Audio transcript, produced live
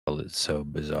is so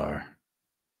bizarre.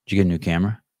 Did you get a new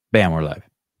camera? Bam, we're live.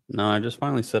 No, I just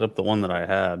finally set up the one that I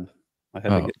had. I had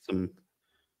to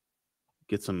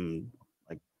get some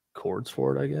like cords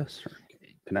for it, I guess, or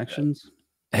connections.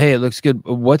 Hey, it looks good.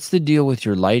 What's the deal with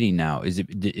your lighting now? Is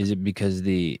it because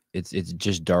it's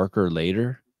just darker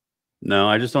later? No,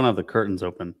 I just don't have the curtains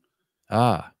open.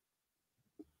 Ah.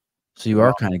 So you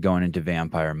are kind of going into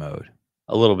vampire mode.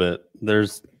 A little bit.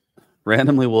 There's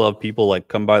randomly we'll have people like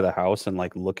come by the house and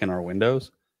like look in our windows.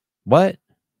 What?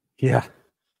 Yeah.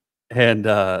 And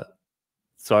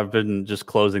so I've been just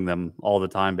closing them all the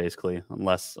time, basically,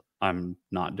 unless I'm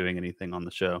not doing anything on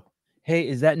the show. Hey,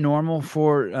 is that normal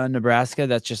for Nebraska?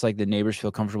 That's just like the neighbors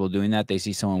feel comfortable doing that. They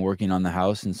see someone working on the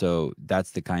house, and so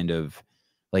that's the kind of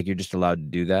like you're just allowed to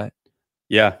do that.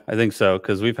 Yeah, I think so,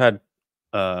 because we've had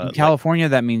in California,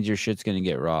 that means your shit's gonna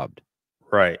get robbed.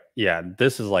 Right. Yeah.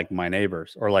 This is like my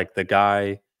neighbors, or like the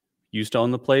guy used to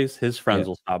own the place. His friends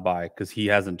will stop by because he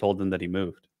hasn't told them that he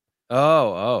moved.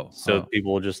 So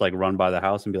people will just like run by the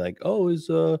house and be like, "Oh, is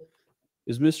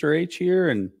Mr. H here?"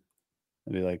 And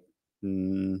I'll be like,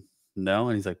 "No."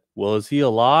 And he's like, "Well, is he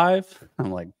alive?"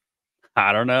 I'm like,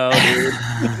 "I don't know,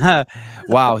 dude."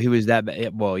 Wow, he was that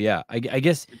bad. Well, yeah. I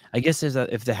guess there's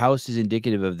if the house is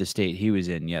indicative of the state he was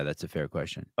in, yeah, that's a fair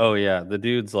question. Oh yeah, the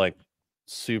dude's like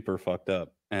super fucked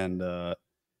up, and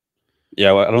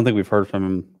yeah, well, I don't think we've heard from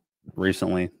him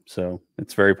recently, so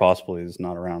it's very possible he's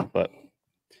not around, but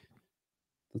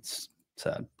it's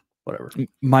sad. Whatever.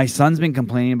 My son's been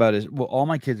complaining about his. Well, all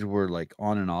my kids were like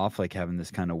on and off, like having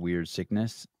this kind of weird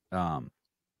sickness.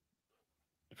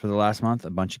 For the last month, a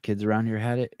bunch of kids around here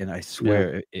had it, and I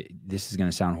swear this is going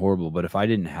to sound horrible, but if I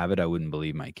didn't have it, I wouldn't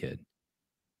believe my kid.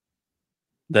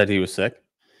 That he was sick?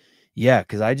 Yeah,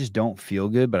 because I just don't feel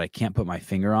good, but I can't put my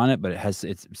finger on it. But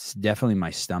it's definitely my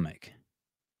stomach.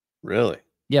 Really?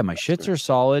 Yeah, my shits are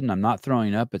solid and I'm not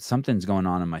throwing up, but something's going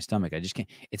on in my stomach. I just can't.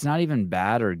 It's not even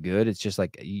bad or good. It's just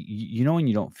like, you know, when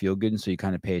you don't feel good and so you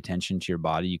kind of pay attention to your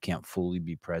body, you can't fully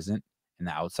be present in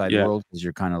the outside world because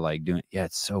you're kind of like doing,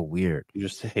 it's so weird. You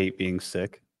just hate being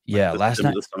sick? Yeah, like last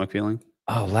night. The stomach feeling?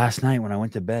 Oh, last night when I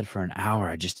went to bed for an hour,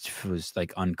 I just was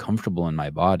like uncomfortable in my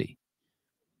body.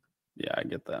 Yeah, I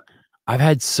get that. I've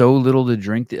had so little to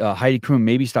drink. Heidi Kroom,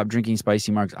 maybe stop drinking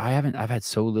spicy marks. I've had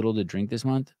so little to drink this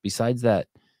month. Besides that,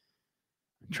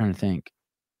 I'm trying to think.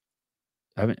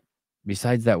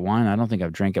 Besides that wine, I don't think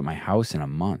I've drank at my house in a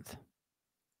month.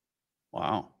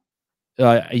 Wow.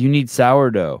 You need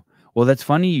sourdough. Well, that's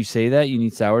funny you say that. You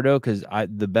need sourdough because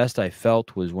the best I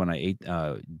felt was when I ate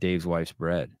Dave's wife's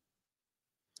bread.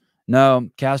 No,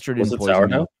 Castro didn't poison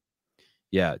sourdough? Me.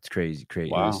 Yeah, it's crazy.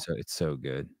 Wow. It's so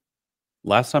good.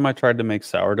 Last time I tried to make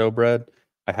sourdough bread,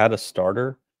 I had a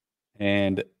starter,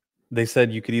 and they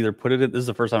said you could either put it in. This is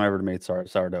the first time I ever made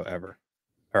sourdough ever,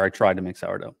 or I tried to make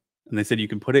sourdough. And they said you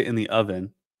can put it in the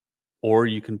oven, or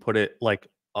you can put it like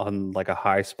on like a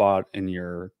high spot in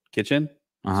your kitchen.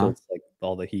 So it's like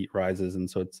all the heat rises, and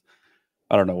so it's,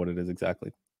 I don't know what it is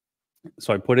exactly.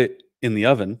 So I put it in the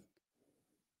oven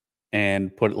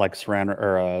and put like saran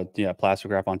or plastic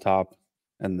wrap on top,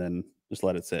 and then just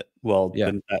let it sit. Well,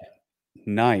 then that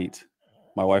night,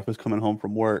 my wife was coming home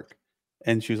from work,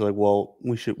 and she was like, "Well,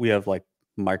 we have like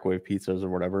microwave pizzas or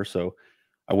whatever." So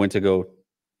I went to go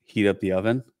heat up the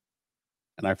oven,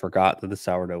 and I forgot that the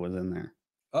sourdough was in there.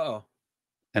 Uh-oh.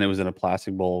 And it was in a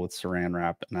plastic bowl with saran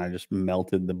wrap, and I just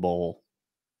melted the bowl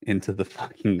into the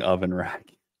fucking oven rack.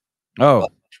 Oh,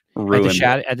 at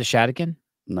the Shadican?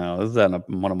 No, this is at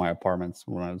one of my apartments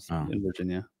when I was in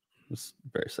Virginia. It was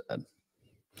very sad.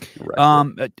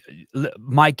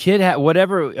 My kid had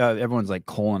whatever. Everyone's like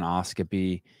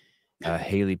colonoscopy.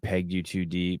 Haley pegged you too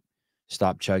deep.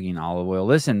 Stop chugging olive oil.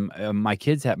 Listen, my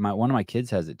kids one of my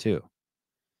kids has it too.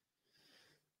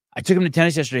 I took him to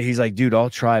tennis yesterday. He's like, dude, I'll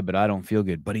try, but I don't feel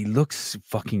good. But he looks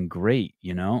fucking great,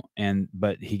 you know?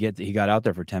 But he got out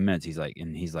there for 10 minutes. He's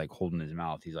like holding his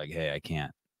mouth. He's like, hey, I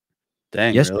can't.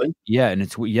 Dang, really? Yeah. And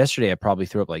yesterday I probably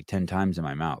threw up like 10 times in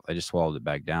my mouth. I just swallowed it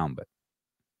back down, but.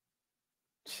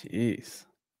 Jeez.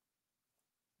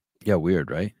 Yeah.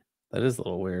 Weird, right? That is a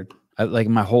little weird. Like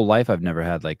my whole life, I've never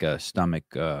had like a stomach,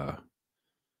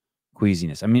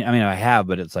 queasiness. I mean, I have,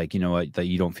 but it's like, you know what, that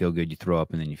you don't feel good. You throw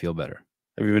up and then you feel better.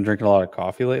 Have you been drinking a lot of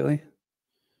coffee lately?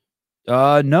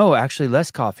 No, actually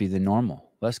less coffee than normal.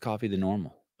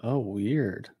 Oh,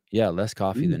 weird. Yeah, less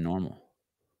coffee than normal.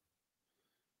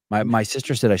 My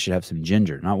sister said I should have some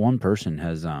ginger. Not one person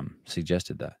has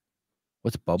suggested that.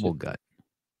 What's bubble gut?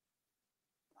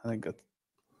 I think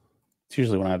it's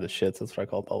usually when I have the shits. That's what I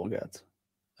call bubble guts.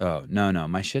 Oh, no.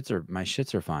 My shits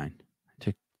are fine.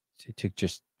 I took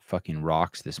just fucking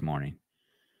rocks this morning.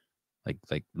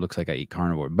 Like looks like I eat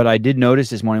carnivore. But I did notice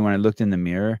this morning when I looked in the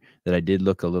mirror that I did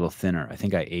look a little thinner. I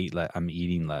think I'm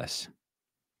eating less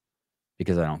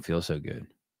because I don't feel so good.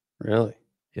 Really?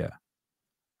 Yeah.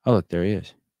 Oh, look, there he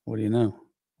is. What do you know?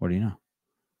 What do you know?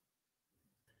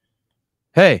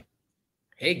 Hey.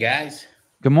 Hey, guys.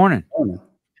 Good morning.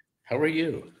 How are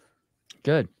you?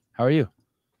 Good. How are you?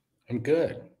 I'm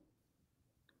good.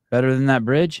 Better than that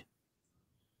bridge?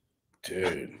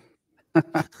 Dude, Hey,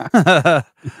 isn't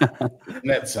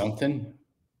that something?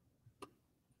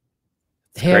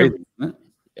 It's crazy, isn't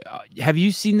it? have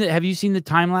you seen the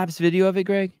time lapse video of it,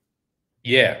 Greg?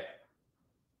 Yeah.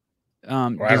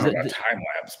 Well, I Does don't know it, about time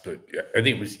lapse, but I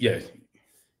think it was, yeah.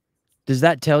 does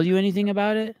that tell you anything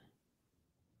about it?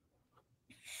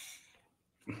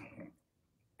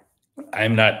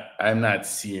 I'm not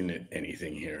seeing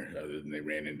anything here other than they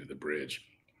ran into the bridge.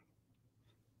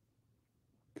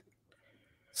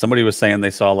 Somebody was saying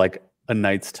they saw like a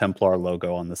Knights Templar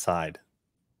logo on the side,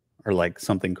 or like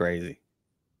something crazy.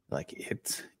 Like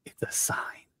it's a sign.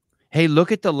 Hey,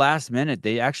 look at the last minute.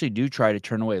 They actually do try to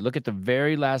turn away. Look at the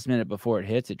very last minute before it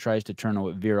hits. It tries to turn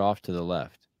away, veer off to the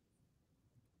left.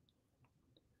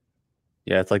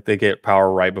 Yeah, it's like they get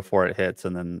power right before it hits,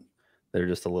 and then they're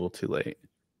just a little too late.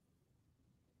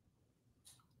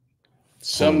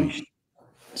 Some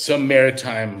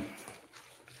maritime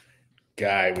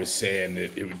guy was saying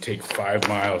that it would take 5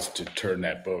 miles to turn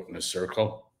that boat in a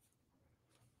circle,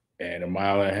 and 1.5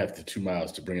 miles to 2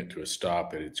 miles to bring it to a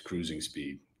stop at its cruising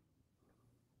speed.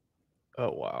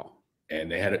 Oh wow!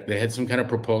 And they had some kind of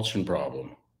propulsion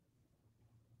problem.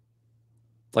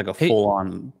 It's like a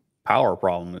full-on power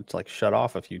problem. It's like shut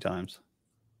off a few times.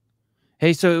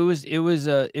 Hey, so it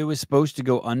was supposed to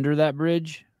go under that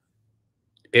bridge?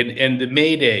 And the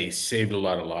Mayday saved a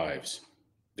lot of lives,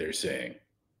 they're saying.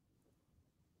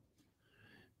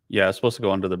 Yeah, it's supposed to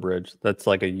go under the bridge. That's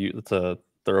like it's a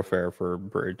thoroughfare for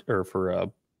bridge or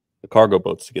for the cargo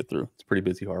boats to get through. It's a pretty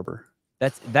busy harbor.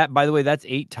 By the way, that's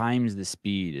 8 times the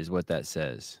speed is what that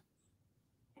says.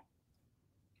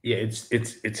 Yeah,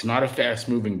 it's not a fast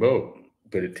moving boat,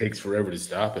 but it takes forever to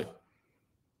stop it.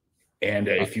 And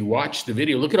if you watch the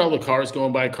video, look at all the cars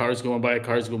going by,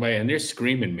 and they're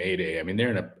screaming Mayday. I mean, they're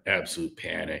in an absolute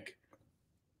panic.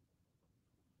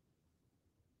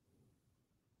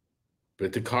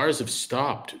 But the cars have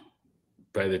stopped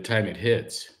by the time it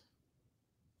hits.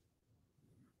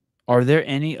 Are there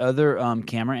any other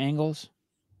camera angles?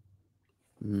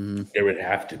 There would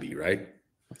have to be, right?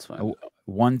 That's fine.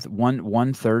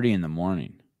 1:30 in the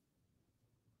morning.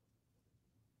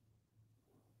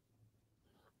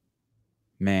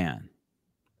 Man.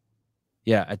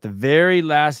 Yeah, at the very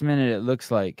last minute, it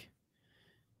looks like.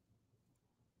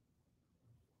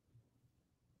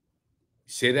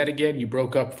 Say that again. You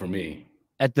broke up for me.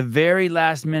 At the very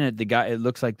last minute, it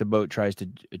looks like the boat tries to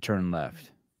turn left.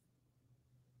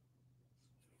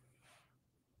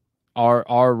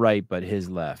 Our right, but his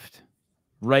left.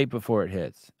 Right before it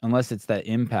hits. Unless it's that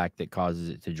impact that causes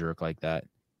it to jerk like that.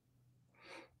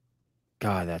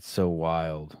 God, that's so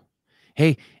wild.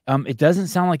 Hey, it doesn't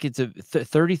sound like it's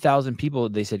 30,000 people,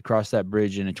 they said, cross that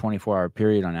bridge in a 24-hour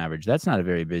period on average. That's not a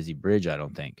very busy bridge, I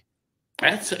don't think.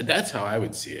 That's how I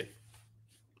would see it.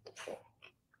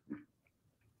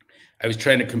 I was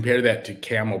trying to compare that to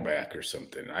Camelback or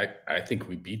something. I think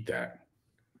we beat that.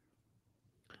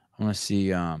 I want to see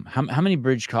how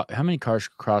many cars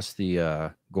cross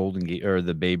the Golden Gate or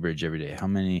the Bay Bridge every day. How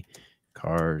many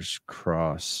cars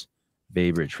cross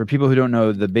Bay Bridge? For people who don't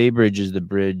know, the Bay Bridge is the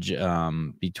bridge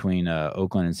between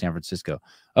Oakland and San Francisco.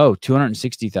 Oh,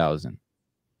 260,000.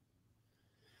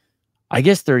 I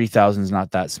guess 30,000 is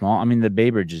not that small. I mean, the Bay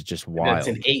Bridge is just wild. That's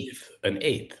an eighth. An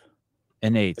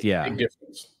eighth, yeah. Big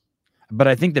difference. But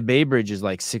I think the Bay Bridge is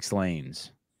like 6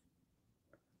 lanes.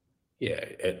 Yeah,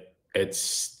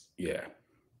 it's yeah.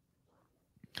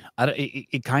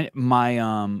 It kind of my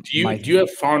Do you have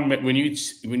fond when you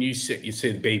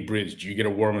say the Bay Bridge? Do you get a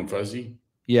warm and fuzzy?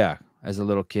 Yeah, as a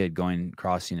little kid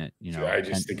crossing it, you know. Yeah, I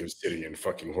just think of sitting in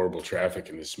fucking horrible traffic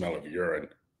and the smell of urine.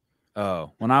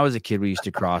 Oh, when I was a kid, we used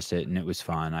to cross it, and it was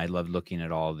fun. I loved looking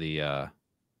at all the.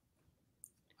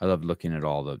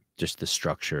 Just the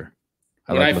structure.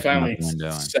 When I finally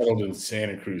settled in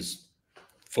Santa Cruz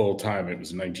full time, it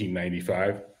was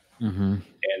 1995, and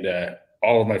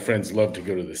all of my friends loved to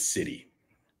go to the city.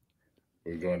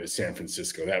 We were going to San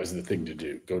Francisco. That was the thing to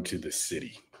do. Go to the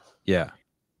city. Yeah.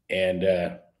 And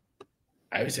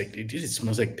I was like, dude, it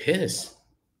smells like piss.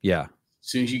 Yeah. As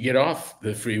soon as you get off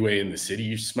the freeway in the city,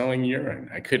 you're smelling urine.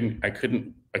 I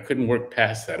couldn't work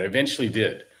past that. I eventually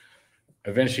did. I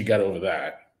eventually got over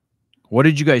that. What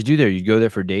did you guys do there? You go there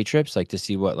for day trips, like to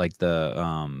see what, like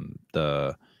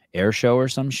the air show or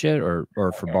some shit, or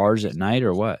for bars at night,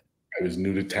 or what? I was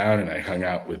new to town, and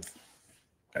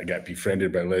I got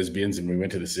befriended by lesbians, and we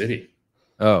went to the city.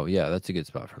 Oh yeah, that's a good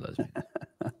spot for lesbians.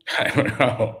 I don't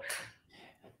know.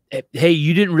 Hey,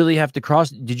 you didn't really have to cross.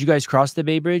 Did you guys cross the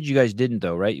Bay Bridge? You guys didn't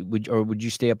though, right? Would you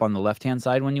stay up on the left-hand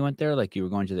side when you went there, like you were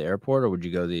going to the airport, or would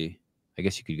you go I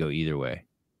guess you could go either way.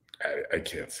 I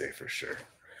can't say for sure.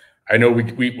 I know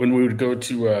we when we would go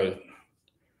to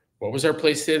what was our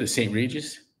place there? The St.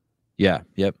 Regis? Yeah.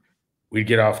 Yep. We'd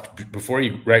get off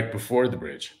right before the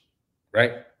bridge,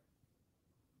 right?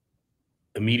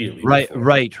 Immediately. Right.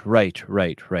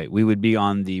 We would be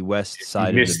on the west side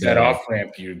of the bay. Missed that off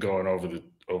ramp. You're going over the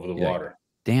water.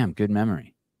 Damn, good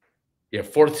memory. Yeah,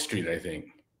 4th Street, I think.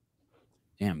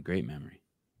 Damn, great memory.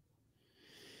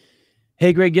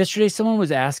 Hey, Greg, yesterday someone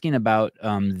was asking about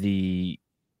the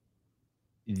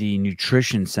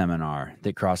nutrition seminar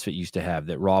that CrossFit used to have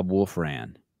that Rob Wolf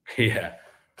ran. Yeah.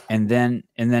 And then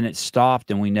it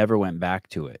stopped and we never went back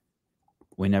to it.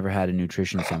 We never had a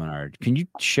nutrition seminar. Can you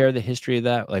share the history of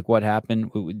that? Like what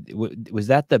happened? Was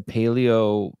that the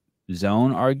paleo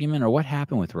zone argument, or what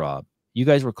happened with Rob? You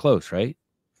guys were close, right?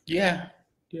 Yeah.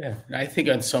 Yeah. I think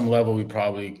on some level we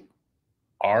probably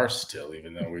are still,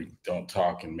 even though we don't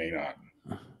talk and may not.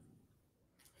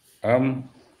 I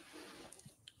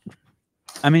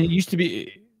mean, it used to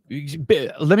be.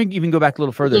 Let me even go back a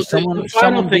little further.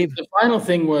 The final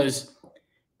thing was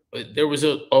there was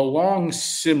a long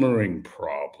simmering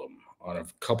problem on a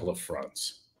couple of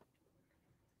fronts,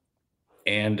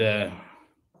 and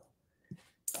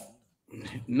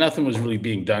nothing was really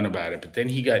being done about it. But then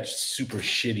he got super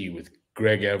shitty with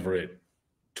Greg Everett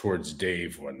towards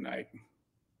Dave one night.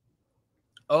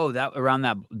 Oh, that around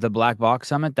the Black Box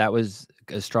Summit, that was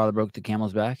a straw that broke the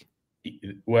camel's back.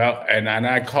 Well, and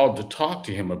I called to talk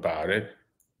to him about it,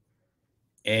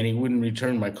 and he wouldn't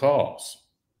return my calls.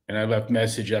 And I left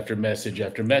message after message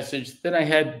after message. Then I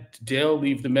had Dale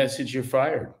leave the message, "You're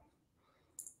fired."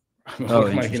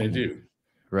 What am I going to do?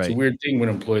 Right. It's a weird thing when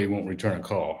an employee won't return a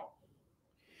call.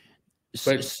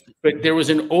 But there was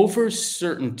an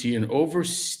over-certainty and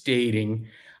overstating.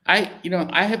 I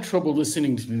have trouble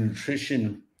listening to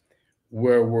nutrition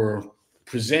where we're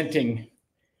presenting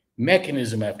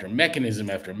mechanism after mechanism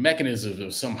after mechanism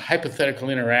of some hypothetical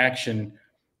interaction.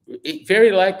 It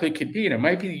very likely could be, and it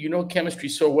might be chemistry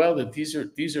so well that these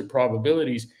are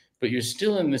probabilities, but you're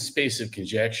still in the space of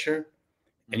conjecture,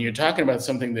 and you're talking about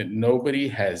something that nobody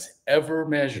has ever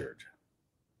measured,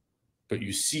 but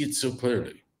you see it so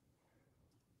clearly.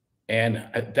 And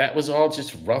that was all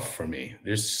just rough for me.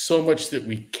 There's so much that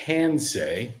we can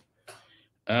say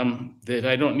that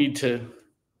I don't need to.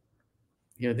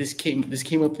 This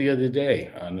came up the other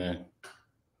day on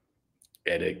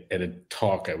at a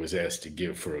talk I was asked to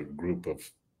give for a group of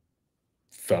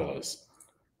fellows.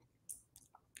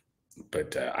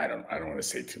 But I don't want to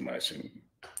say too much and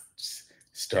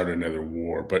start another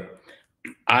war. But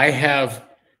I have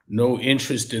no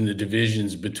interest in the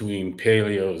divisions between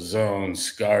Paleo, Zone,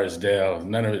 Scarsdale.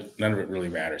 None of it really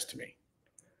matters to me.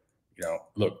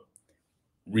 Look,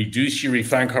 reduce your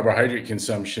refined carbohydrate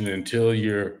consumption until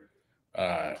your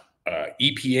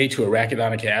EPA to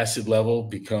arachidonic acid level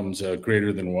becomes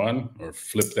greater than 1, or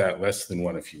flip that, less than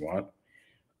 1 if you want.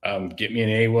 Get me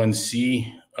an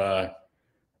A1C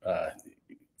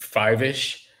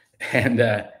 5-ish, and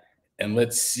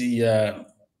let's see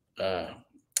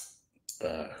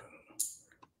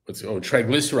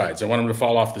triglycerides. I want them to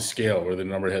fall off the scale where the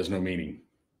number has no meaning.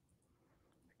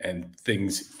 And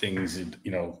things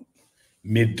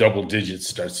mid double digits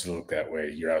starts to look that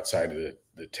way. You're outside of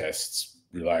the test's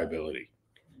reliability.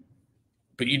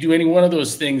 But you do any one of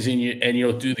those things and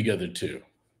you'll do the other two.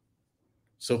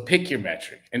 So pick your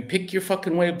metric and pick your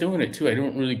fucking way of doing it too. I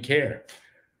don't really care.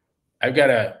 I've got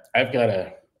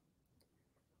a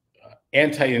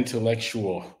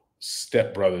anti-intellectual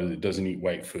stepbrother that doesn't eat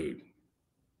white food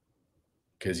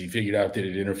because he figured out that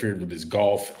it interfered with his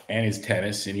golf and his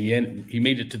tennis, and he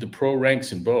made it to the pro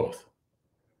ranks in both.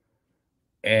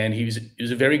 And he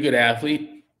was a very good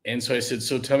athlete. And so I said,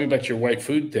 "So tell me about your white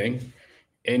food thing."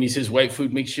 And he says, "White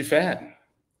food makes you fat."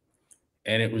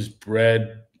 And it was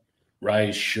bread,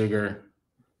 rice, sugar.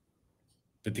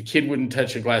 But the kid wouldn't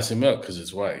touch a glass of milk because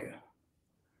it's white.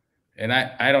 And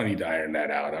I don't need to iron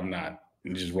that out. I'm not. I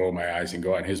just roll my eyes and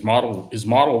go on. His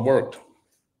model worked.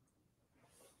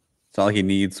 It's not like he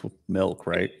needs milk,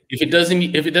 right? If it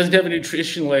doesn't have a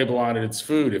nutrition label on it, it's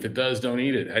food. If it does, don't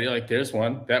eat it. How do you like? There's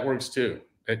one that works too.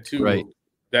 That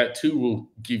too will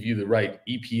give you the right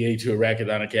EPA to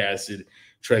arachidonic acid,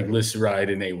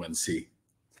 triglyceride, and A1C.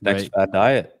 Next fat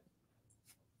diet.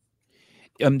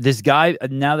 This guy,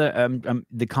 now that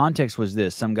the context was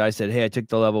this, some guy said, "Hey, I took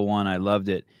the level 1. I loved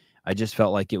it. I just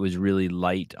felt like it was really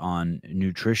light on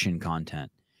nutrition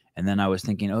content." And then I was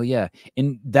thinking, oh yeah.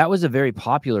 And that was a very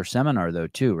popular seminar though,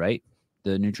 too, right?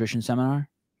 The nutrition seminar.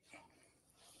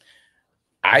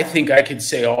 I think I could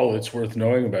say all that's worth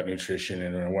knowing about nutrition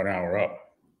in a 1 hour up.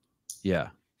 Yeah.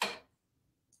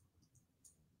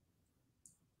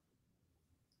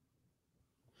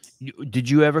 Did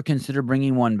you ever consider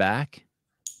bringing one back?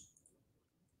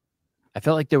 I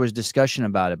felt like there was discussion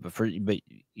about it, but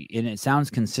and it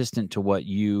sounds consistent to what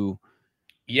you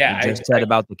just said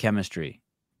about the chemistry.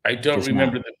 I don't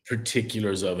remember the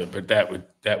particulars of it, but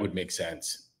that would make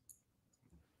sense.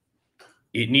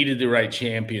 It needed the right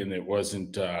champion that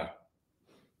wasn't I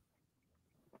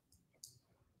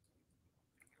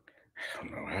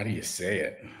don't know, how do you say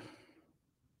it?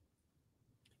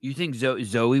 You think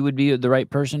Zoe would be the right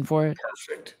person for it?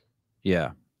 Perfect.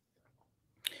 Yeah.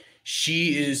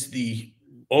 She is the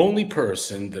only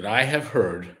person that I have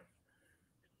heard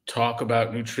talk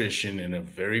about nutrition in a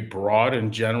very broad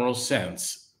and general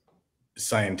sense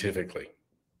scientifically.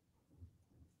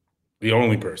 The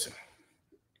only person.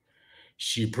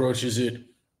 She approaches it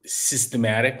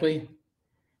systematically,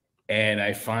 and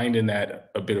I find in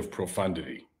that a bit of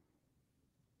profundity.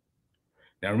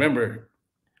 Now, remember,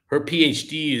 her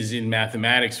PhD is in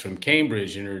mathematics from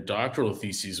Cambridge, and her doctoral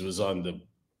thesis was on the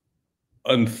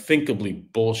unthinkably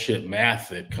bullshit math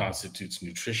that constitutes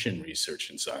nutrition research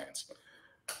in science.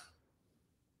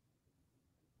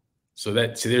 So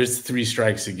there's 3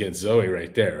 strikes against Zoe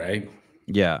right there, right?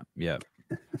 Yeah, yeah.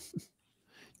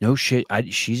 No shit.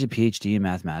 She's a PhD in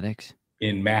mathematics?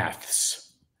 In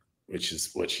maths, which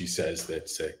is what she says.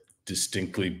 That's a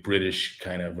distinctly British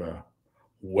kind of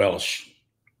Welsh.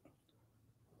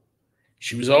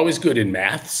 She was always good in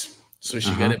maths, so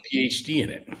she got a PhD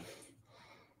in it.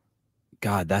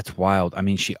 God, that's wild. I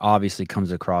mean, she obviously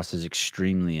comes across as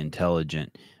extremely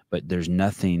intelligent, but there's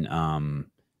nothing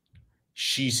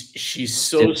she's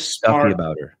so smart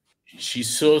about her. She's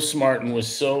so smart and was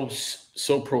so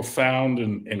profound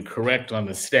and correct on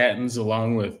the statins,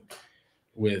 along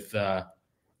with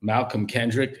Malcolm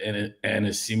Kendrick and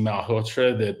Asim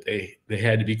Malhotra, that they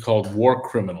had to be called war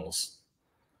criminals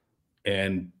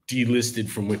and delisted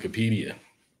from Wikipedia.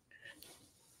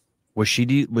 Was she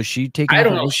taking? I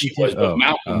don't know if she was, but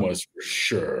Malcolm was for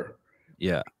sure.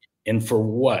 Yeah. And for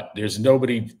what? There's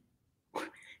nobody.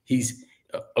 He's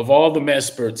of all the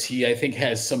Mesperts, I think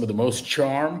has some of the most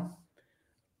charm,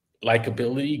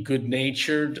 likability, good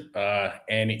natured,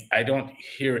 and I don't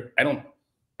hear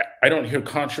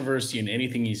controversy in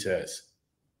anything he says.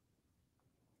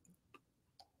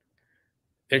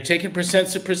 They're taking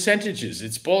percentages.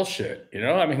 It's bullshit. You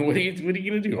know, I mean, what are you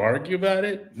going to do? Argue about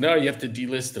it? No, you have to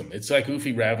delist them. It's like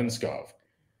Ufi Ravenskov,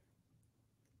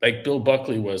 like Bill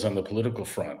Buckley was on the political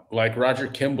front, like Roger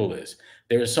Kimball is.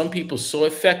 There are some people so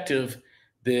effective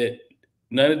that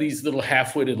none of these little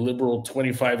half-witted liberal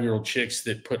 25-year-old chicks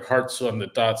that put hearts on the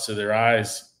dots of their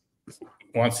eyes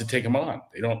wants to take them on.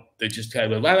 They just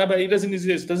kind of, he doesn't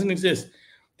exist.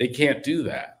 They can't do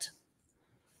that.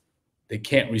 They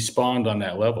can't respond on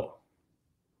that level.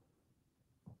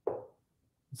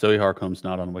 Zoe Harcombe's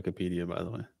not on Wikipedia, by the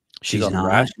way. She's on not?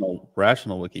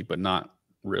 rational wiki, but not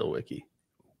real wiki.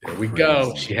 There we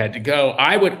go. She had to go.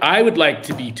 I would like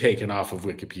to be taken off of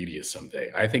Wikipedia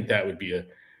someday. I think that would be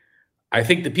I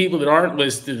think the people that aren't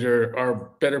listed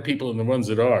are better people than the ones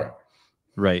that are.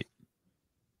 Right.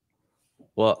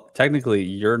 Well, technically,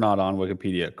 you're not on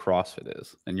Wikipedia. CrossFit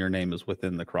is, and your name is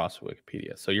within the CrossFit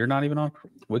Wikipedia. So you're not even on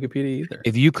Wikipedia either.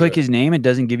 If you click his name, it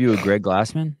doesn't give you a Greg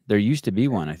Glassman? There used to be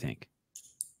one, I think.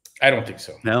 I don't think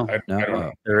so. No, I don't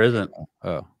know. There isn't.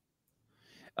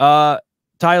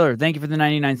 Tyler, thank you for the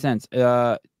 99 cents.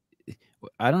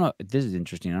 I don't know. This is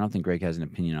interesting. I don't think Greg has an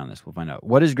opinion on this. We'll find out.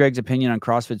 What is Greg's opinion on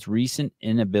CrossFit's recent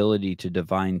inability to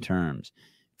define terms?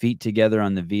 Feet together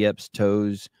on the V-ups,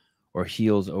 toes or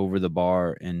heels over the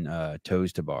bar, and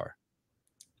toes to bar.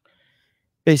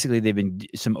 Basically, they've been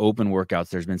some open workouts.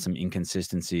 There's been some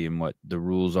inconsistency in what the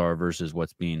rules are versus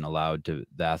what's being allowed to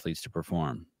the athletes to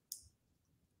perform.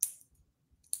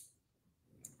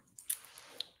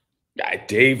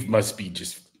 Dave must be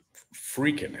just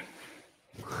freaking.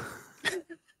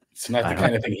 It's not the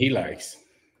kind of thing he likes.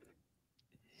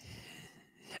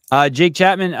 Jake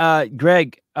Chapman,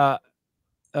 Greg,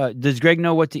 does Greg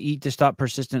know what to eat to stop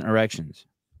persistent erections?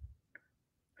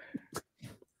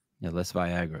 Yeah, less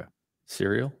Viagra.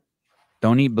 Cereal?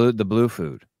 Don't eat the blue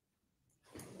food.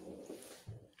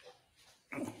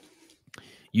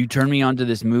 You turned me on to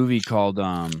this movie called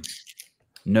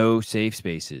No Safe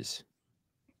Spaces.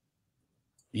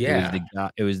 It was Yeah. the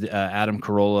guy. It was Adam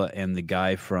Carolla and the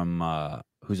guy from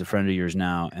who's a friend of yours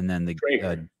now, and then the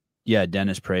Prager. yeah,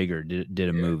 Dennis Prager did a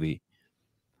Yeah. movie.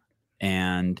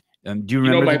 And do you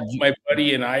You know, remember my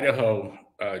buddy in Idaho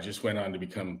just went on to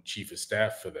become chief of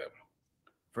staff for them.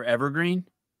 for Evergreen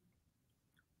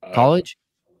Uh, College?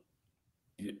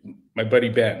 My buddy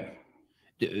Ben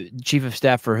Chief of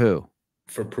staff for who?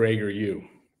 for PragerU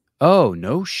Oh,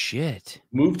 no shit.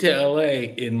 moved to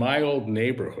LA in my old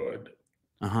neighborhood.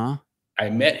 Uh-huh. I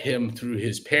met him through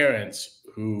his parents,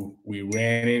 who we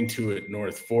ran into at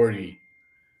North 40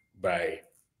 by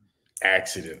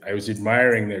accident. I was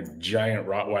admiring their giant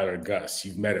Rottweiler Gus.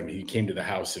 You've met him. He came to the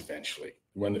house eventually.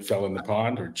 The one that fell in the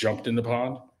pond or jumped in the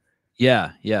pond.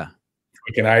 Yeah, yeah.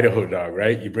 Like an Idaho dog,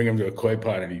 right? You bring him to a koi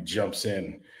pond and he jumps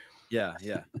in. Yeah,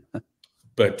 yeah.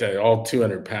 But all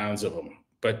 200 pounds of them.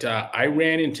 But I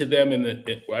ran into them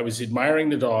I was admiring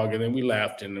the dog, and then we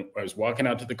left, and I was walking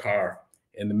out to the car,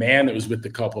 and the man that was with the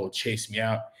couple chased me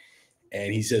out,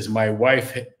 and he says, "My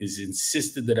wife has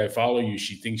insisted that I follow you.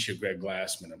 She thinks you're Greg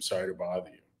Glassman. I'm sorry to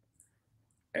bother you."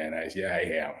 And I said, "Yeah, I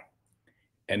am."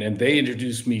 And then they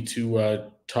introduced me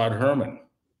to Todd Herman,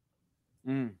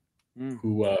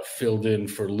 who filled in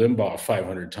for Limbaugh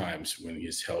 500 times when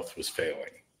his health was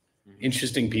failing.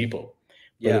 Interesting people.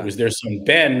 But it was their son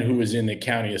Ben who was in the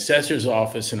county assessor's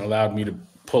office and allowed me to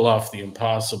pull off the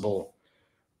impossible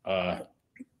doc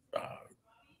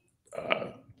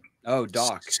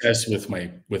success with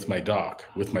my dock,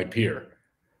 with my pier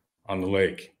on the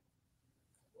lake.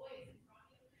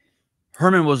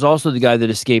 Herman was also the guy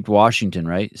that escaped Washington,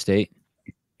 right? State.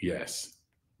 Yes,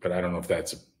 but I don't know if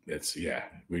that's yeah.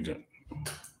 We don't.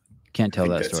 Can't tell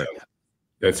that story.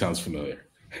 That sounds familiar.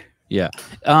 Yeah.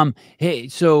 Hey,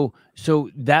 so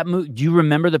that movie, do you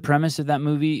remember the premise of that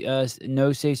movie,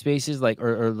 No Safe Spaces, like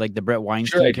or like the Brett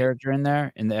Weinstein character in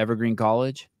there in the Evergreen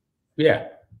College? Yeah.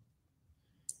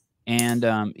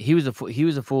 And he was a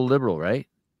full liberal, right?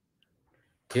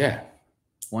 Yeah.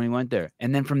 When he went there.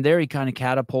 And then from there he kind of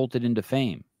catapulted into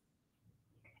fame.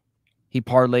 He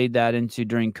parlayed that into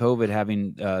during COVID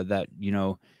having that,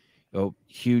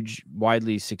 huge,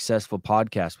 widely successful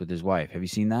podcast with his wife. Have you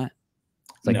seen that?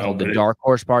 It's like called the Dark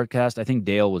Horse podcast. I think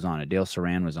Dale was on it. Dale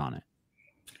Saran was on it.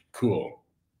 Cool.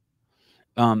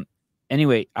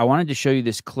 Anyway, I wanted to show you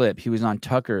this clip. He was on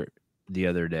Tucker the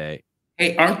other day.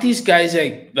 Hey, aren't these guys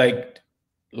like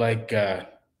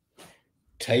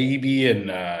Taibbi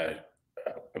and I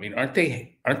mean, aren't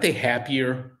they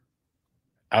happier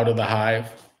out of the hive,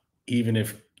 even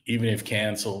if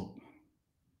canceled?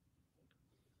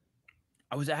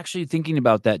 I was actually thinking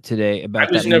about that today. I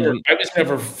was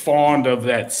never fond of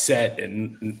that set,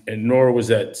 and nor was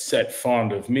that set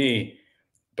fond of me.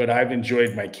 But I've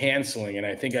enjoyed my canceling, and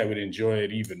I think I would enjoy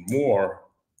it even more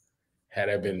had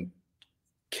I been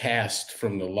cast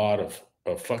from the lot of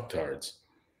fucktards.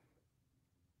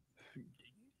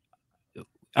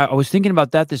 I was thinking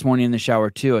about that this morning in the shower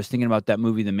too. I was thinking about that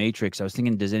movie, The Matrix. I was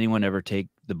thinking, does anyone ever take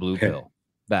the blue pill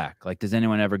back? Like, does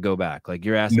anyone ever go back? Like,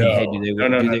 you're asking me, hey, do they?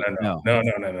 No.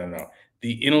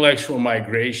 The intellectual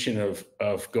migration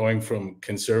of going from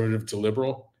conservative to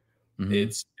liberal,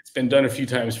 it's been done a few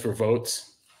times for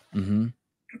votes, and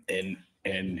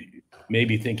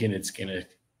maybe thinking it's going to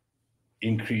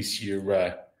increase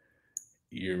your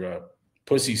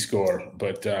pussy score,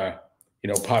 but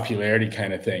popularity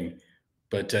kind of thing.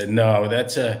 But no,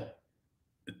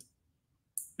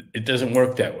 it doesn't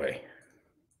work that way.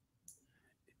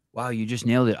 Wow, you just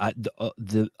nailed it.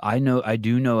 I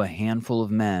do know a handful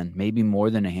of men, maybe more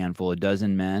than a handful, a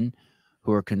dozen men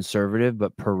who are conservative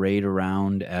but parade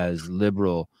around as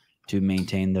liberal to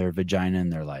maintain their vagina in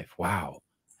their life. Wow,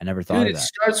 I never thought of that.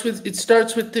 It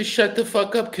starts with the shut the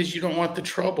fuck up because you don't want the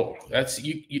trouble. That's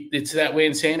it's that way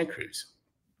in Santa Cruz.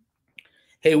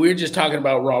 Hey, we were just talking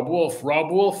about Rob Wolf. Rob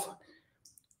Wolf,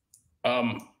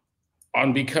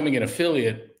 on becoming an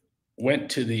affiliate,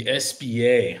 went to the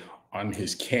SBA on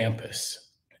his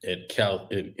campus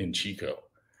in Chico.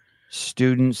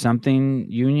 Student something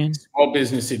union? Small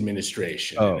Business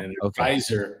Administration. Oh, and an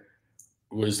advisor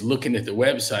was looking at the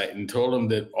website and told him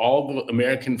that all the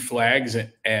American flags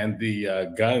and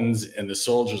the guns and the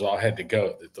soldiers all had to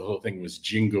go, that the whole thing was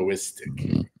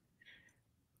jingoistic.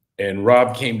 And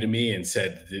Rob came to me and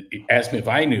asked me if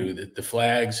I knew that the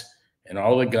flags and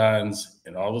all the guns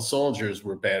and all the soldiers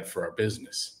were bad for our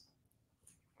business.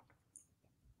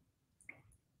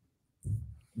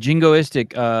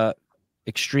 Jingoistic,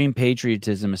 extreme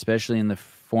patriotism, especially in the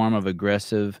form of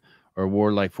aggressive or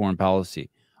warlike foreign policy.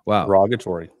 Wow.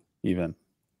 Derogatory, even.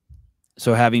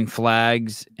 So having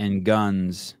flags and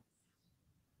guns.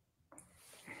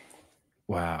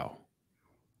 Wow.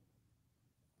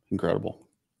 Incredible.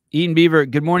 Eaton Beaver.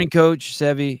 Good morning, Coach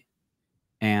Sevi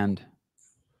and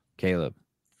Caleb.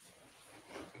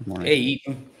 Good morning. Hey,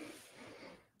 Eaton.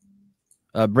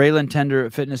 Braylon Tender,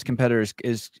 fitness competitors,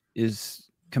 is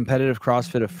competitive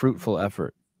CrossFit a fruitful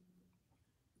effort?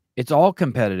 It's all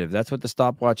competitive. That's what the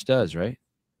stopwatch does, right?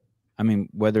 I mean,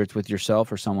 whether it's with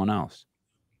yourself or someone else.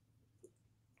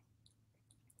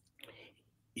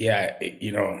 Yeah,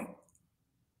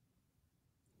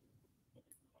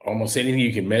 almost anything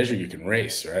you can measure, you can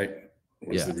race, right?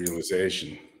 Was the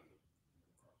realization.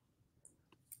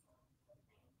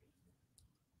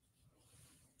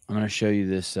 I'm going to show you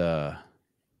this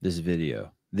this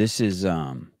video. This is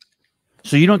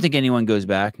so you don't think anyone goes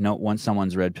back? No, once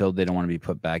someone's red pilled, they don't want to be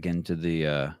put back into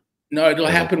the No, it'll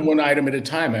happen one item at a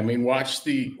time. I mean, watch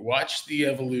the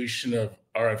evolution of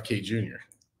RFK Jr.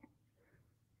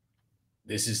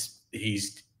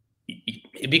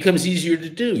 It becomes easier to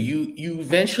do. You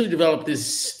eventually develop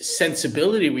this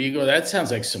sensibility where you go, that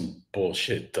sounds like some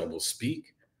bullshit double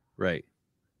speak. Right.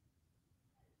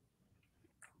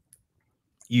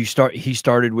 He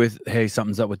started with, hey,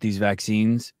 something's up with these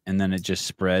vaccines, and then it just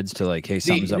spreads to like, hey,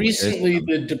 something's up recently with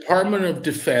this. The Department of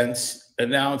Defense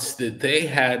announced that they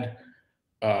had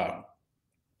that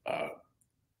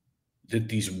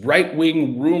these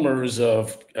right-wing rumors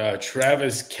of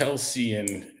Travis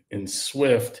Kelce and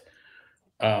Swift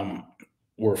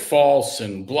were false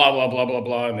and blah, blah, blah, blah,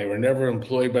 blah, and they were never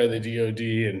employed by the DOD.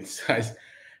 And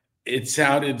it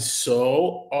sounded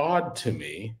so odd to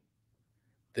me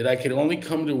that I could only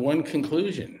come to one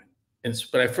conclusion.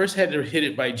 But I first had to hit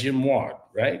it by Jim Watt,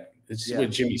 right? This is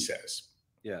what Jimmy says.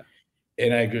 Yeah.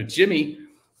 And I go, Jimmy,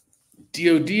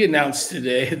 DOD announced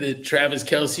today that Travis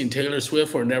Kelce and Taylor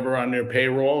Swift were never on their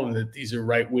payroll and that these are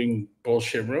right-wing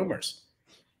bullshit rumors.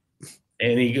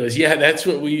 And he goes, yeah, that's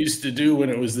what we used to do when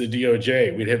it was the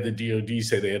DOJ. We'd have the DOD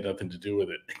say they had nothing to do with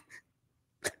it.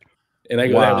 And I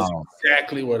go, wow. That was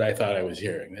exactly what I thought I was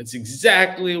hearing. That's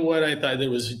exactly what I thought. There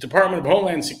was Department of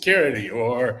Homeland Security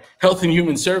or Health and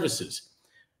Human Services,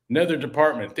 another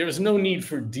department. There was no need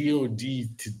for DOD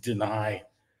to deny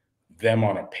them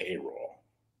on a payroll.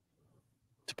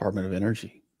 Department of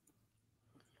Energy.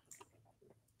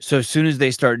 So as soon as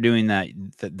they start doing that,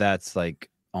 that's like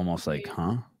almost like,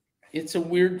 huh? It's a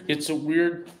weird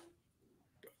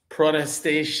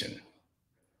protestation.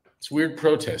 It's weird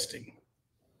protesting.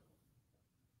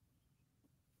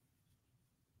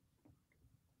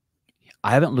 I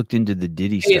haven't looked into the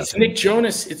Diddy stuff. It's Nick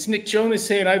Jonas. It's Nick Jonas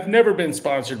saying, I've never been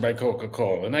sponsored by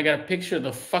Coca-Cola. And I got a picture of the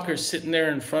fucker sitting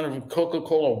there in front of a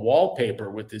Coca-Cola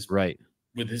wallpaper with his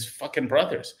with his fucking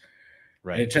brothers.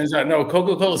 Right. And it turns out, no,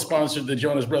 Coca-Cola sponsored the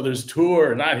Jonas Brothers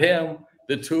tour, not him,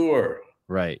 the tour.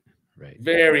 Right. Right.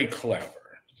 Very clever.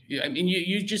 I mean,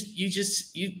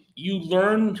 you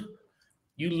learn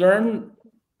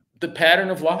the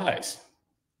pattern of lies.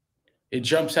 It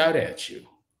jumps out at you.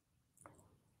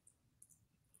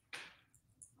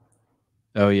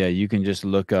 Oh yeah, you can just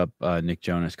look up Nick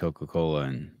Jonas Coca-Cola,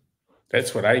 and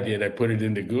that's what I did. I put it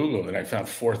into Google and I found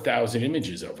 4,000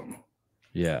 images of him.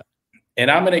 Yeah. And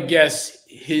I'm going to guess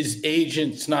his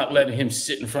agent's not letting him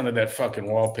sit in front of that fucking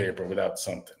wallpaper without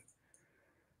something.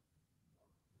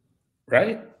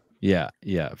 Right? Yeah,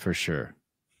 for sure.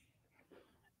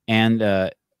 And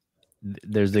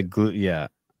there's the glue, yeah.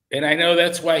 And I know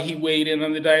that's why he weighed in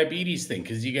on the diabetes thing,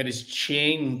 because he got his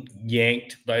chain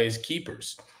yanked by his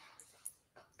keepers.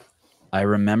 I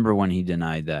remember when he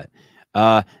denied that.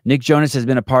 Nick Jonas has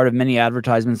been a part of many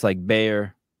advertisements like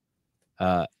Bayer,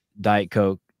 Diet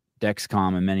Coke,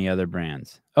 Dexcom, and many other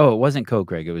brands. Oh, it wasn't Coke,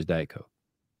 Greg. It was Diet Coke.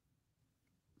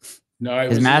 No, it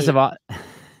was massive.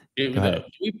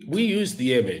 We used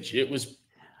the image. It was.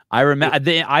 I remember.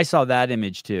 I saw that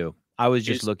image too. I was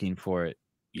just looking for it.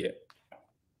 Yeah.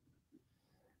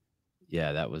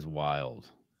 Yeah, that was wild.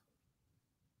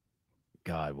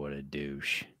 God, what a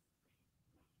douche.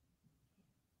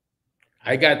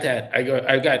 I got that.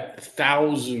 I got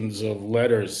thousands of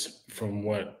letters from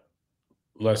what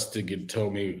Lustig had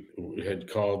told me had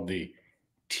called the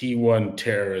T1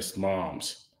 terrorist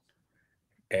moms,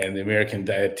 and the American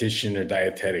dietitian or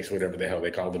dietetics, whatever the hell they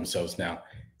call themselves now,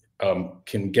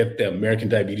 can get the American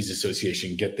Diabetes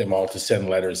Association, get them all to send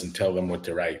letters and tell them what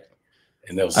to write.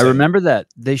 And they'll I remember that.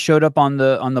 They showed up on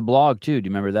the blog too. Do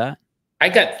you remember that? I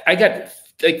got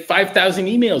like 5,000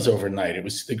 emails overnight. It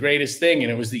was the greatest thing.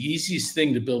 And it was the easiest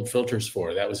thing to build filters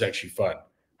for. That was actually fun.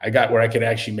 I got where I could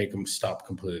actually make them stop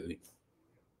completely.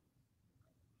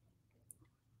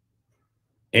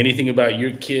 Anything about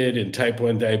your kid and type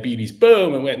 1 diabetes,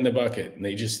 boom, it went in the bucket. And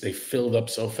they filled up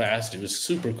so fast. It was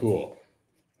super cool.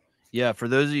 Yeah, for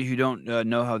those of you who don't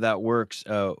know how that works,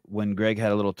 when Greg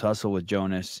had a little tussle with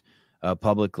Jonas,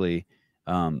 publicly.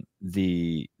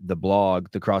 The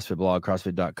blog, the CrossFit blog,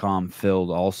 CrossFit.com,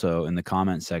 filled also in the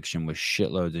comment section with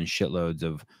shitloads and shitloads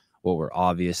of what were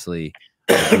obviously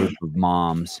a group of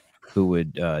moms who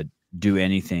would do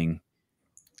anything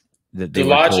that they The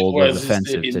were logic told was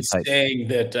offensive in to type. saying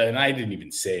that, and I didn't even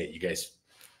say it. You guys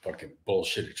fucking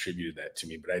bullshit attributed that to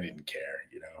me, but I didn't care.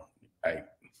 You know,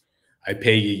 I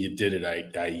pay you, you did it, I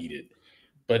eat it.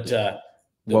 But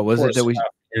what was it that we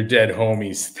your dead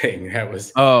homies thing? That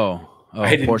was I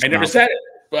never said it,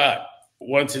 but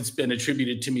once it's been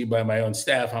attributed to me by my own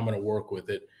staff, I'm going to work with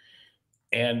it.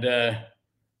 And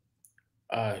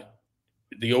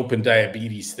the open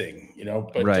diabetes thing, you know,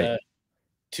 but right.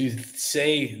 To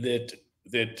say that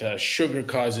sugar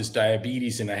causes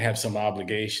diabetes and I have some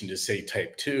obligation to say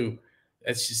type 2,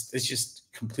 it's just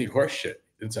complete horseshit.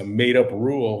 It's a made up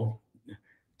rule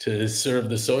to serve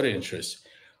the soda interest.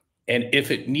 And if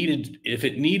it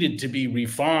needed to be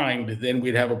refined, then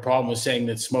we'd have a problem with saying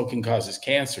that smoking causes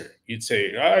cancer. You'd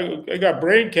say, I got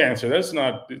brain cancer. That's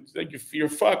not, you're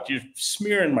fucked. You're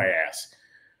smearing my ass.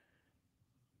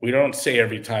 We don't say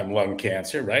every time lung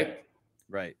cancer, right?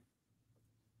 Right.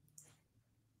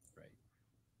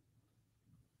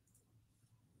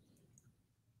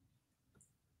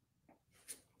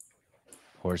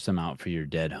 Horse them out for your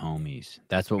dead homies.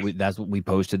 That's what we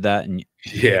posted that, and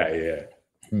yeah.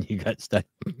 And you got stuck.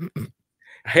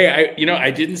 Hey,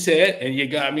 I didn't say it, and you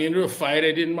got me into a fight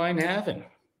I didn't mind having.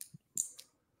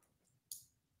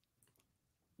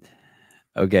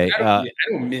 Okay, I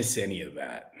don't miss any of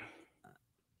that.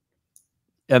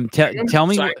 Tell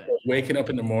me, waking up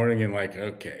in the morning and like,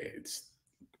 okay,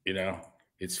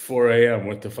 it's 4 a.m.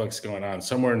 What the fuck's going on?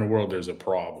 Somewhere in the world, there's a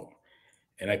problem,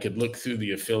 and I could look through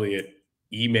the affiliate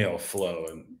email flow,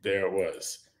 and there it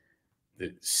was.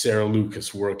 That Sarah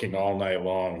Lucas working all night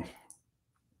long,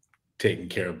 taking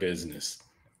care of business.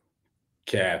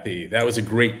 Kathy, that was a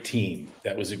great team.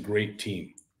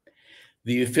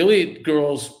 The affiliate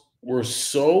girls were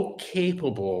so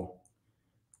capable,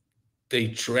 they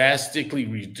drastically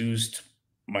reduced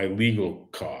my legal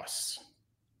costs.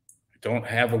 I don't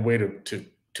have a way to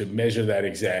measure that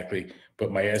exactly,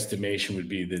 but my estimation would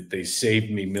be that they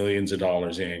saved me millions of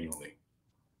dollars annually.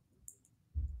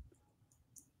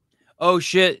 Oh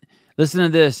shit! Listen to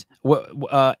this. What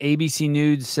ABC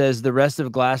News says: the rest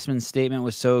of Glassman's statement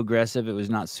was so aggressive it was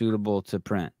not suitable to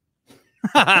print.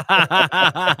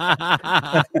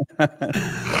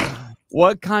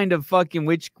 What kind of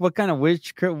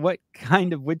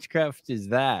witchcraft is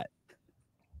that?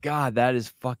 God, that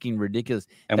is fucking ridiculous.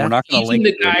 And we're not going to link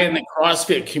the guy in the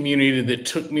CrossFit community that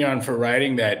took me on for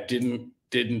writing that didn't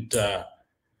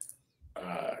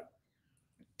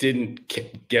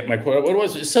get my quote. What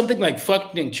was it? Something like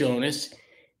fuck Nick Jonas.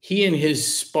 He and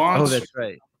his sponsor that's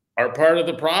right. are part of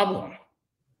the problem.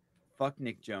 Fuck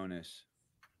Nick Jonas.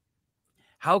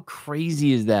 How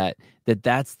crazy is that?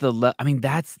 That's the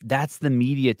that's the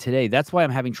media today. That's why I'm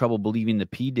having trouble believing the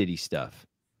P. Diddy stuff.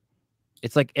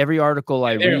 It's like every article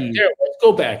I read. Let's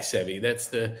go back, Sevi.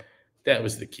 That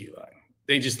was the key line.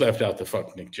 They just left out the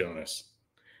fuck Nick Jonas.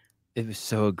 It was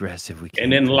so aggressive.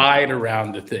 And then lied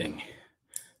around the thing.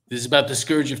 This is about the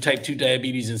scourge of type 2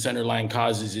 diabetes and its underlying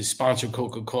causes. His sponsor,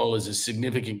 Coca-Cola, is a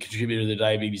significant contributor to the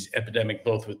diabetes epidemic,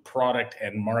 both with product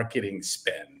and marketing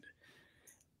spend.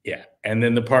 Yeah. And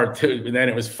then the part two, and then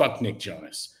it was fuck Nick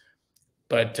Jonas.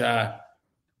 But they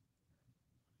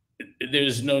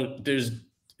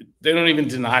don't even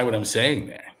deny what I'm saying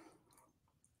there.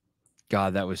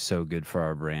 God, that was so good for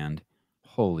our brand.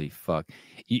 Holy fuck.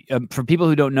 For people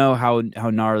who don't know how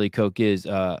gnarly Coke is,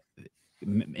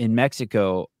 in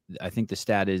Mexico, I think the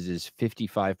stat is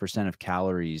 55% of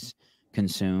calories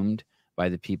consumed by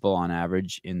the people on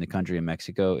average in the country of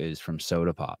Mexico is from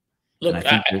soda pop. Look,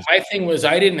 my thing was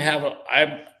we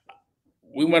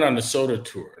went on the soda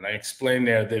tour, and I explained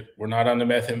there that we're not on the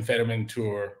methamphetamine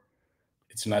tour.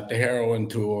 It's not the heroin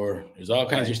tour. There's all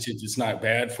kinds of shit that's not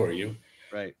bad for you.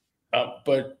 Right.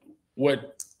 But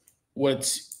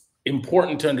what's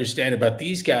important to understand about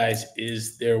these guys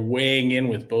is they're weighing in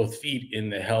with both feet in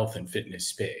the health and fitness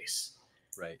space.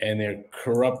 Right. And they're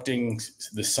corrupting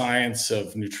the science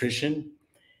of nutrition.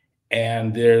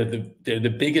 And they're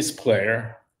the biggest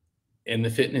player in the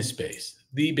fitness space,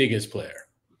 the biggest player.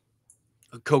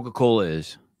 Coca-Cola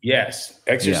is. Yes.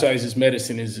 Exercise as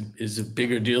medicine is a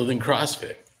bigger deal than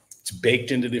CrossFit. It's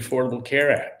baked into the Affordable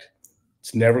Care Act.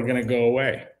 It's never going to go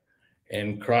away.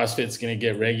 And CrossFit's going to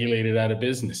get regulated out of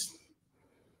business.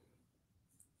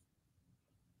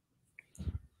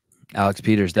 Alex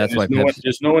Peters, that's why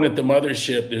there's no one at the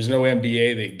mothership. There's no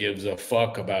MBA that gives a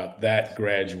fuck about that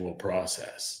gradual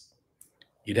process.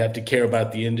 You'd have to care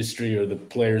about the industry or the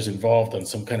players involved on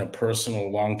some kind of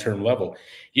personal long-term level.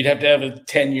 You'd have to have a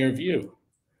 10-year view.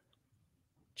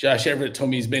 Josh Everett told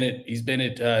me he's been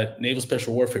at Naval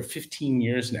Special Warfare 15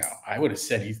 years now. I would have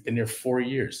said he's been there 4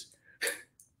 years.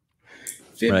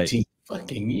 15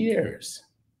 fucking years.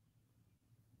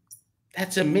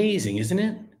 That's amazing, isn't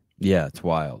it? Yeah, it's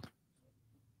wild.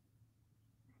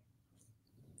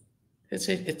 It's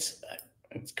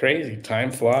crazy.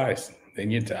 Time flies.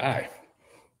 Then you die.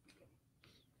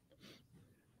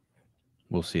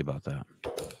 We'll see about that.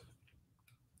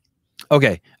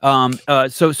 Okay.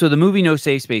 So the movie No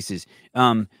Safe Spaces.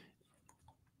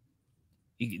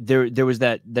 There was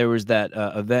that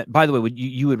event. By the way,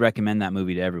 you would recommend that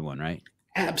movie to everyone, right?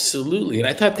 Absolutely. And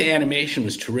I thought the animation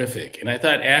was terrific. And I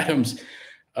thought Adam's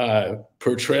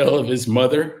portrayal of his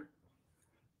mother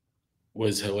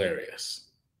was hilarious.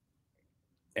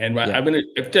 And I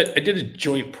did a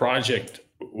joint project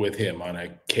with him on a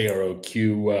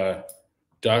KROQ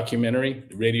documentary,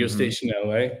 radio station in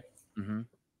LA.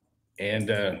 And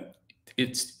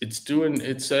it's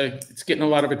getting a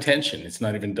lot of attention. It's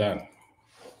not even done.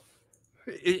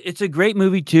 It's a great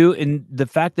movie too, and the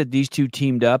fact that these two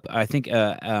teamed up, I think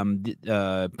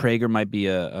Prager might be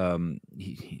a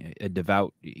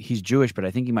devout. He's Jewish, but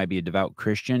I think he might be a devout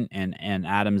Christian, and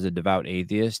Adam's a devout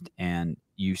atheist. And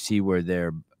you see where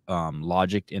their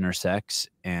logic intersects,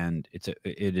 and it's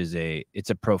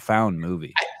a profound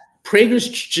movie. Prager's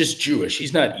just Jewish.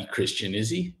 He's not Christian, is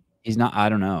he? He's not. I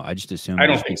don't know. I just assume. I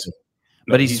don't think so.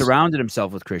 But he's surrounded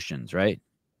himself with Christians, right?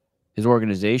 His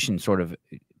organization sort of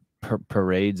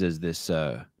parades as this.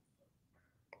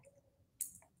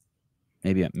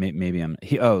 Maybe I'm.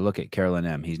 Oh, look at Carolyn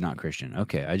M. He's not Christian.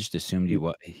 Okay, I just assumed he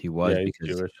was. Yeah, he's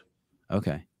because Jewish.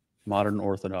 Okay. Modern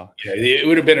Orthodox. Yeah, it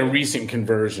would have been a recent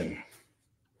conversion.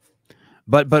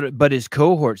 But his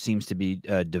cohort seems to be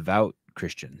devout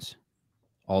Christians.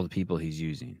 All the people he's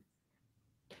using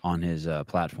on his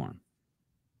platform.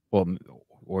 Well,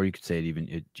 or you could say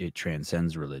it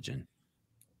transcends religion.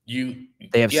 They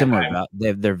have similar.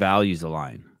 Their values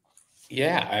align.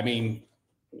 Yeah, I mean,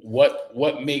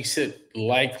 what makes it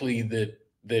likely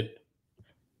that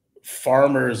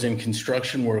farmers and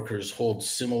construction workers hold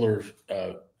similar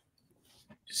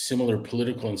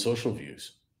political and social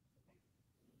views?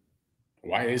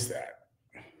 Why is that?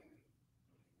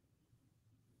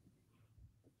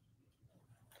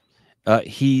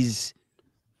 He's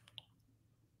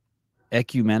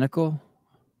ecumenical.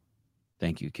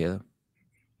 Thank you, Caleb.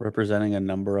 Representing a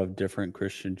number of different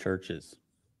Christian churches.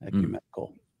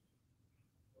 Ecumenical.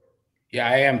 Yeah,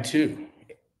 I am too.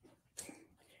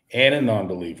 And a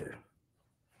non-believer.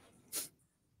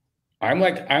 I'm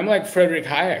like Frederick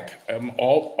Hayek.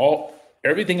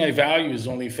 Everything I value is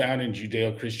only found in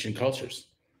Judeo-Christian cultures.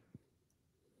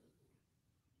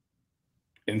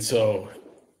 And so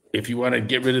if you want to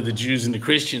get rid of the Jews and the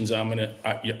Christians, I'm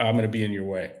gonna be in your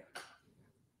way.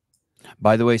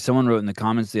 By the way, someone wrote in the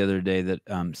comments the other day that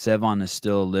Sevan is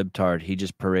still a libtard. He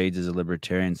just parades as a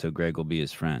libertarian, so Greg will be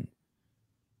his friend.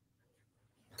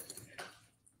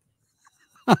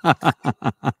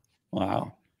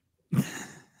 Wow.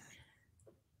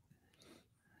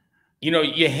 You know,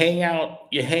 you hang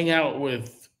out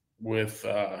with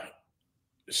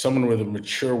someone with a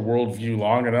mature worldview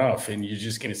long enough, and you're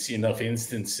just going to see enough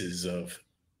instances of,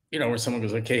 where someone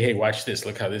goes, okay, hey, watch this.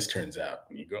 Look how this turns out.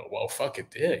 And you go, well, fuck,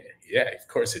 it did. Yeah, of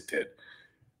course it did.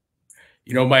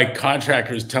 My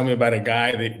contractors tell me about a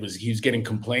guy he was getting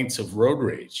complaints of road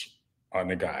rage on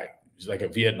the guy. He's like a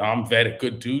Vietnam vet, a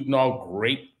good dude and all,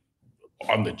 great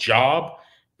on the job.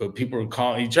 But people were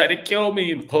calling, he tried to kill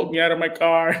me and pulled me out of my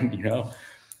car,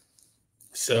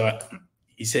 So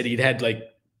he said he'd had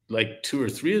like 2 or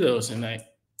 3 of those, and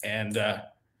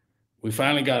we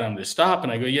finally got him to stop.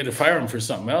 And I go, you had to fire him for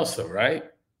something else, though, right?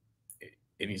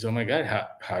 And he's, oh my God,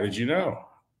 how did you know?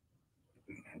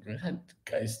 That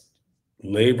guy's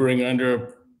laboring under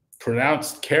a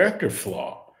pronounced character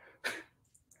flaw.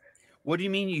 What do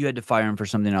you mean you had to fire him for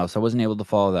something else? I wasn't able to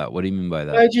follow that. What do you mean by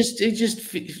that?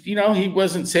 He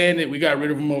wasn't saying that we got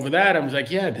rid of him over that. I was like,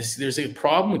 yeah, there's a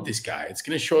problem with this guy. It's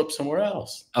going to show up somewhere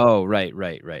else. Oh, right.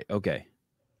 Okay.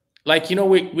 Like,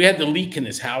 we had the leak in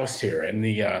this house here, and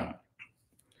the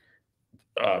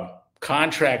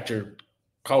contractor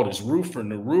called his roofer,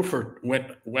 and the roofer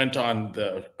went on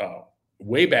the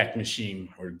Wayback Machine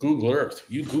or Google Earth.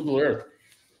 You Google Earth.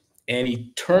 And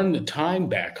he turned the time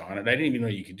back on it. I didn't even know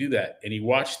you could do that. And he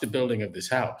watched the building of this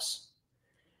house.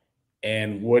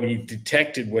 And what he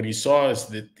saw is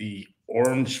that the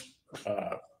orange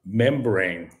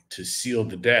membrane to seal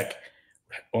the deck,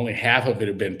 only half of it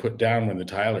had been put down when the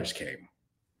tilers came.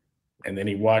 And then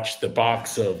he watched the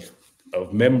box of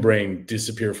of membrane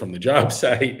disappear from the job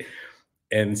site.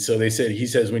 And so he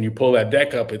says, when you pull that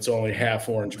deck up, it's only half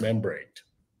orange membrane.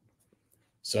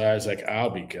 So I was like, I'll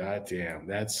be goddamn,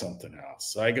 that's something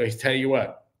else. So I go, tell you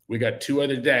what, we got 2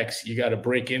 other decks. You got to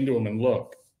break into them and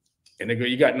look. And they go,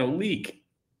 you got no leak.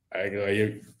 I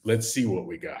go, let's see what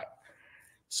we got.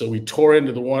 So we tore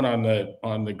into the one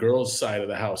on the girls' side of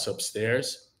the house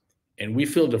upstairs, and we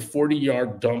filled a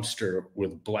 40-yard dumpster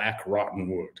with black rotten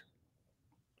wood.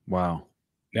 Wow.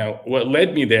 Now, what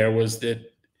led me there was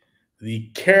that the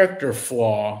character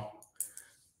flaw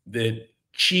that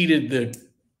cheated the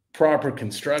proper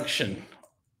construction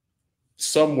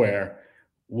somewhere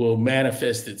will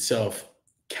manifest itself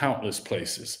countless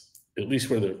places, at least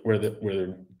where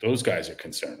those guys are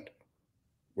concerned,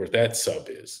 where that sub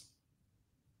is.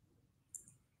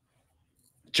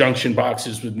 Junction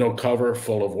boxes with no cover,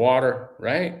 full of water,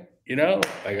 right? You know,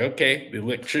 like, okay, the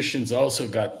electricians also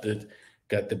got the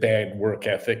bad work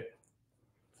ethic.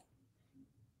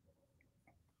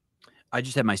 I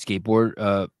just had my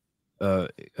skateboard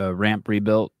ramp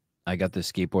rebuilt. I got the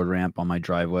skateboard ramp on my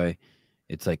driveway.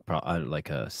 It's like like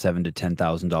a $7,000 to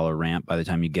 $10,000 ramp by the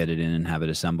time you get it in and have it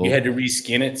assembled. You had to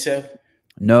reskin it, Seth?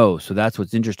 No, so that's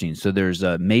what's interesting. So there's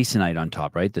a masonite on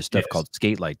top, right? The stuff called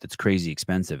skate light that's crazy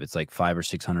expensive. It's like $500 or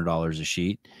 $600 a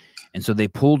sheet. And so they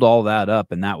pulled all that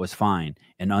up, and that was fine.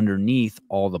 And underneath,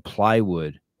 all the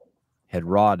plywood had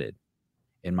rotted.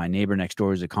 And my neighbor next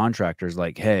door is a contractor, is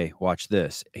like, hey, watch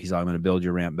this. He's like, I'm going to build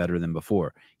your ramp better than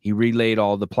before. He relayed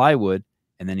all the plywood,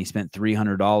 and then he spent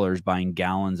 $300 buying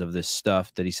gallons of this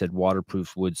stuff that he said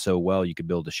waterproofs wood so well you could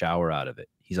build a shower out of it.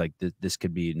 He's like, this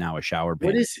could be now a shower pan.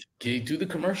 What is it? Can you do the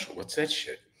commercial? What's that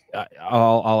shit?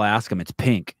 I'll ask him. It's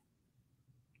pink.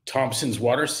 Thompson's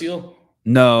water seal?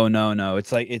 No.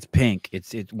 It's like, it's pink.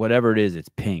 It's whatever it is. It's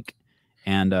pink.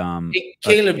 And hey,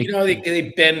 Caleb, you know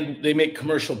they make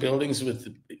commercial buildings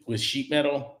with sheet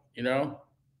metal, you know,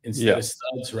 instead of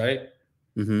studs, right?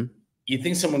 Mm-hmm. You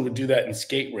think someone would do that in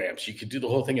skate ramps? You could do the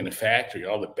whole thing in a factory,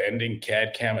 all the bending,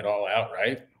 CAD cam it all out,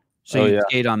 right? So you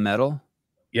skate on metal?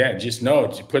 Yeah, just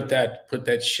know you put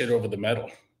that shit over the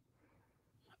metal.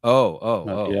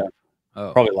 Yeah.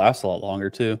 Probably lasts a lot longer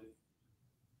too.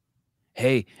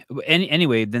 Hey,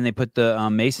 anyway, then they put the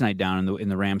masonite down in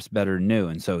the ramps better than new,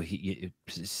 and so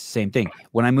same thing.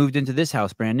 When I moved into this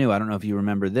house brand new, I don't know if you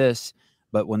remember this,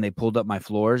 but when they pulled up my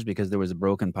floors because there was a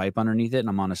broken pipe underneath it and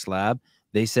I'm on a slab,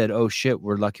 they said, "Oh shit,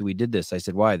 we're lucky we did this." I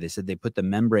said, "Why?" They said they put the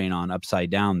membrane on upside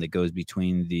down that goes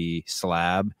between the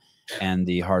slab and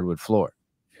the hardwood floor.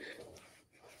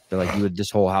 They're like, this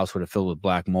whole house would have filled with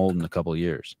black mold in a couple of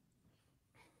years.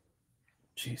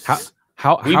 Jesus.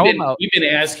 We've been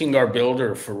asking our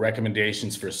builder for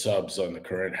recommendations for subs on the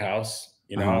current house,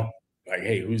 you know, like,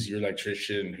 hey, who's your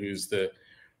electrician? Who's the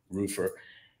roofer?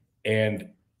 And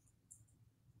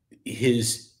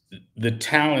the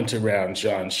talent around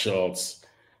John Schultz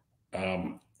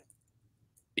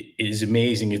is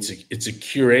amazing. It's a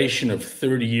curation of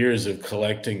 30 years of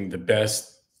collecting the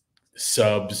best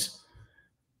subs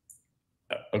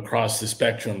across the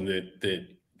spectrum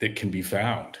that can be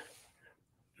found.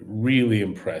 Really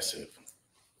impressive.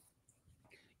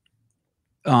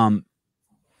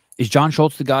 Is John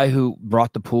Schultz the guy who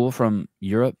brought the pool from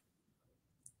Europe?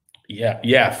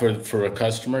 Yeah, for a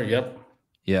customer. Yep.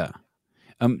 Yeah.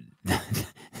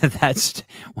 That's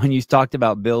when you talked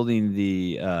about building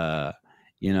the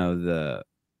the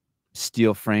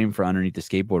steel frame for underneath the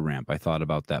skateboard ramp. I thought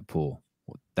about that pool.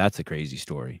 That's a crazy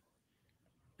story.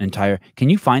 Can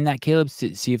you find that, Caleb?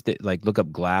 See if they look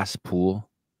up glass pool,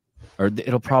 or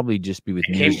it'll probably just be with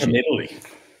it came from Italy.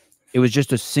 It was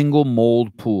just a single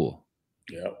mold pool.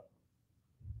 Yeah.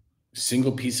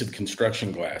 Single piece of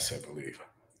construction glass, I believe.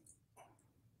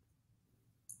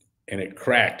 And it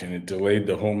cracked and it delayed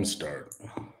the home start.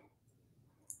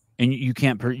 And you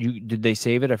can't, did they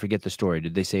save it? I forget the story.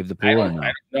 Did they save the pool or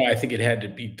not? No, I think it had to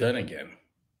be done again.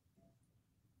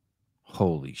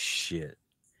 Holy shit.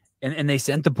 And they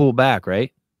sent the pool back,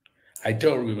 right? I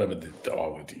don't remember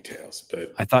all the details,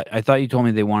 but I thought you told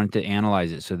me they wanted to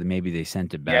analyze it, so that maybe they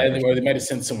sent it back. Yeah, or they might have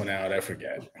sent someone out. I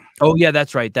forget. Oh yeah,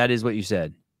 that's right. That is what you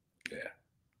said. Yeah.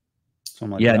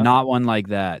 Something like that. Not one like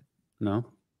that. No,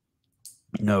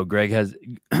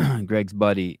 Greg's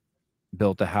buddy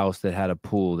built a house that had a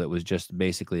pool that was just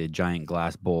basically a giant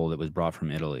glass bowl that was brought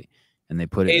from Italy, and they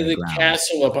put it in the ground.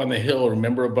 Castle up on the hill.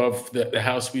 Remember above the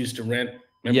house we used to rent?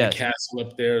 Remember the castle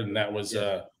up there, and that was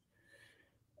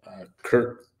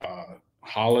Kurt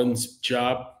Holland's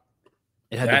job.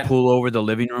 It had the pool over the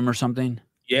living room or something.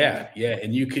 Yeah.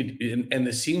 And you could, and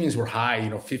the ceilings were high,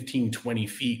 15, 20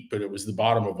 feet, but it was the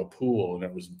bottom of a pool and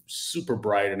it was super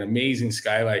bright and amazing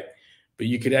skylight. but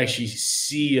you could actually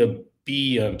see a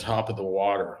bee on top of the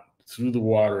water, through the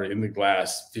water in the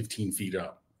glass, 15 feet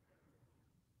up.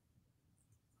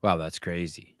 Wow, that's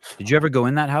crazy. Did you ever go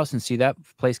in that house and see that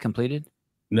place completed?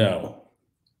 No.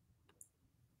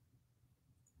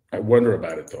 I wonder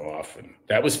about it though often.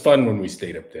 That was fun when we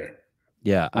stayed up there.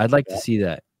 Yeah, I'd like to see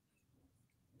that.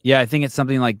 Yeah, I think it's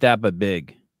something like that, but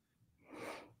big.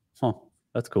 Huh.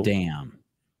 That's cool. Damn.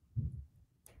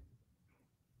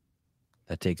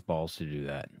 That takes balls to do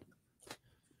that.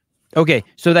 Okay,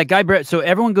 so that guy Brett. So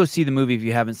everyone go see the movie if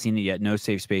you haven't seen it yet. No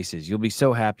Safe Spaces. You'll be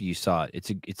so happy you saw it.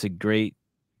 It's a great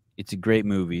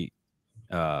movie.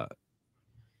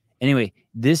 Anyway,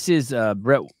 this is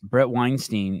Brett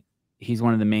Weinstein. He's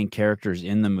one of the main characters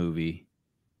in the movie.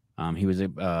 He was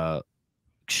a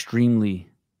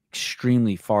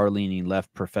extremely far-leaning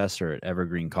left professor at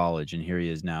Evergreen College, and here he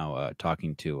is now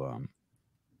talking to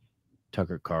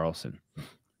Tucker Carlson.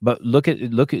 But look at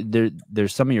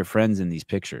there's some of your friends in these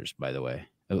pictures, by the way,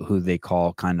 who they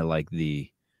call kind of like the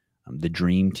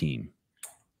dream team.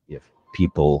 If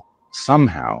people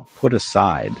somehow put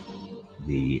aside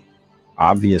the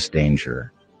obvious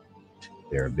danger to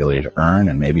their ability to earn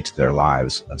and maybe to their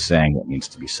lives of saying what needs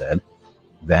to be said,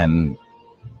 then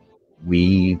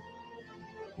we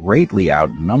greatly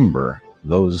outnumber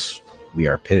those we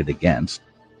are pitted against.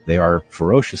 They are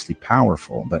ferociously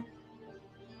powerful, but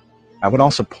I would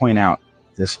also point out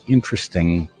this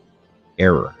interesting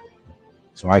error.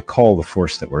 So I call the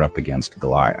force that we're up against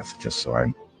Goliath, just so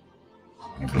I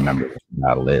remember what the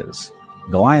battle is.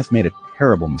 Goliath made a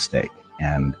terrible mistake,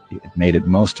 and it made it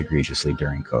most egregiously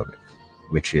during COVID,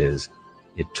 which is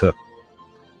it took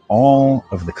all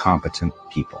of the competent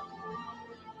people,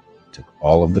 took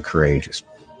all of the courageous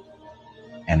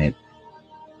people, and it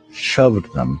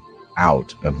shoved them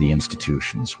out of the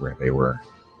institutions where they were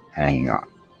hanging on.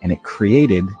 And it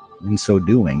created, in so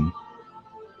doing,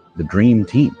 the dream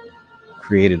team.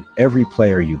 Created every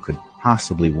player you could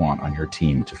possibly want on your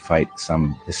team to fight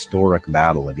some historic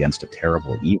battle against a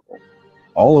terrible evil.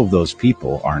 All of those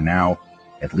people are now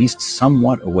at least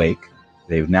somewhat awake.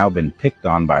 They've now been picked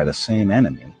on by the same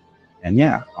enemy. And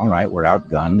yeah, all right, we're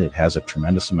outgunned. It has a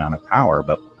tremendous amount of power,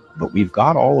 but we've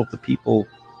got all of the people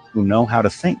who know how to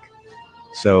think.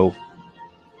 So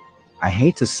I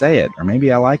hate to say it, or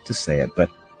maybe I like to say it, but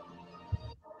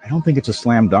I don't think it's a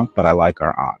slam dunk, but I like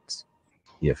our odds.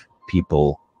 If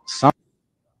people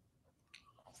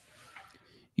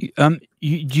Do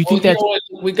you think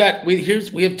that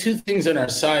we have two things on our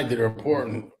side that are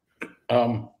important.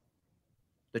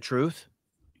 the truth?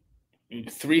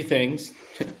 Three things.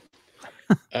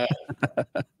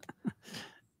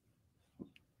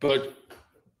 But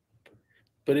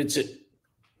it's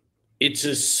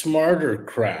a smarter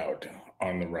crowd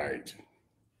on the right.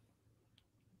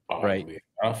 Right.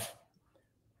 Enough.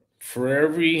 For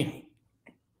every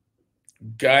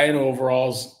guy in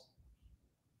overalls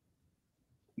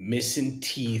missing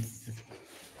teeth,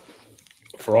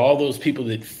 for all those people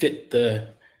that fit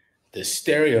the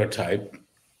stereotype,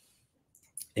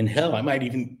 and hell,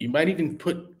 you might even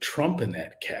put Trump in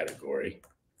that category.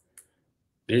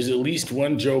 There's at least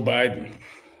one Joe Biden.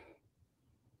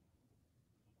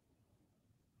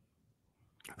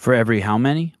 For every how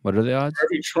many? What are the odds? For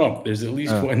every Trump, there's at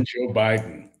least one Joe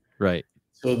Biden. Right.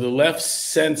 So the left's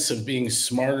sense of being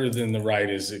smarter than the right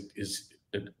is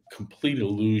a complete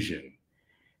illusion.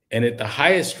 And at the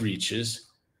highest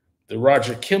reaches, the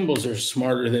Roger Kimballs are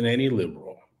smarter than any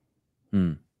liberal.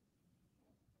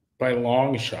 By a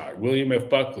long shot. William F.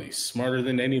 Buckley, smarter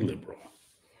than any liberal.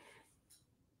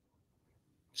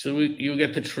 So you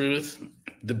get the truth,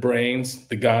 the brains,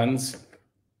 the guns.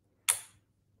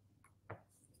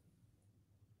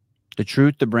 The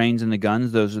truth, the brains, and the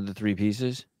guns, those are the three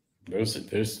pieces?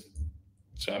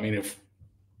 So I mean,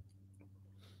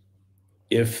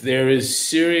 if they're as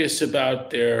serious about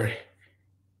their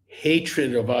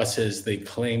hatred of us as they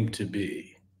claim to be,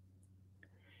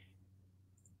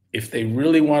 if they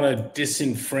really want to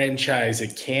disenfranchise a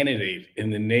candidate in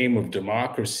the name of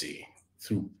democracy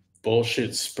through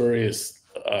bullshit, spurious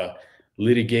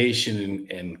litigation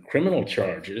and criminal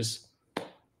charges,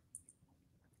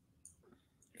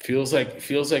 feels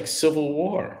like civil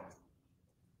war.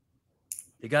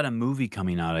 They got a movie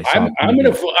coming out. I'm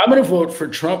gonna vote for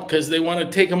Trump because they want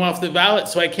to take him off the ballot,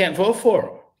 so I can't vote for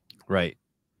him. Right.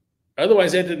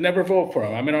 Otherwise, I'd never vote for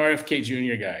him. I'm an RFK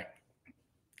Jr. guy.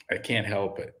 I can't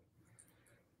help it.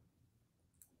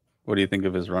 What do you think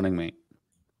of his running mate?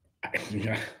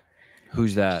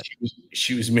 Who's that?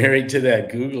 She was married to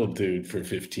that Google dude for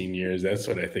 15 years. That's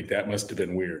what I think. That must have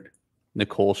been weird.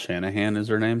 Nicole Shanahan is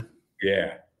her name.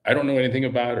 Yeah. I don't know anything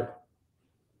about her.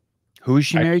 Who is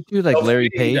she married to? Like Larry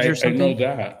Page or I something? know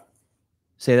that.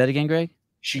 Say that again, Greg.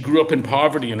 She grew up in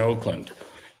poverty in Oakland.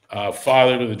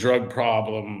 Father with a drug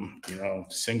problem, you know,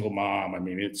 single mom. I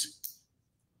mean,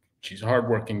 she's a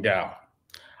hardworking gal.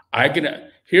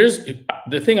 Here's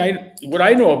the thing. What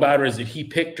I know about her is that he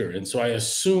picked her, and so I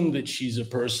assume that she's a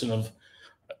person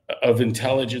of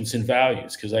intelligence and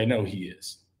values, because I know he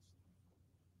is.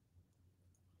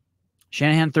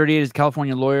 Shanahan, 38, is a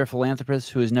California lawyer,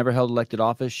 philanthropist who has never held elected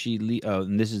office.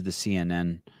 And this is the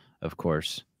CNN, of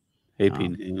course. AP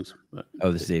News.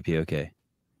 Oh, this is AP. Okay.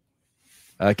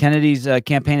 Kennedy's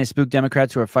campaign has spooked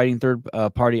Democrats who are fighting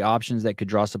third-party options that could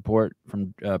draw support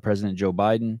from President Joe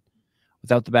Biden.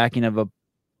 Without the backing of a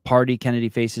party, Kennedy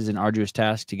faces an arduous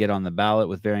task to get on the ballot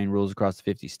with varying rules across the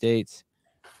 50 states.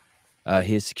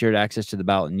 He has secured access to the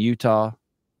ballot in Utah.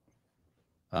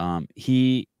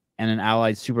 He and an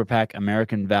allied super PAC,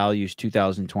 American Values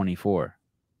 2024.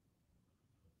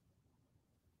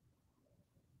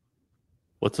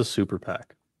 What's a super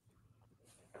PAC?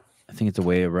 I think it's a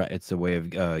way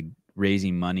of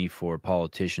raising money for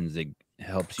politicians that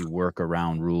helps you work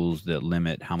around rules that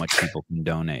limit how much people can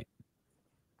donate.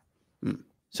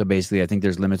 So basically, I think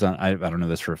there's limits on. I don't know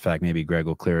this for a fact. Maybe Greg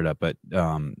will clear it up, but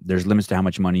there's limits to how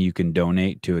much money you can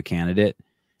donate to a candidate,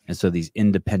 and so these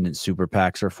independent super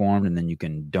PACs are formed, and then you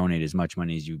can donate as much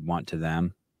money as you want to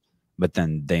them, but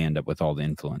then they end up with all the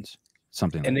influence.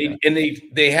 Something like that. And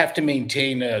they have to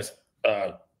maintain a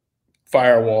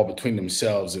firewall between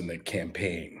themselves and the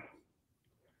campaign.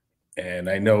 And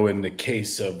I know in the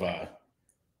case of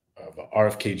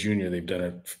RFK Jr., they've done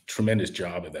a tremendous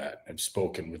job of that. I've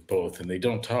spoken with both, and they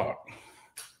don't talk.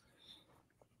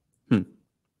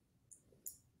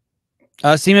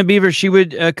 Seema Beaver, she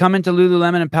would come into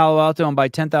Lululemon in Palo Alto and buy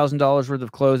 $10,000 worth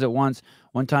of clothes at once.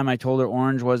 One time I told her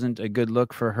orange wasn't a good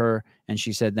look for her, and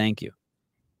she said, thank you.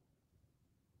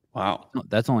 Wow. Oh,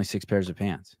 that's only 6 pairs of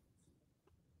pants.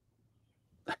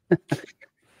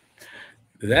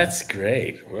 That's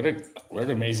great. What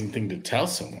an amazing thing to tell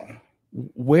someone.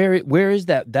 Where is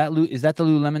that? Is that the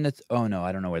Lululemon? That's oh no,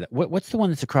 I don't know where that. What's the one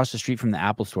that's across the street from the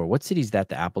Apple store? What city is that?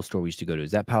 The Apple store we used to go to.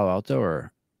 Is that Palo Alto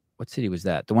or what city was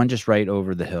that? The one just right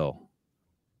over the hill.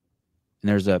 And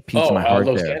there's a Pizza My Heart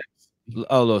Los there. Gatos.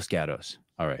 Oh, Los Gatos.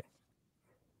 All right.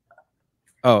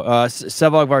 Oh,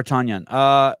 Sevog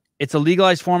Vartanyan. It's a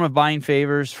legalized form of buying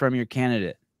favors from your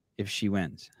candidate if she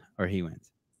wins or he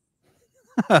wins.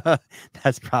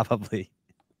 That's probably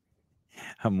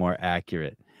a more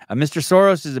accurate. Mr.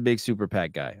 Soros is a big super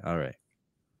PAC guy. All right.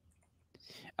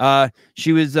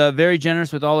 She was very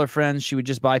generous with all her friends. She would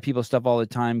just buy people stuff all the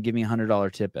time, give me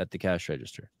 $100 tip at the cash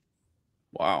register.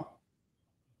 Wow.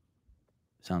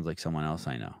 Sounds like someone else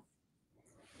I know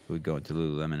who would go into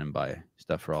Lululemon and buy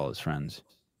stuff for all his friends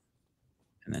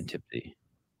and then tip the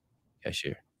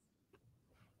cashier.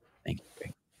 Thank you,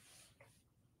 Greg.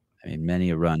 I mean, many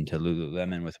a run to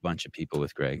Lululemon with a bunch of people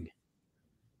with Greg.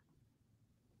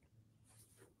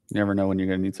 You never know when you're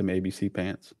going to need some ABC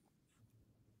pants.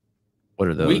 What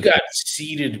are those? We got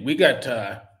seated.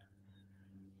 I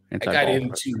got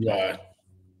into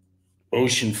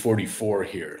Ocean 44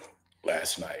 here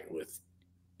last night with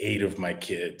 8 of my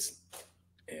kids.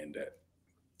 And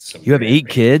you have 8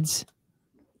 kids?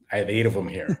 I have 8 of them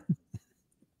here.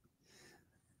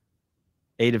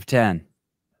 8 of 10.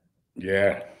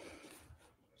 Yeah.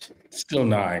 Still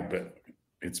 9, but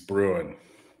it's brewing.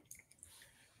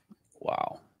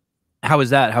 Wow. How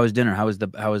was that? How was dinner? How was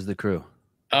the crew?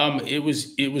 It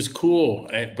was cool,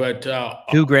 but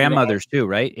 2 grandmothers too,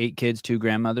 right? 8 kids, 2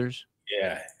 grandmothers.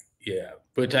 Yeah.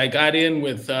 But I got in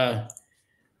with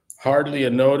hardly a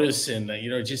notice, and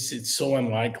just it's so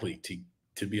unlikely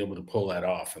to be able to pull that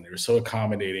off. And they were so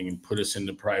accommodating and put us in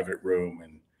the private room,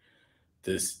 and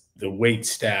the wait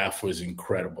staff was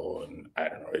incredible, and I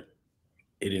don't know,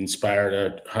 it inspired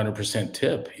a 100%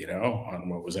 tip, on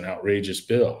what was an outrageous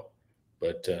bill,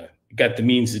 but got the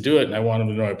means to do it, and I want them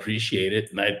to know I appreciate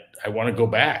it, and I want to go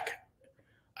back.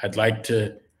 I'd like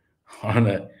to, on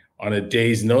a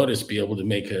day's notice, be able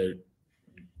to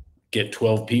get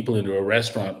 12 people into a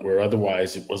restaurant where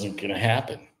otherwise it wasn't going to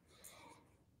happen.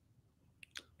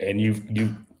 And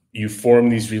you form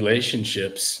these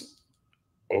relationships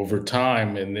over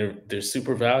time, and they're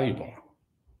super valuable.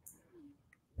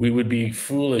 We would be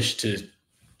foolish to,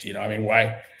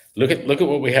 why? Look at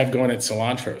what we have going at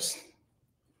Cilantros.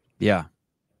 Yeah.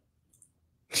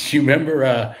 You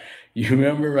remember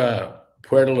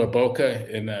Puerto La Boca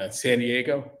in San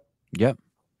Diego? Yep.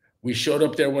 We showed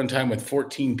up there one time with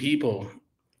 14 people,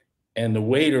 and the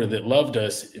waiter that loved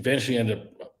us eventually ended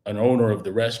up an owner of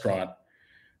the restaurant.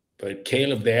 But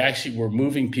Caleb, they actually were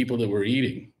moving people that were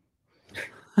eating.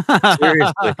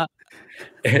 Seriously.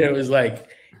 And it was like,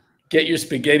 get your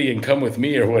spaghetti and come with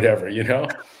me or whatever, you know?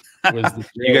 Was the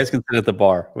You guys can sit at the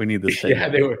bar. We need this table. Yeah,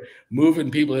 they were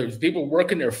moving people. There was people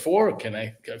working their fork, and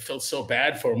I felt so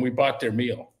bad for them. We bought their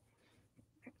meal.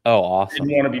 Oh, awesome.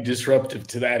 Didn't want to be disruptive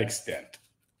to that extent.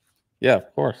 Yeah,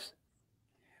 of course.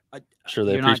 Sure,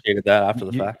 they appreciated that after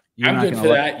the fact. I'm good for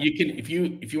that. You can if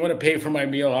you want to pay for my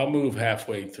meal, I'll move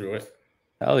halfway through it.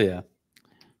 Hell yeah.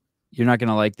 You're not going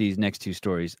to like these next two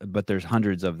stories, but there's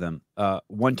hundreds of them.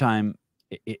 One time,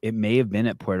 it may have been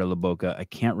at Puerto La Boca. I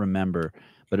can't remember,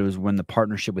 but it was when the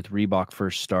partnership with Reebok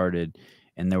first started,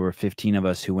 and there were 15 of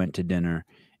us who went to dinner,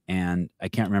 and I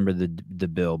can't remember the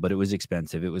bill, but it was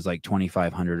expensive. It was like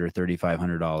 $2,500 or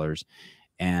 $3,500,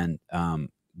 and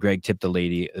Greg tipped the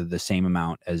lady the same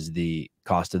amount as the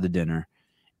cost of the dinner,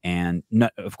 and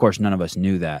of course, none of us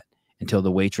knew that until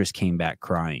the waitress came back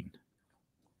crying.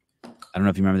 I don't know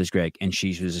if you remember this, Greg, and she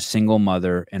was a single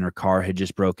mother, and her car had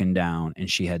just broken down, and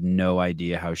she had no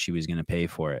idea how she was going to pay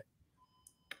for it.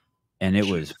 And it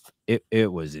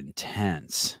was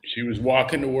intense. She was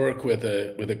walking to work with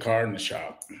a car in the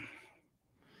shop.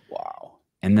 Wow.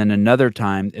 And then another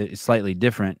time, it's slightly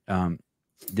different.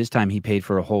 This time he paid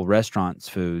for a whole restaurant's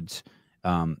foods.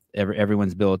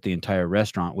 Everyone's bill at the entire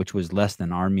restaurant, which was less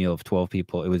than our meal of 12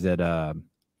 people. It was at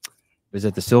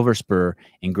the Silver Spur,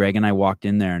 and Greg and I walked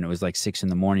in there, and it was like 6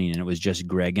 a.m, and it was just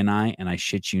Greg and I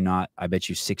shit you not, I bet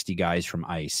you 60 guys from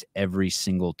ice. Every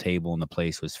single table in the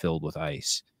place was filled with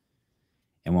ice.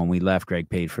 And when we left, Greg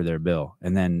paid for their bill.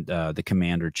 And then the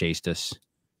commander chased us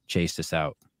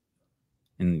out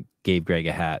and gave Greg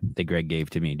a hat that Greg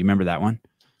gave to me. Do you remember that one?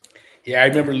 Yeah, I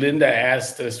remember Linda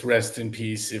asked us, rest in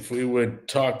peace, if we would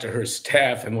talk to her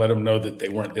staff and let them know that they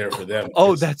weren't there for them.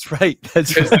 Oh, that's right.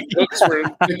 That's right.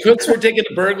 The cooks were taking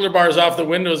the burglar bars off the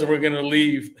windows and we're going to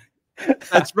leave.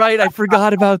 That's right. I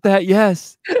forgot about that.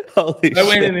 Yes. Holy I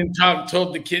went shit. in and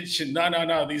told the kitchen,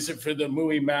 no, these are for the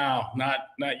Mooey Mao, not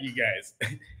you guys.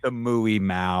 The Mooey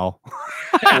Mao.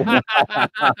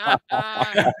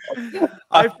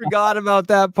 I forgot about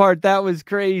that part. That was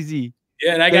crazy.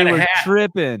 Yeah, and I They got a were hat.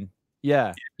 tripping.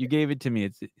 Yeah, you gave it to me.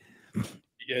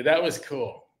 Yeah, that was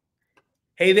cool.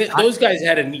 Hey, those guys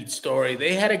had a neat story.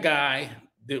 They had a guy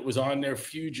that was on their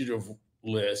fugitive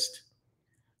list,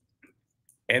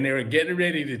 and they were getting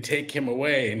ready to take him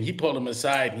away, and he pulled him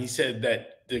aside, and he said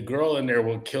that the girl in there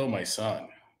will kill my son.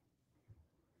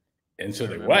 And so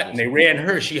what? And they ran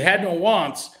her. She had no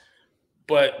wants,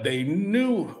 but they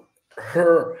knew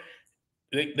her.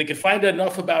 They could find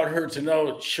enough about her to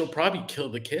know she'll probably kill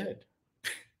the kid.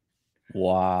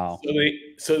 Wow.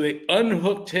 So they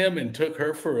unhooked him and took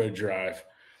her for a drive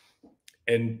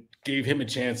and gave him a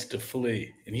chance to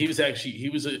flee. And he was a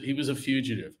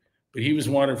fugitive, but he was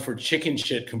wanted for chicken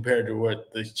shit compared to what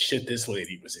the shit this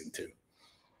lady was into.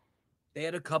 They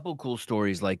had a couple cool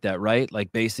stories like that, right?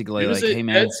 Like basically hey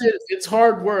man, that's it. It's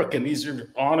hard work, and these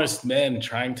are honest men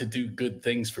trying to do good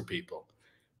things for people,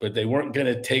 but they weren't going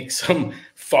to take some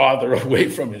father away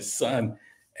from his son.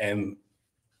 And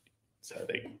so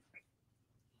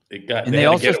they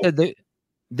also said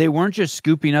they weren't just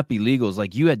scooping up illegals.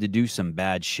 Like you had to do some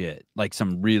bad shit, like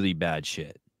some really bad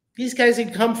shit. These guys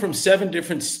had come from 7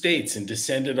 different states and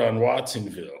descended on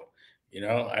Watsonville. You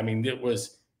know, I mean,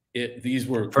 these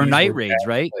were for night raids,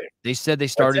 right? Players. They said they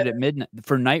started at midnight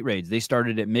for night raids. They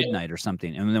started at midnight or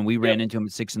something, and then we ran into them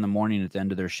at 6 a.m. at the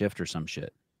end of their shift or some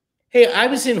shit. Hey, I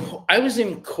was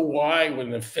in Kauai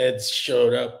when the feds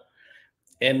showed up,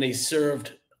 and they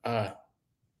served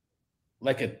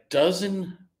like a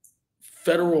dozen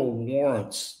federal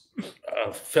warrants,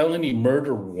 felony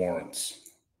murder warrants.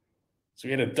 So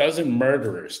we had a dozen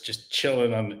murderers just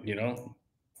chilling on,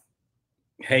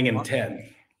 hanging 10.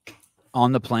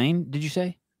 On the plane, did you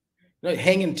say? No,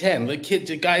 hanging 10. The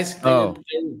guys, they were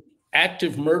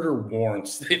active murder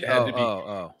warrants. They had to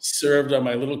be served on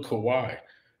my little Kauai.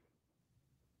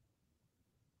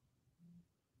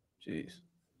 Jeez.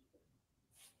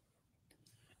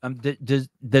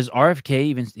 Does RFK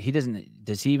even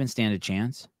does he even stand a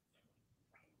chance?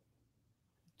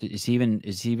 Is he even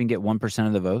get 1%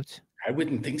 of the votes? I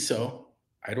wouldn't think so.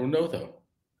 I don't know though.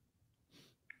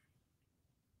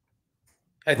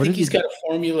 I think he's got a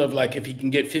formula of like if he can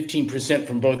get 15%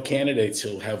 from both candidates,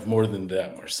 he'll have more than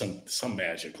them or some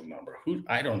magical number.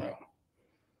 I don't know.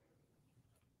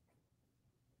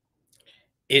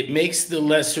 It makes the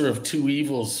lesser of two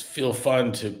evils feel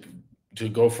fun to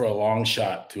go for a long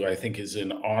shot, who I think is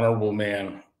an honorable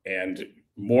man and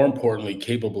more importantly,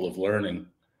 capable of learning.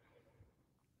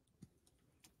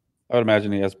 I would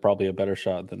imagine he has probably a better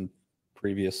shot than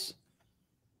previous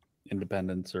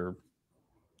independents or.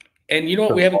 And you know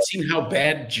what? We haven't seen how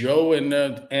bad Joe and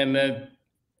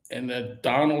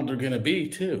Donald are going to be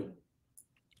too.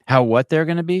 How what they're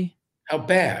going to be? How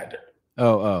bad?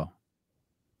 Oh.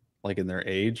 Like in their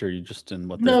age, or you just in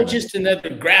what? No, just another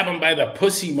grab him by the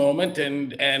pussy moment,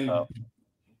 and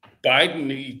Biden,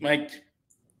 he might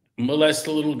molest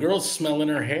a little girl smelling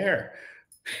her hair.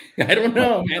 I don't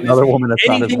know, man. Another woman that's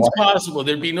not his anything's wife. possible.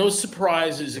 There'd be no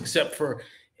surprises except for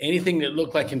anything that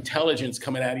looked like intelligence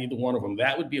coming out of either one of them.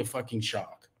 That would be a fucking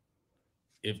shock.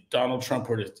 If Donald Trump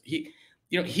were to,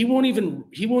 he won't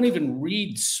even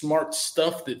read smart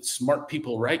stuff that smart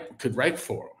people could write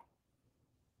for him.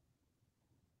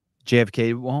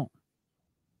 JFK won't.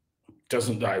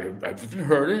 Doesn't I've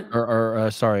heard it. Or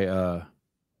sorry,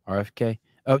 RFK.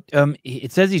 Oh,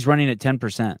 it says he's running at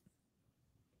 10%.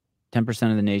 10%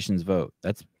 of the nation's vote.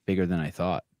 That's bigger than I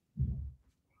thought.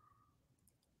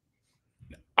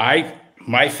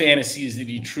 My fantasy is that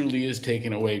he truly is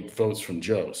taking away votes from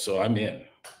Joe. So I'm in.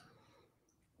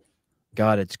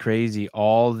 God, it's crazy.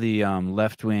 All the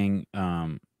left-wing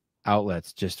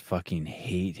outlets just fucking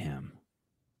hate him.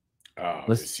 Oh,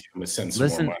 listen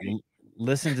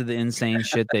to the insane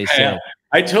shit they say.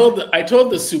 I told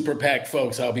the Super PAC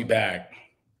folks I'll be back.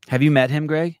 Have you met him,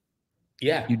 Greg?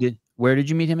 Yeah. You did? Where did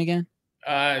you meet him again?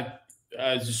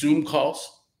 Zoom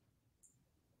calls.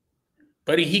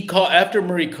 But he called after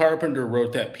Murray Carpenter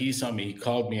wrote that piece on me. He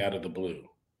called me out of the blue.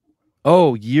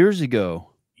 Oh, years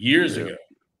ago. Years ago.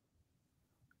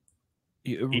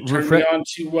 He turned me on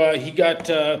to. He got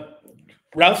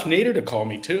Ralph Nader to call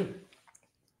me too.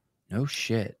 No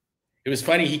shit. It was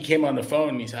funny. He came on the phone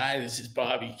and he's, "Hi, this is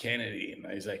Bobby Kennedy," and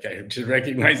I was like, I just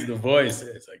recognized the voice.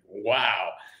 It's like,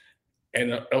 wow.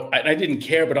 And I didn't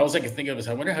care, but I was like, thinking of this.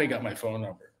 I wonder how he got my phone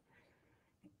number.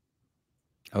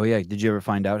 Oh yeah. Did you ever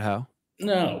find out how?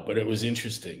 No, but it was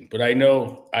interesting. But I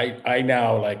know I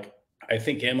now, like, I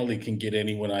think Emily can get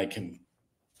anyone I can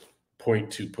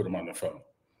point to, put him on the phone.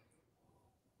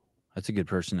 That's a good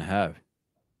person to have.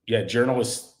 Yeah,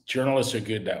 journalists are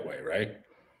good that way, right?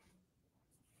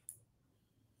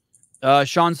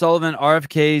 Sean Sullivan,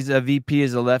 RFK's VP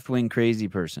is a left-wing crazy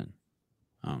person.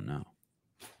 Oh no.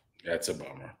 That's a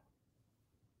bummer.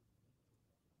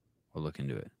 We'll look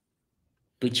into it.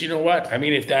 But you know what? I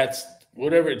mean, if that's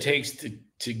whatever it takes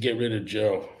to get rid of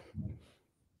Joe.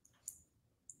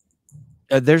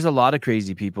 There's a lot of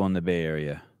crazy people in the Bay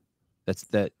Area.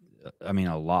 I mean,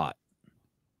 a lot.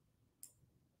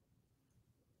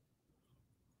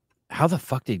 How the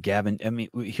fuck did Gavin? I mean,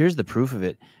 here's the proof of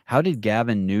it. How did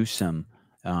Gavin Newsom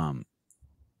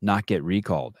not get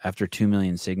recalled after 2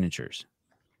 million signatures?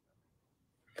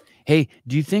 Hey,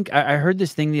 do you think I heard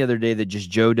this thing the other day that just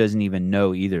Joe doesn't even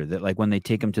know either, that like when they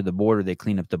take him to the border, they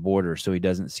clean up the border so he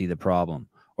doesn't see the problem?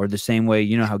 Or the same way,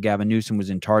 you know how Gavin Newsom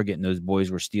was in Target and those boys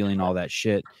were stealing all that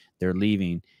shit. They're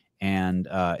leaving. And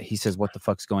he says, what the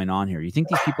fuck's going on here? You think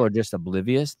these people are just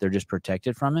oblivious? They're just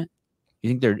protected from it? You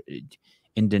think they're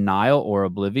in denial or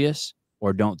oblivious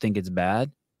or don't think it's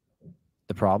bad?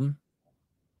 The problem?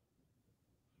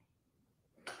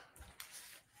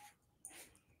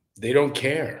 They don't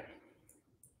care.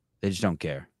 They just don't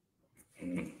care.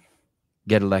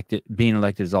 Get elected. Being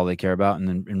elected is all they care about, and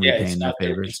then repaying their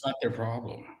favors. It's not their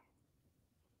problem.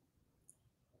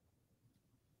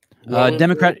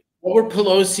 Democrat. What were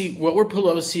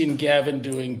Pelosi and Gavin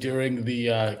doing during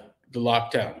the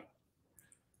lockdown?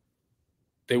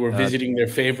 They were visiting their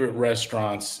favorite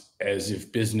restaurants as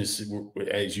if business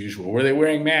as usual. Were they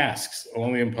wearing masks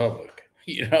only in public?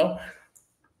 You know.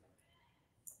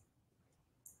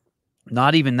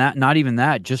 Not even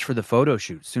that, just for the photo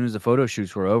shoots. As soon as the photo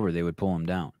shoots were over, they would pull them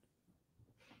down.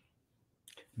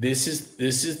 This is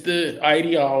the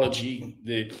ideology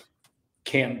that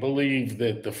can't believe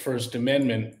that the First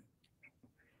Amendment,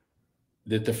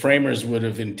 that the framers would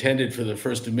have intended for the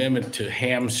First Amendment to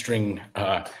hamstring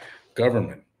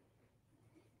government.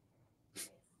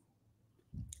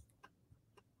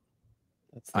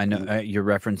 I know you're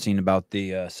referencing about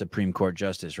the Supreme Court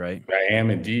justice, right? I am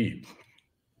indeed.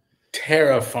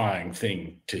 Terrifying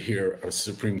thing to hear a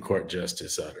Supreme Court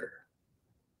justice utter.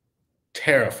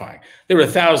 Terrifying. There were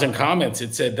 1,000 comments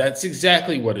that said that's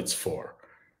exactly what it's for.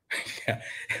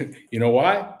 You know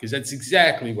why? Because that's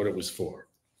exactly what it was for.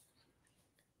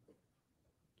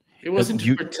 It wasn't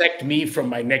to protect me from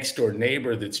my next door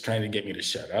neighbor that's trying to get me to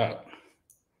shut up.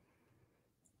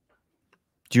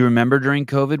 Do you remember during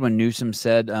COVID when Newsom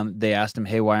said, they asked him,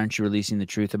 hey, why aren't you releasing the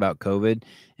truth about COVID?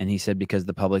 And he said, because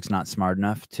the public's not smart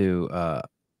enough to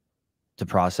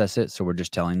process it. So we're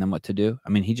just telling them what to do. I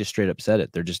mean, he just straight up said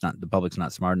it. They're just not, the public's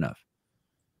not smart enough.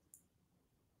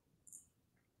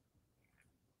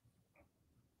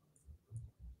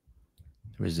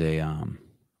 was a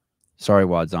sorry,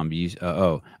 Wad Zombie.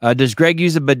 Does Greg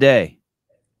use a bidet?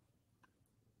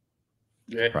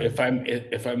 If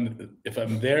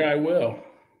I'm there, I will.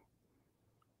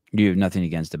 You have nothing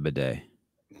against a bidet.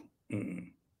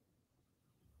 Mm.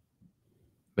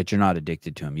 But you're not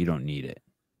addicted to them. You don't need it.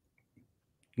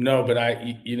 No, but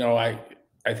I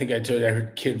think I told you, I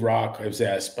heard Kid Rock. I was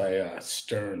asked by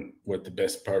Stern what the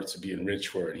best parts of being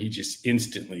rich were, and he just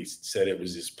instantly said it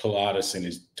was his Pilates and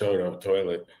his Toto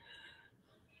toilet.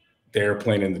 The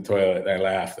airplane in the toilet. And I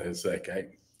laughed. I was like,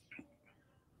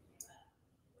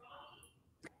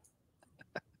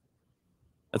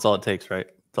 That's all it takes, right?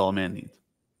 That's all a man needs.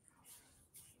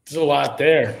 there's a lot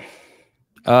there.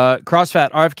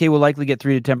 Crossfat, RFK will likely get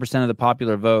 3 to 10% of the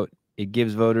popular vote. It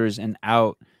gives voters an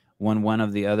out when one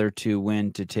of the other two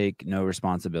win to take no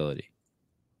responsibility.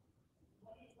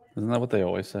 Isn't that what they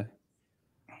always say?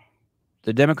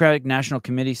 The Democratic National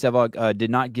Committee, Sevan, did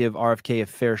not give RFK a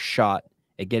fair shot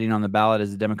at getting on the ballot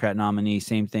as a Democrat nominee.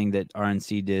 Same thing that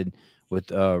RNC did with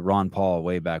Ron Paul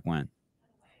way back when.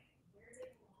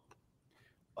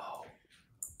 Oh,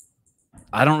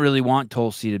 I don't really want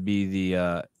Tulsi to be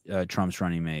the Trump's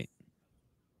running mate.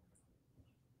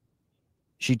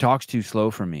 She talks too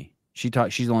slow for me. She's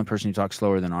the only person who talks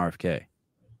slower than RFK.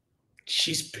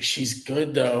 She's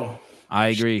good though. I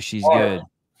agree. She's good.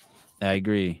 I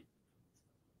agree.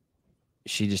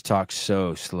 She just talks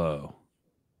so slow.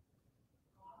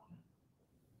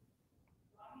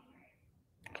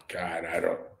 God,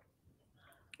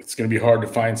 it's going to be hard to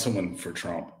find someone for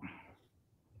Trump.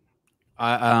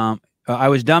 I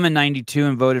was dumb in '92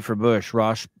 and voted for Bush.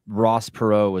 Ross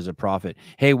Perot was a prophet.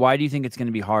 Hey, why do you think it's going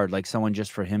to be hard? Like someone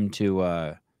just for him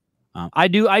to. I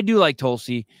do like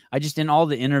Tulsi. I just in all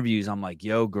the interviews, I'm like,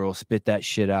 yo, girl, spit that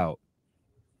shit out.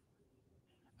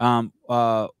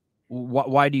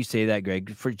 Why do you say that,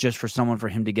 Greg? For someone for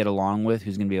him to get along with,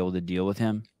 who's going to be able to deal with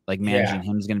him? Like managing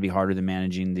him is going to be harder than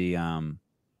managing the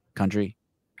country.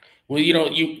 Well, you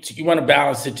want to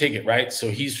balance the ticket, right? So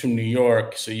he's from New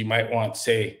York, so you might want,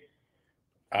 say,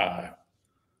 an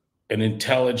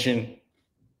intelligent,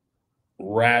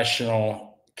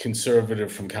 rational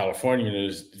conservative from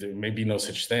California. There may be no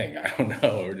such thing. I don't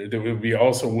know. Or they would be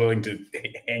also willing to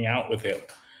hang out with him.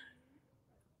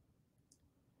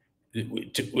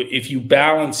 If you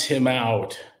balance him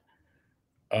out,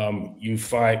 you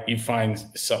find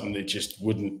something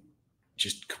that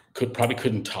probably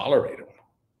couldn't tolerate him.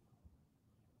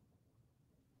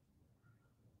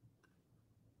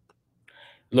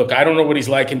 Look, I don't know what he's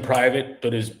like in private,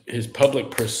 but his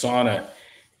public persona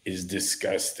is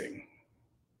disgusting.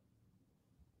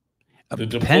 The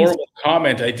deplorable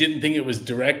comment, I didn't think it was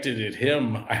directed at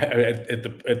him,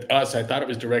 at us. I thought it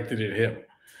was directed at him.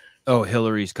 Oh,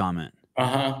 Hillary's comment.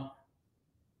 Uh-huh.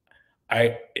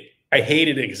 I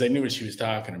hated it because I knew what she was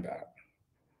talking about.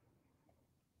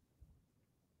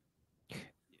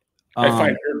 I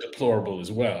find her deplorable as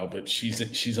well, but she's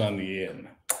on the in.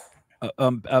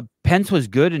 Pence was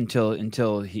good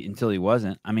until he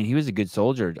wasn't. I mean, he was a good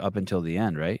soldier up until the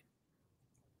end, right?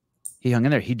 He hung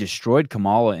in there. He destroyed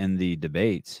Kamala in the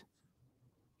debates.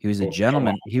 He was a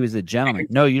gentleman. He was a gentleman.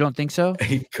 No, you don't think so?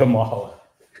 Kamala.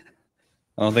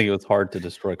 I don't think it was hard to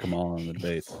destroy Kamala in the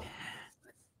debates.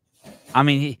 I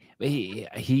mean,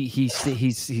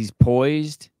 he's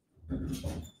poised.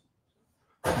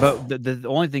 But the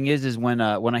only thing is when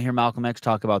I hear Malcolm X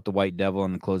talk about the white devil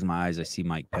and close my eyes, I see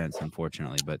Mike Pence,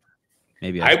 unfortunately. But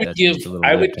maybe I'd give the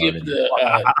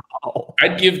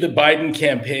Biden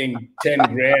campaign 10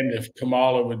 grand if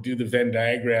Kamala would do the Venn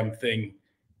diagram thing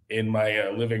in my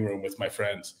living room with my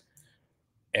friends,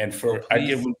 and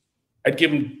I'd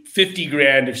give him 50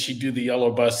 grand if she'd do the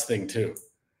yellow bus thing too.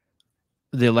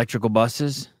 The electrical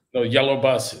buses? No, yellow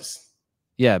buses.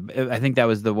 Yeah, I think that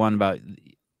was the one about.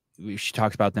 She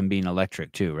talks about them being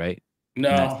electric too, right?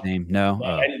 No, no,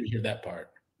 I didn't hear that part.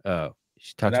 Oh,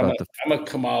 she talks about I'm a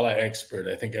Kamala expert.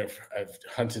 I think I've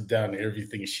hunted down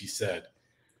everything she said.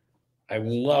 I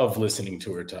love listening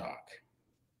to her talk.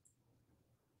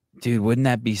 Dude, wouldn't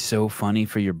that be so funny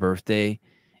for your birthday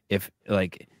if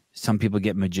like some people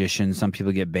get magicians, some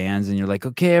people get bands, and you're like,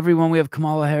 okay, everyone, we have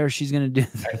Kamala Harris. She's gonna do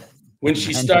that. When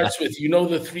she starts with,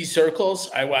 the 3 circles,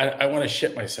 I want to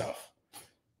shit myself.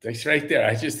 That's right there.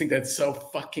 I just think that's so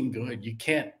fucking good. You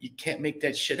can't make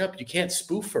that shit up. You can't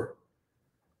spoof her.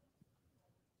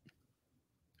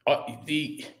 A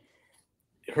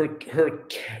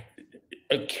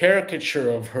caricature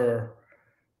of her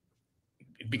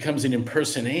becomes an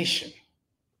impersonation.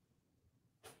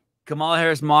 Kamala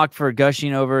Harris mocked for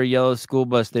gushing over a yellow school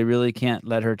bus. They really can't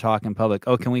let her talk in public.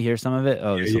 Oh, can we hear some of it?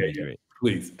 Oh, this will be great.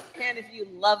 Please. And if you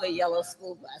love a yellow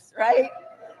school bus, right?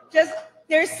 Just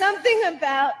there's something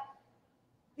about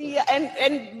the,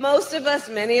 and most of us,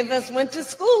 many of us went to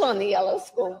school on the yellow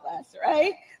school bus,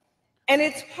 right? And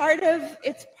it's part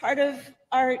of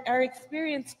our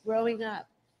experience growing up.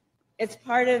 It's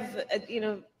part of,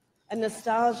 a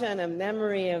nostalgia and a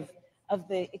memory of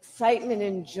the excitement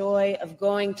and joy of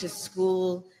going to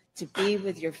school, to be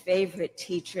with your favorite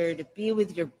teacher, to be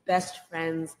with your best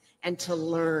friends, and to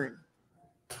learn.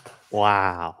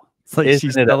 Wow. It's like Isn't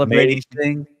she's it celebrating.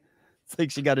 amazing? It's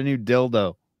like she got a new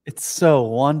dildo. It's so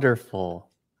wonderful.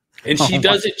 And she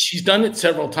does it. She's done it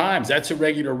several times. That's a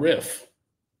regular riff.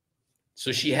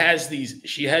 So she has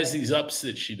these ups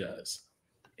that she does.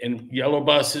 And yellow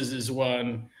buses is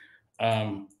one.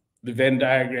 The Venn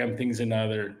diagram thing's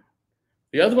another.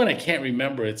 The other one I can't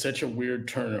remember. It's such a weird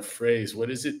turn of phrase. What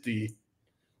is it? The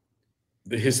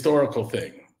historical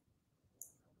thing.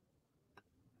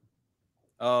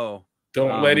 Oh.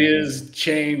 Don't let his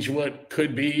change what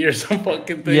could be or some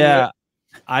fucking thing. Yeah.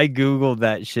 I Googled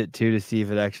that shit too to see if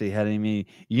it actually had any meaning.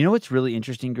 You know what's really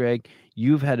interesting, Greg?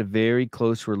 You've had a very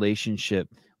close relationship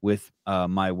with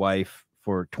my wife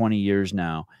for 20 years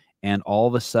now. And all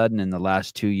of a sudden in the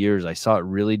last 2 years, I saw it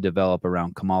really develop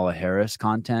around Kamala Harris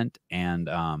content and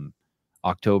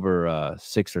October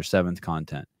 6th or 7th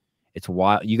content. It's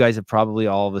wild. You guys have probably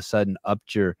all of a sudden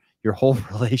upped your whole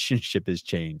relationship has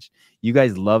changed. You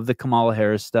guys love the Kamala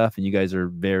Harris stuff, and you guys are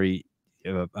very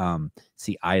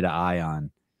see eye to eye on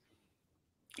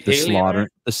the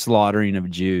slaughtering of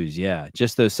Jews. Yeah,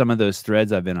 just some of those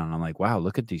threads I've been on. I'm like, wow,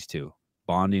 look at these two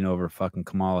bonding over fucking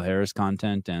Kamala Harris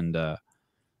content and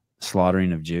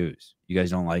slaughtering of Jews. You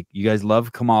guys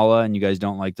love Kamala, and you guys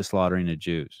don't like the slaughtering of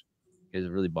Jews. You guys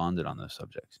have really bonded on those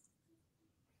subjects.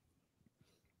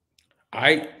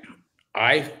 I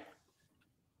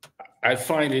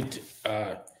find it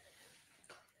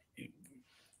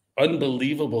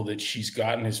unbelievable that she's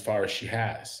gotten as far as she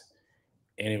has,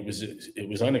 and it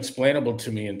was unexplainable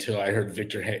to me until I heard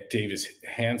Victor David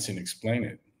Hanson explain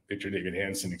it,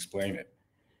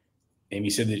 and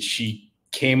he said that she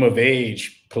came of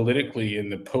age politically in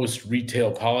the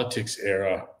post-retail politics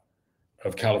era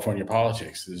of California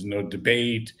politics. There's no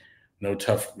debate, no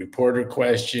tough reporter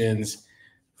questions.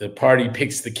 The party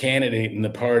picks the candidate, and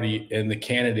the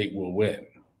candidate will win.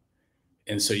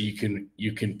 And so you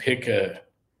can pick a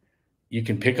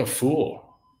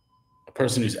fool, a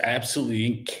person who's absolutely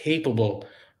incapable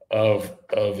of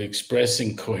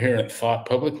expressing coherent thought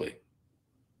publicly.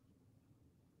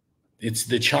 It's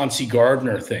the Chauncey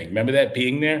Gardner thing. Remember that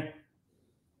being there?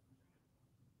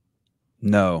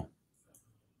 No.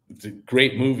 It's a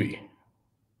great movie.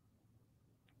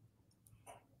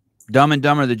 Dumb and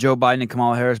Dumber, the Joe Biden and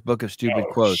Kamala Harris book of stupid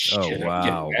quotes. Shit, oh,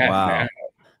 wow. wow.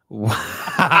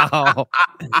 Wow.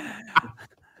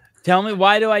 Tell me,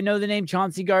 why do I know the name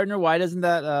Chauncey Gardner? Why doesn't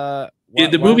that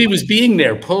The movie was being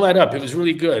there. Pull that up. It was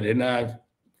really good. And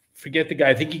forget the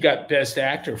guy. I think he got Best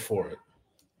Actor for it.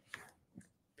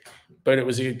 But it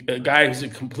was a guy who's a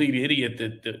complete idiot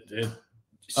that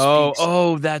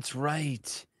speaks, that's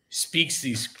right. Speaks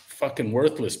these fucking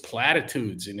worthless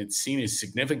platitudes, and it's seen as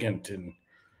significant. And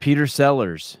Peter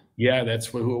Sellers. Yeah, that's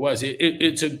who it was.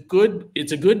 It's a good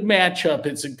matchup.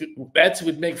 That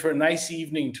would make for a nice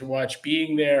evening to watch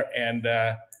Being There and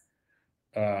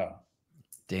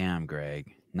damn, Greg,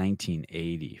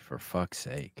 1980 for fuck's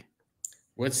sake.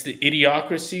 What's the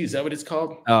Idiocracy? Is that what it's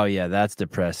called? Oh yeah, that's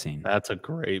depressing. That's a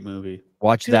great movie.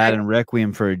 Watch that and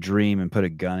Requiem for a Dream and put a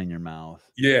gun in your mouth.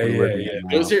 Yeah.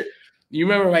 Those are. You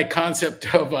remember my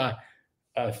concept of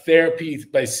therapy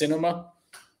by cinema?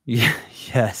 Yeah.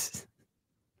 Yes.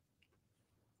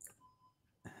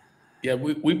 Yeah,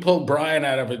 we pulled Brian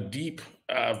out of a deep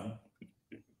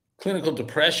clinical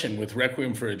depression with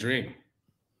Requiem for a Dream.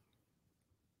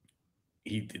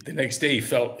 The next day he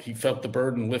felt the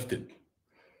burden lifted.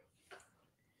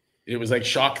 It was like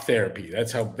shock therapy.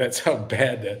 That's how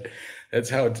bad that's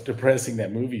how depressing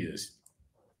that movie is.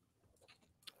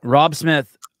 Rob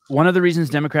Smith, one of the reasons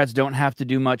Democrats don't have to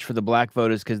do much for the black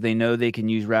vote is because they know they can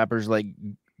use rappers like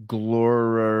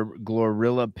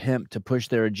Glorilla Pimp to push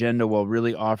their agenda while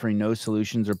really offering no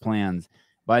solutions or plans.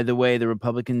 By the way, the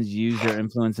Republicans use their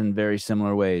influence in very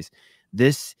similar ways.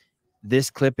 This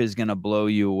clip is going to blow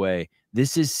you away.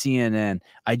 This is CNN.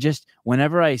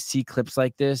 Whenever I see clips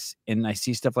like this and I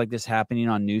see stuff like this happening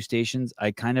on news stations,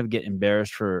 I kind of get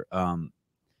embarrassed for,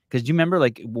 because do you remember,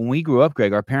 like, when we grew up,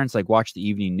 Greg, our parents like watched the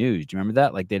evening news. Do you remember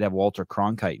that? Like, they'd have Walter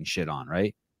Cronkite and shit on,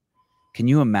 right? Can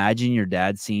you imagine your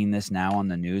dad seeing this now on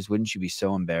the news? Wouldn't you be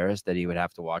so embarrassed that he would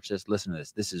have to watch this? Listen to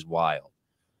this. This is wild.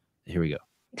 Here we go.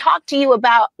 Talk to you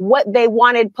about what they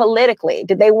wanted politically.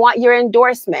 Did they want your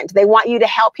endorsement? They want you to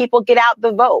help people get out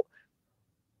the vote.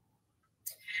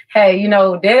 hey, you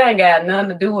know, that ain't got nothing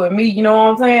to do with me. You know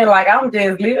what I'm saying? Like, I'm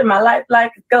just living my life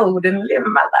like it's golden,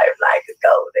 living my life like it's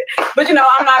golden. But, you know,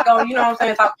 I'm not going to, you know what I'm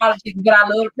saying, talk politics, but I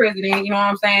love the president. You know what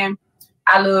I'm saying?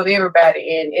 I love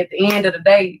everybody. And at the end of the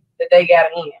day got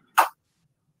to end.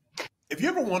 If you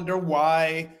ever wonder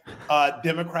why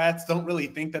Democrats don't really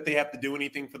think that they have to do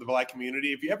anything for the Black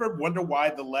community, if you ever wonder why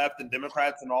the left and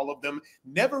Democrats and all of them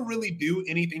never really do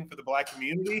anything for the Black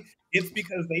community, it's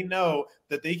because they know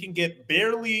that they can get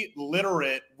barely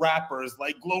literate rappers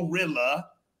like Glorilla,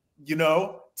 you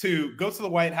know, to go to the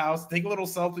White House, take a little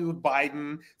selfie with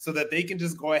Biden so that they can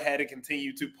just go ahead and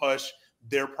continue to push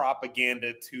their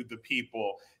propaganda to the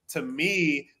people. To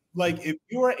me, like, if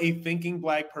you're a thinking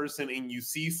Black person and you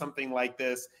see something like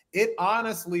this, it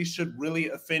honestly should really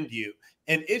offend you.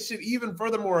 And it should even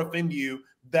furthermore offend you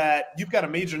that you've got a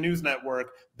major news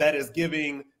network that is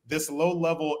giving this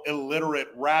low-level illiterate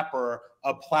rapper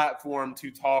a platform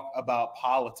to talk about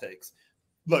politics.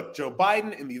 Look, Joe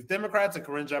Biden and these Democrats and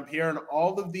Karine Jean-Pierre and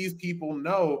all of these people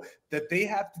know that they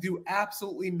have to do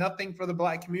absolutely nothing for the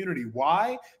Black community.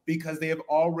 Why? Because they have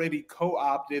already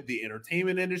co-opted the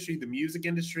entertainment industry, the music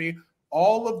industry,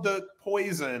 all of the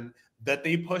poison that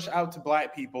they push out to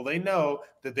Black people. They know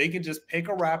that they can just pick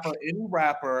a rapper, any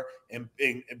rapper, and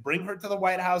bring her to the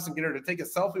White House and get her to take a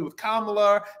selfie with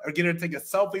Kamala or get her to take a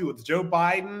selfie with Joe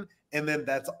Biden, and then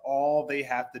that's all they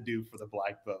have to do for the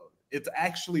Black vote. It's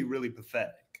actually really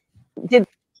pathetic.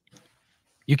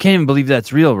 You can't even believe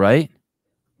that's real, right?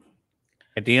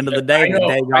 At the end of the day, the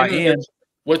day got in.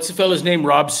 What's the fella's name?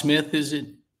 Rob Smith, is it?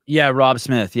 Yeah, Rob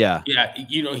Smith. Yeah. Yeah,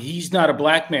 you know, he's not a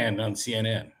Black man on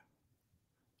CNN.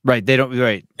 Right. They don't.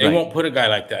 Right. They won't put a guy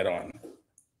like that on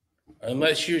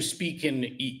unless you're speaking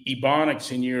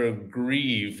Ebonics and you're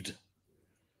aggrieved.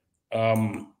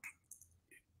 You're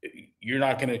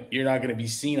not gonna be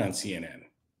seen on CNN.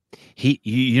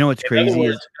 You know what's crazy?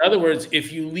 In other words,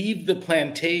 if you leave the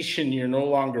plantation, you're no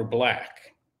longer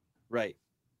Black. Right.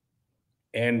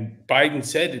 And Biden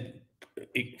said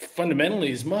it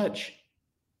fundamentally as much.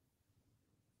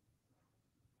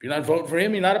 If you're not voting for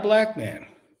him, you're not a Black man.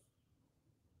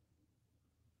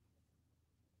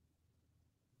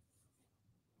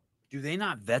 Do they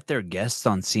not vet their guests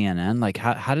on CNN? Like,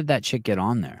 how did that chick get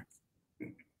on there?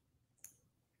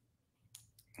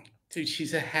 Dude,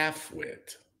 she's a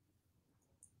half-wit.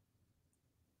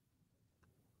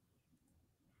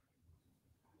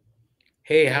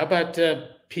 Hey, how about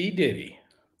P. Diddy?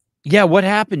 Yeah, what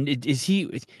happened? Is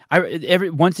he?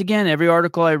 Once again, every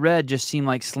article I read just seemed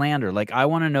like slander. Like, I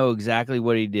want to know exactly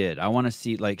what he did. I want to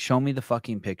see, like, show me the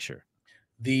fucking picture.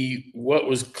 What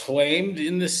was claimed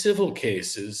in the civil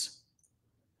cases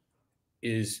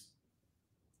is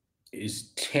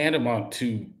tantamount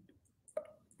to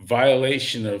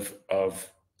violation of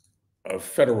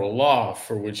federal law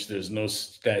for which there's no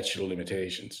statute of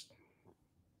limitations.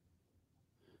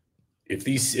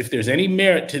 If there's any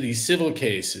merit to these civil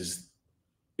cases,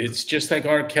 it's just like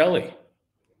R. Kelly.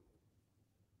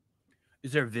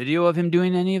 Is there video of him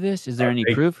doing any of this? Is there any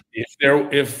proof?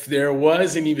 If there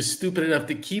was, and he was stupid enough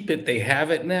to keep it, they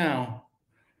have it now.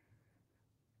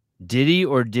 Did he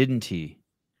or didn't he?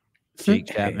 Jake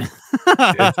Chapman.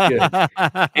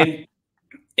 That's good.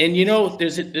 And you know,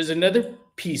 there's another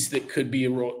piece that could be a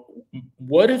role.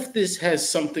 What if this has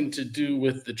something to do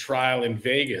with the trial in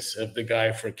Vegas of the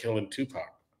guy for killing Tupac?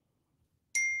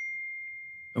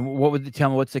 What would tell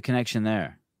me? What's the connection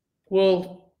there?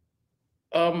 Well,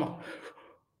 who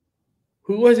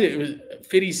was it? It was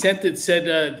 50 Cent that said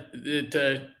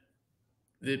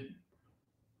that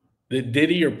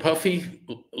Diddy or Puffy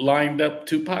lined up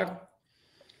Tupac,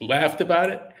 laughed about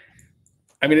it.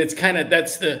 I mean, it's kind of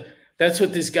that's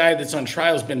what this guy that's on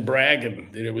trial has been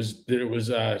bragging that it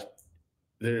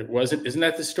wasn't. Isn't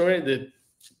that the story that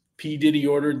P. Diddy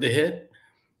ordered the hit?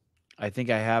 I think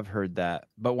I have heard that,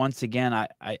 but once again, I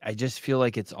just feel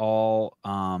like it's all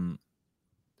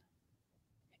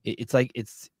it's like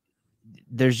it's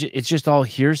just all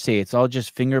hearsay. It's all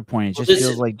just finger pointing. It just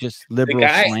feels like just liberal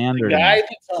slander. The guy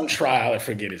that's on trial, I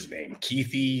forget his name,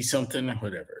 Keithy something,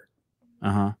 whatever.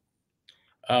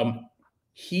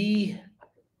 He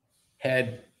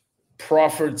had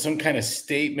proffered some kind of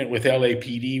statement with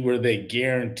LAPD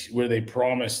where they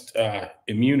promised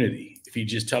immunity if you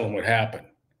just tell them what happened.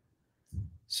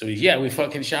 So yeah, we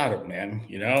fucking shot him, man,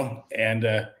 you know, and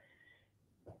that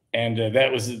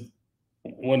was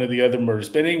one of the other murders.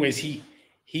 But anyways, he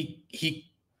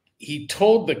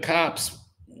told the cops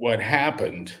what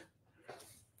happened,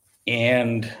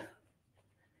 and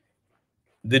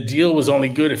the deal was only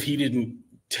good if he didn't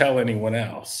tell anyone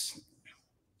else.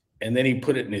 And then he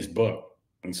put it in his book,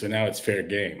 and so now it's fair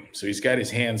game. So he's got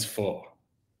his hands full.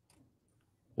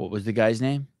 What was the guy's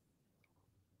name?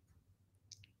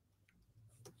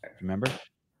 Remember?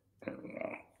 I don't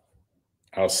know.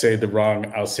 I'll say the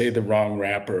wrong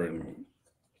rapper and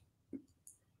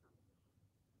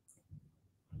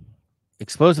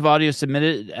Explosive audio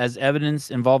submitted as evidence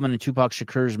involvement in Tupac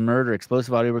Shakur's murder.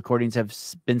 Explosive audio recordings have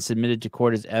been submitted to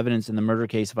court as evidence in the murder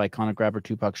case of iconic rapper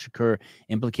Tupac Shakur,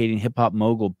 implicating hip-hop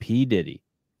mogul P. Diddy.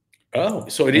 Oh,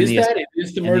 so it is that? It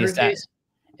is the murder case?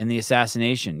 And the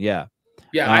assassination, yeah.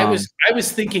 Yeah, I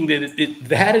was thinking that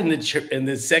that and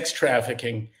the sex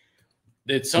trafficking.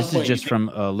 At some This point is just from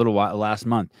a little while last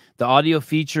month. The audio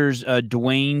features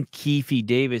Dwayne Keefe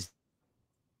Davis.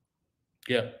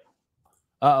 Yeah.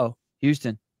 Uh-oh.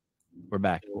 Houston, we're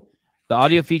back. The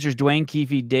audio features Dwayne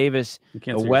Keefe Davis,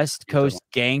 a West Coast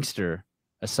gangster,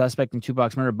 a suspect in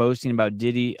Tupac's murder, boasting about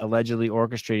Diddy allegedly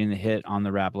orchestrating the hit on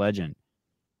the rap legend.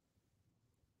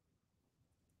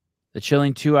 The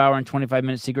chilling 2-hour and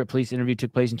 25-minute secret police interview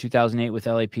took place in 2008 with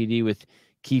LAPD, with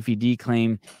Keefe D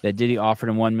claimed that Diddy offered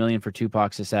him $1 million for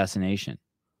Tupac's assassination.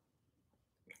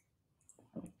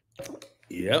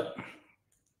 Yep.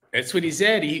 That's what he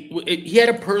said. He had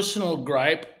a personal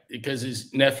gripe because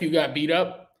his nephew got beat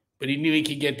up, but he knew he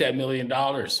could get that $1 million.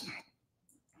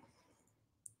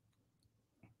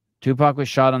 Tupac was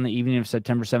shot on the evening of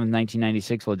September 7th,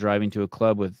 1996, while driving to a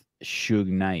club with Suge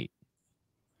Knight.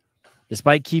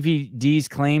 Despite Keefe D's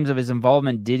claims of his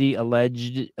involvement, Diddy's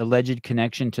alleged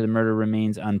connection to the murder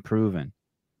remains unproven.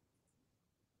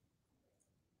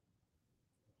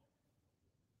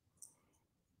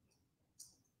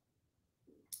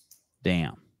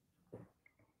 Damn.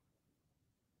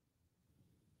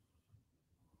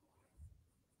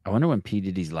 I wonder when P.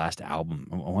 Diddy's last album.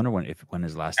 I wonder when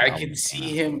his last album. I can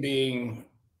see him being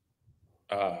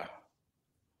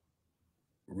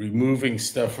removing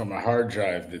stuff from a hard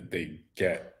drive that they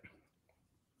get.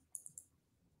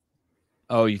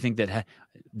 Oh, you think that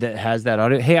has that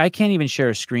audio? Hey, I can't even share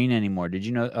a screen anymore. Did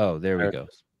you know? Oh, there we go.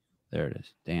 There it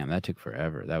is. Damn, that took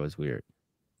forever. That was weird.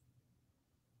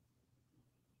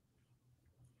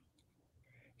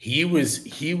 He was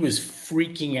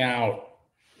freaking out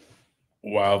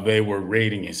while they were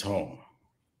raiding his home.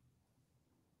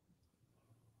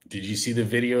 Did you see the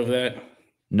video of that?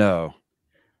 No.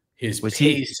 His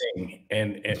pacing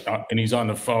and he's on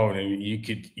the phone, and you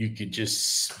could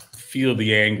just feel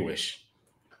the anguish.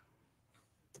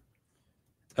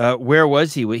 Where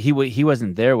was he? He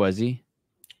wasn't there, was he?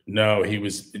 No, he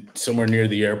was somewhere near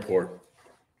the airport.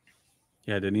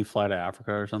 Yeah, didn't he fly to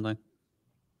Africa or something?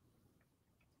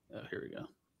 Oh, here we go.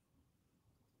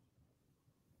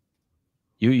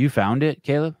 You found it,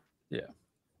 Caleb? Yeah.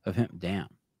 Of him? Damn.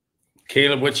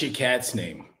 Caleb, what's your cat's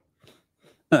name?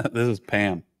 This is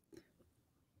Pam.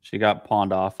 She got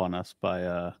pawned off on us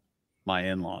by my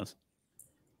in-laws.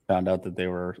 Found out that they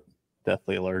were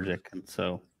deathly allergic, and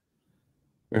so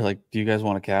we were like, "Do you guys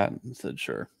want a cat?" And said,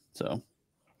 "Sure." So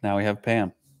now we have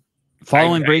Pam.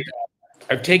 Following break,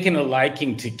 I've taken a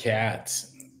liking to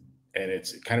cats, and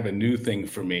it's kind of a new thing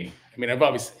for me. I mean, I've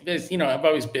always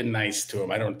been nice to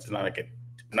them. I'm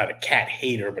not a cat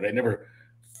hater, but I never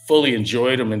fully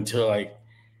enjoyed them until I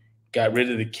got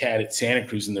rid of the cat at Santa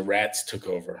Cruz and the rats took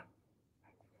over.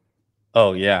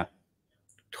 Oh yeah,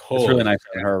 totally. It's really nice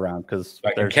having her around because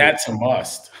a cat's a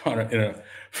must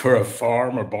for a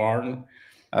farm or barn.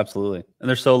 Absolutely, and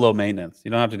they're so low maintenance.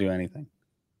 You don't have to do anything.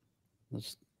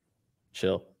 Just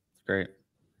chill. It's great.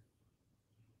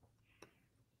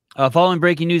 Following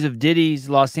breaking news of Diddy's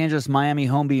Los Angeles, Miami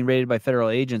home being raided by federal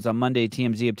agents on Monday,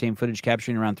 TMZ obtained footage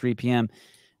capturing around 3 p.m.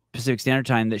 Pacific Standard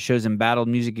Time that shows embattled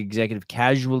music executive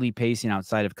casually pacing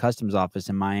outside of customs office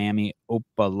in Miami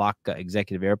Opa-locka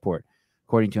Executive Airport,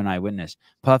 according to an eyewitness.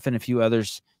 Puff and a few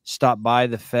others stopped by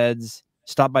the feds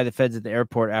at the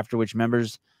airport, after which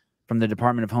members from the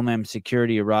Department of Homeland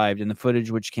Security arrived. In the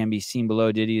footage, which can be seen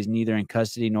below, Diddy is neither in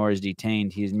custody nor is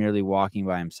detained. He is merely walking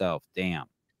by himself. Damn.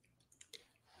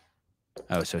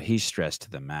 Oh, so he's stressed to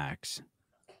the max.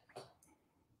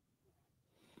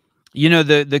 You know,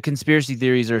 the conspiracy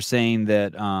theories are saying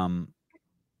that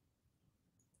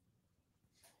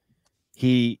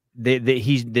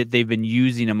they've been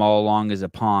using him all along as a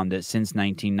pawn, that since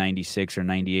 1996 or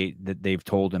 98 that they've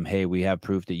told him, hey, we have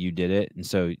proof that you did it, and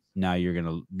so now you're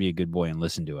gonna be a good boy and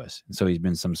listen to us. And so he's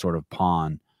been some sort of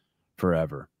pawn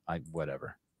forever.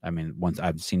 Whatever. I mean, once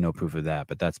I've seen no proof of that,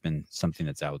 but that's been something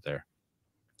that's out there.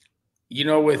 You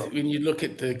know, when you look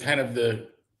at the kind of the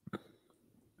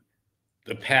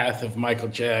path of Michael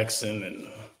Jackson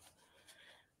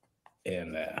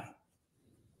and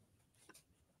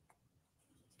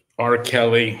R.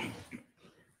 Kelly,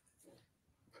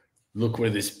 look where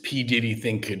this P. Diddy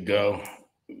thing could go.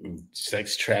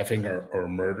 sex trafficking or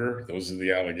murder. Those are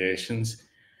the allegations.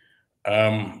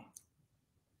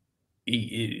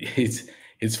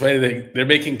 It's funny that they're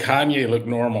making Kanye look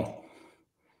normal.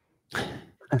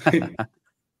 It's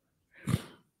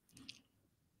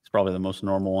probably the most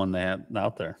normal one they have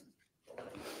out there.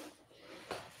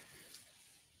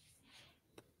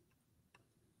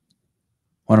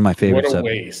 One of my favorites. What a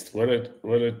waste. What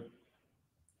a.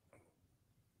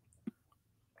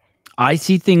 I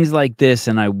see things like this,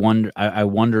 and I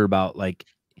wonder about, like,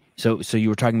 so you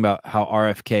were talking about how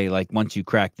RFK, like, once you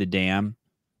crack the dam,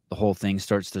 the whole thing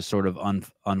starts to sort of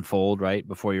unfold right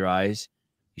before your eyes.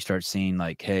 You start seeing,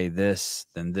 like, hey, this,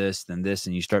 then this, then this,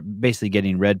 and you start basically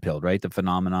getting red pilled, right? The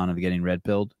phenomenon of getting red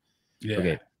pilled. Yeah.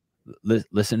 Okay,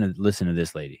 listen to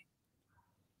this lady.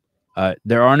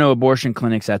 There are no abortion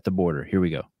clinics at the border. Here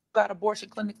we go. Got abortion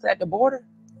clinics at the border.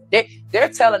 They're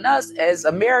telling us as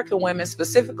American women,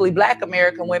 specifically Black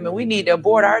American women, we need to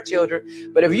abort our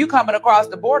children. But if you coming across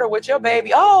the border with your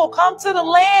baby, oh, come to the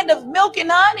land of milk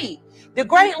and honey, the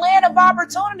great land of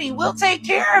opportunity. We'll take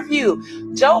care of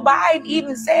you. Joe Biden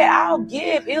even said, I'll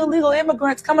give illegal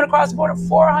immigrants coming across the border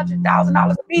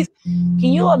 $400,000 a piece.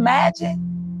 Can you imagine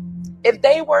if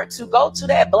they were to go to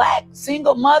that Black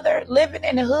single mother living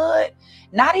in the hood?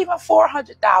 Not even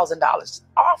 $400,000.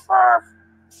 Offer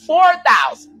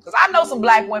 $4,000, because I know some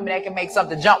Black women that can make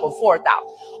something jump with $4,000.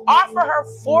 Offer her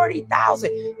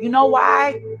 $40,000. You know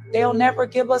why they'll never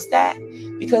give us that?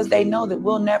 Because they know that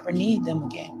we'll never need them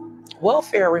again.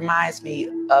 Welfare reminds me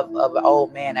of an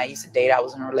old man I used to date. I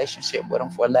was in a relationship with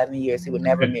him for 11 years. He would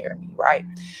never marry me, right?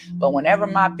 But whenever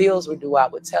my bills were due, I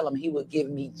would tell him he would give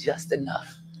me just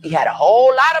enough. He had a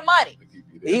whole lot of money.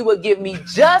 He would give me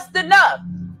just enough.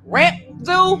 Rent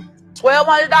due,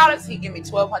 $1,200. He'd give me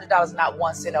 $1,200, not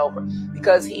 1 cent over,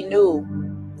 because he knew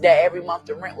that every month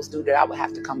the rent was due, that I would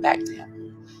have to come back to him.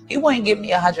 He wouldn't give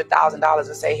me $100,000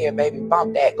 and say, here, baby,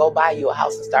 bump that, go buy you a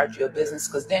house and start your business,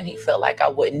 because then he felt like I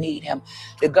wouldn't need him.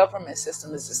 The government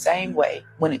system is the same way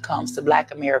when it comes to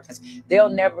Black Americans. They'll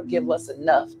never give us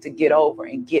enough to get over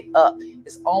and get up.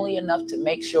 It's only enough to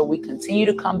make sure we continue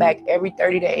to come back every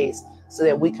 30 days so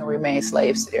that we can remain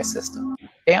slaves to their system.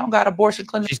 They don't got abortion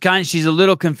clinics. She's a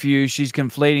little confused. She's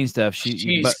conflating stuff. She's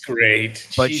great.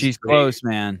 But she's great. Close,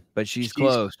 man. But she's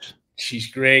close. She's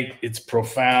great. It's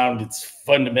profound. It's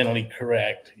fundamentally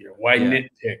correct. Why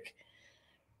nitpick?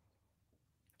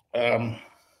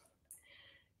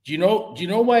 Do you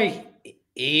know why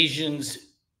Asians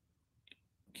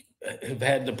have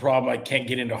had the problem? I can't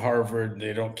get into Harvard.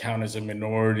 They don't count as a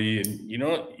minority. And you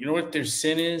know what their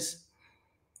sin is?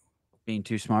 Being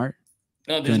too smart?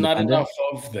 No, there's not enough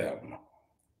of them.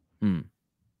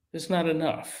 There's not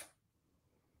enough.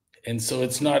 And so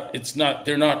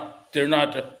they're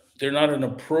not an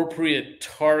appropriate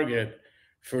target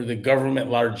for the government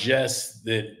largesse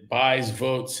that buys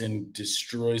votes and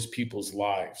destroys people's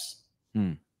lives.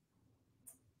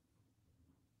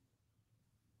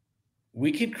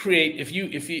 We could create, if you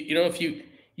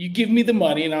give me the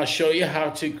money, and I'll show you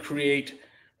how to create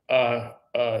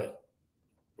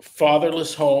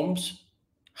fatherless homes,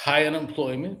 high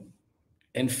unemployment,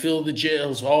 and fill the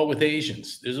jails all with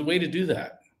Asians. There's a way to do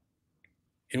that.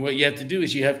 And what you have to do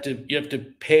is you have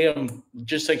to pay them,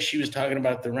 just like she was talking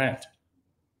about the rent.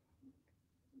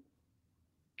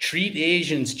 Treat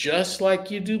Asians just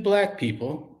like you do Black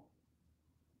people,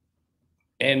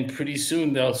 and pretty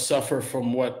soon they'll suffer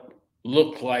from what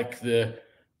look like the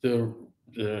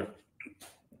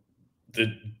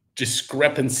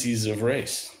discrepancies of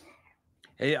race.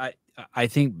 Hey, I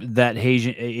think that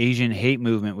Asian hate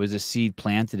movement was a seed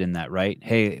planted in that, right?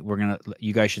 Hey,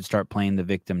 you guys should start playing the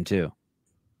victim too.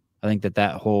 I think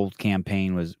that whole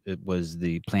campaign was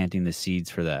the planting the seeds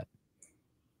for that.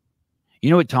 You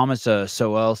know what Thomas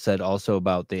Sowell said also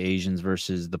about the Asians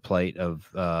versus the plight of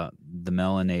the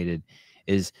melanated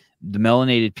is the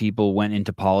melanated people went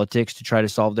into politics to try to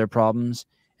solve their problems,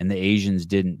 and the Asians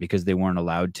didn't because they weren't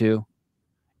allowed to.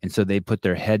 And so they put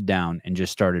their head down and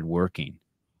just started working.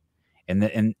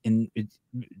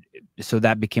 So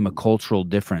that became a cultural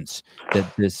difference, that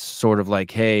this sort of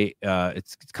like, hey,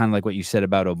 it's kind of like what you said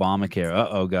about Obamacare.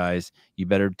 Uh-oh, guys, you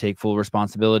better take full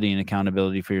responsibility and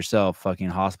accountability for yourself. Fucking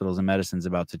hospitals and medicine's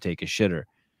about to take a shitter.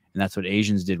 And that's what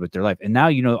Asians did with their life. And now,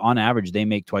 on average, they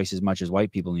make twice as much as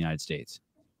white people in the United States.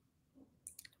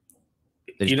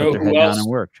 They just put their head down and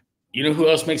worked. You know who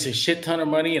else makes a shit ton of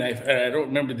money? And I don't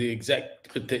remember the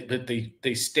exact, but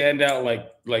they stand out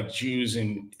like Jews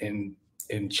and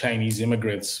Chinese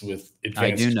immigrants with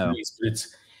advanced degrees. But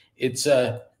it's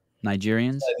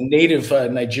Nigerians, native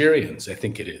Nigerians, I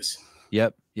think it is.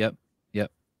 Yep.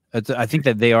 I think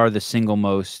that they are the single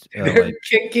most. They're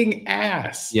kicking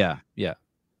ass. Yeah, yeah.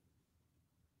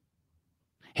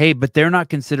 Hey, but they're not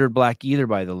considered black either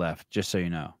by the left. Just so you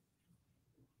know,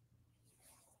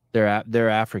 they're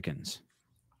Africans.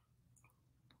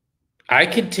 I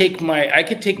could take my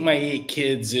 8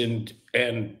 kids and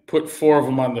put 4 of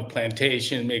them on the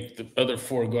plantation, make the other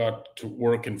 4 go out to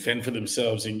work and fend for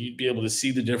themselves, and you'd be able to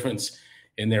see the difference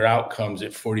in their outcomes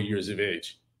at 40 years of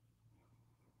age.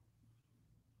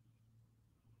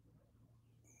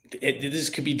 This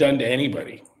could be done to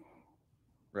anybody.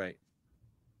 Right.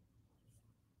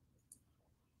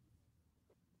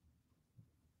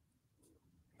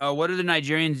 What are the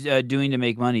Nigerians doing to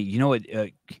make money? You know what?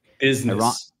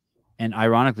 Business. And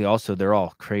ironically, also, they're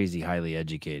all crazy, highly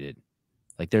educated.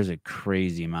 Like, there's a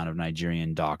crazy amount of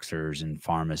Nigerian doctors and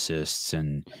pharmacists.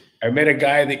 And I met a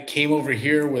guy that came over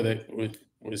here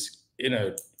was in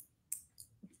a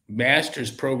master's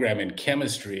program in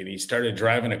chemistry, and he started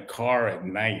driving a car at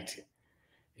night.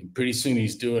 And pretty soon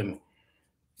he's doing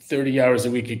 30 hours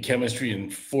a week of chemistry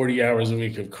and 40 hours a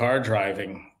week of car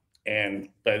driving. And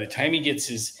by the time he gets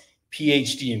his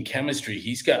PhD in chemistry,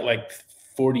 he's got like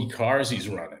 40 cars he's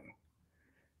running.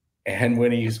 And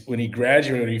when he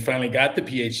graduated, he finally got the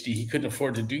PhD, he couldn't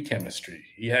afford to do chemistry.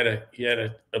 He had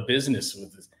a business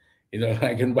with this,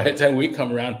 like, and by the time we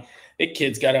come around, that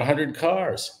kid's got 100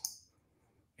 cars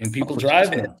and people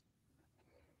driving them.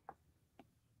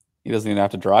 He doesn't even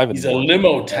have to drive it. He's a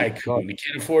limo tycoon. He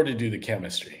can't afford to do the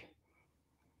chemistry.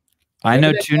 I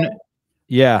know two.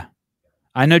 Yeah.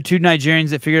 I know 2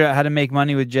 Nigerians that figured out how to make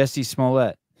money with Jesse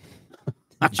Smollett.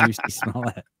 Juicy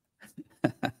Smollett.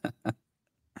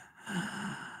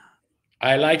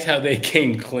 I liked how they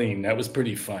came clean. That was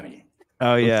pretty funny.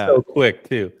 Oh, yeah. So quick,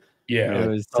 too. Yeah. It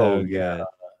was so good.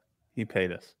 He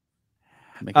paid us.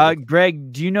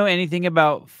 Greg, do you know anything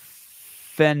about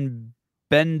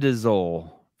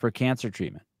fenbendazole for cancer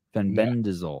treatment?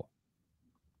 Fenbendazole.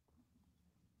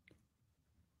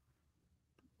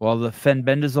 While the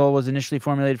fenbendazole was initially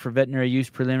formulated for veterinary use,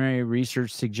 preliminary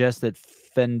research suggests that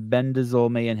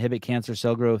fenbendazole may inhibit cancer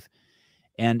cell growth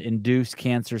and induce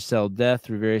cancer cell death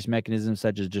through various mechanisms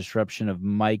such as disruption of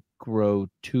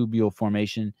microtubule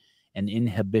formation and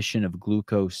inhibition of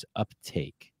glucose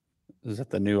uptake. Is that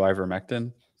the new ivermectin?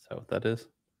 Is that what that is?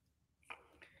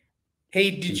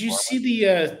 Hey, did you see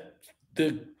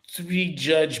the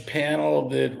 3-judge panel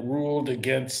that ruled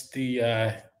against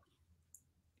the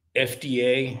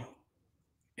FDA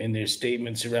and their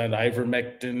statements around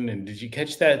ivermectin? And did you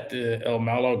catch that, the El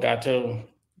Malo Gato?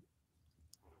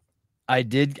 I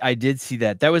did see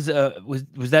that. That was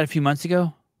that a few months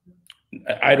ago?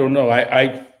 I don't know.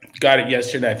 I got it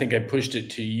yesterday. I think I pushed it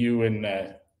to you and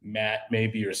Matt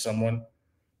maybe, or someone,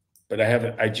 but I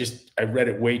haven't. I read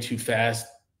it way too fast,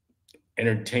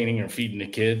 entertaining or feeding the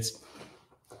kids,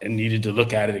 and needed to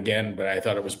look at it again. But I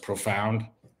thought it was profound.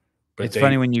 But it's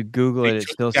funny when you Google it, it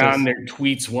still says down their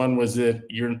tweets. One was that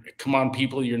come on,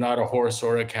 people, you're not a horse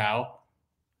or a cow.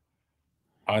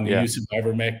 On the use of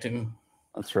ivermectin.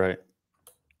 That's right.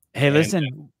 Hey,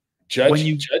 listen, Judge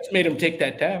made him take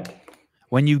that down.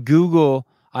 When you Google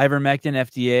ivermectin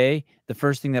FDA, the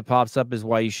first thing that pops up is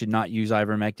why you should not use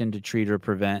ivermectin to treat or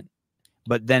prevent.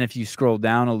 But then if you scroll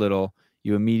down a little,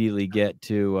 you immediately get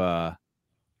to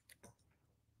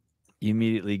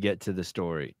the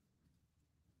story.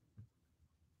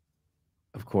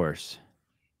 Of course.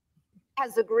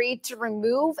 Has agreed to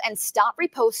remove and stop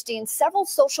reposting several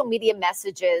social media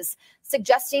messages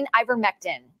suggesting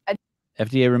ivermectin, a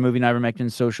FDA removing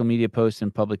ivermectin social media posts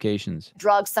and publications.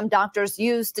 Drug some doctors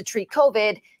use to treat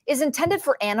COVID is intended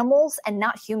for animals and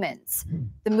not humans.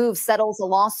 The move settles a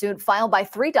lawsuit filed by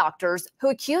 3 doctors who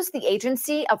accused the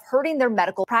agency of hurting their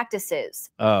medical practices.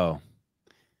 Oh,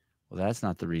 well, that's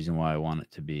not the reason why I want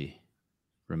it to be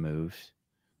removed.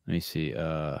 Let me see.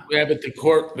 Yeah, but the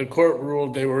court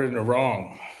ruled they were in the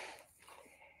wrong.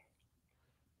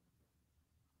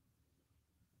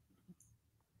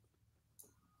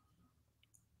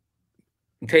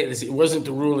 Okay, it wasn't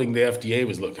the ruling the FDA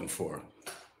was looking for.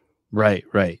 Right.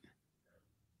 Do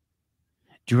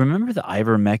you remember the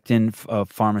ivermectin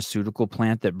pharmaceutical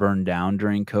plant that burned down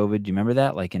during COVID? Do you remember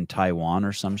that? Like in Taiwan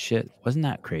or some shit? Wasn't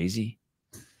that crazy?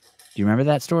 Do you remember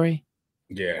that story?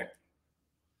 Yeah.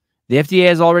 The FDA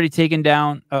has already taken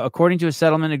down, according to a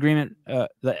settlement agreement, the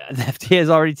FDA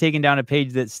has already taken down a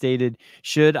page that stated,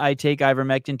 should I take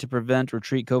ivermectin to prevent or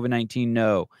treat COVID-19?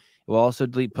 No. It will also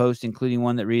delete posts, including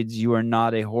one that reads, you are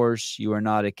not a horse, you are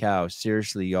not a cow.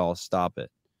 Seriously, y'all, stop it.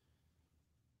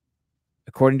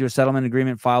 According to a settlement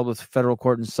agreement filed with federal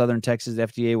court in Southern Texas, the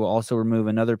FDA will also remove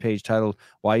another page titled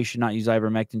 "Why You Should Not Use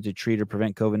Ivermectin to Treat or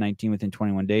Prevent COVID-19 Within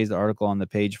 21 Days." The article on the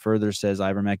page further says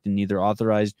ivermectin neither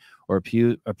authorized or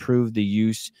approved the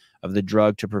use of the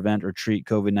drug to prevent or treat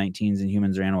COVID-19s in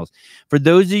humans or animals. For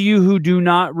those of you who do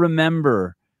not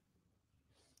remember,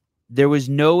 there was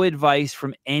no advice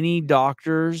from any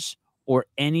doctors or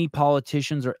any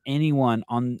politicians or anyone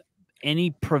on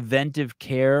any preventive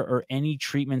care or any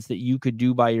treatments that you could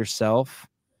do by yourself.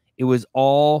 It was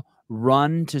all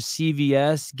run to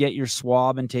CVS, get your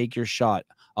swab, and take your shot.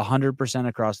 100%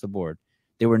 across the board.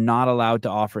 They were not allowed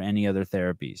to offer any other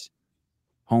therapies,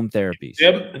 home therapies.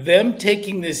 Them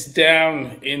taking this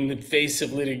down in the face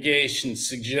of litigation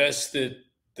suggests that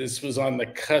this was on the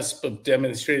cusp of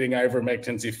demonstrating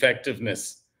ivermectin's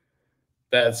effectiveness.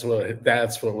 That's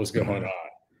what was going on.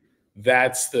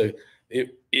 That's the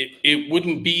it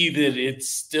wouldn't be that it's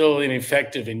still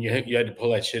ineffective and you had to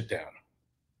pull that shit down.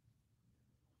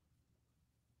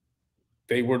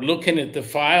 They were looking at the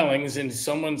filings and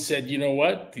someone said, you know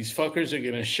what? These fuckers are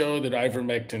going to show that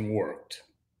ivermectin worked.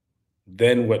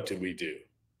 Then what do we do?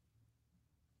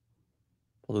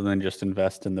 Well, then just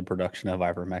invest in the production of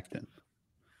ivermectin.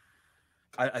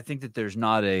 I think that there's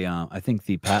not a, I think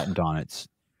the patent on it's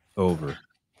over.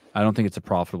 I don't think it's a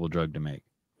profitable drug to make.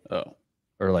 Oh.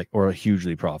 Or a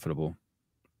hugely profitable.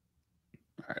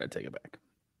 All right, I take it back.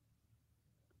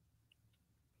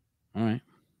 All right.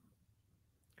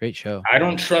 Great show. I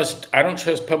don't trust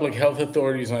public health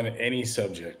authorities on any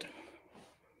subject.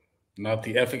 Not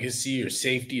the efficacy or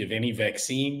safety of any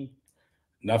vaccine,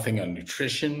 nothing on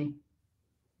nutrition,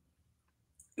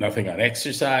 nothing on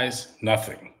exercise,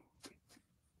 nothing.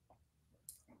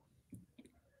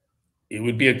 It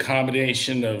would be a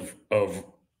combination of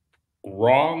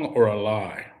wrong or a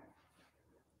lie.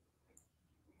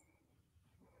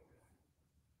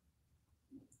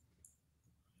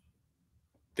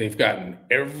 They've gotten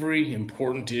every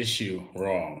important issue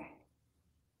wrong.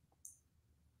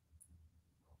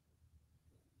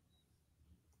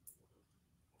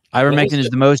 Ivermectin is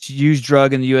the most used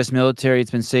drug in the U.S. military.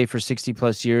 It's been safe for 60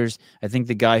 plus years. I think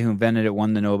the guy who invented it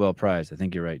won the Nobel Prize. I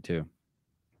think you're right too.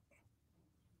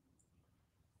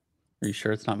 Are you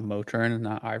sure it's not Motrin and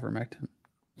not ivermectin?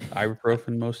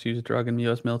 Ibuprofen, most used drug in the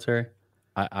U.S. military.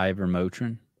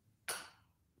 Ivermotrin.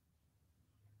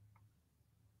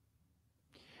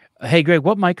 Hey, Greg,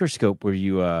 what microscope were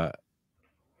you? Do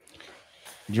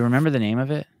you remember the name of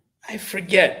it? I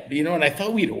forget. You know, and I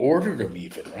thought we'd ordered them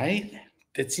even, right?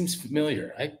 That seems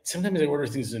familiar. Sometimes I order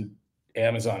things on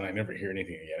Amazon. I never hear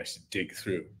anything again. I should dig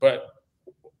through. But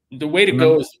the way to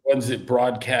go is the ones that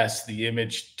broadcast the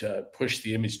image to push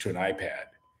the image to an iPad.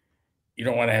 You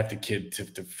don't want to have the kid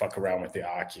to fuck around with the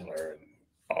ocular and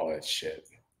all that shit.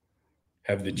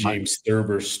 Have the James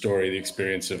Thurber story, the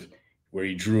experience of where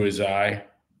he drew his eye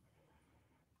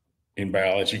in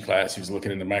biology class. He was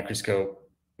looking in the microscope.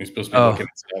 He was supposed to be looking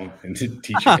at something, and the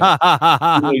teacher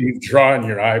goes, you've drawn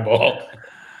your eyeball.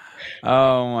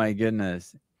 Oh my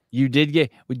goodness. You did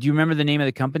get, do you remember the name of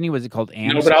the company? Was it called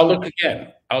Amazon? No, but I'll look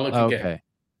again. Again. Okay.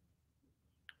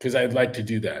 Because I'd like to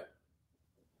do that.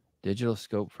 Digital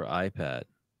scope for iPad.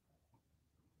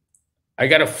 I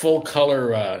got a full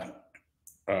color,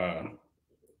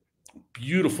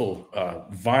 beautiful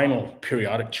vinyl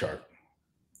periodic chart.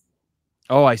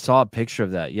 Oh, I saw a picture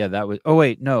of that. Yeah, that was. Oh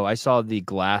wait, no, I saw the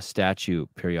glass statue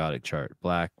periodic chart,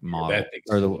 black model,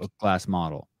 or the glass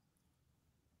model.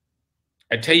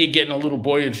 I tell you, getting a little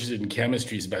boy interested in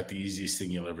chemistry is about the easiest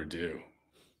thing you'll ever do.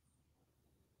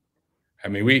 I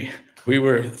mean, we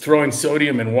were throwing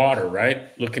sodium in water, right?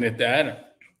 Looking at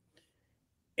that,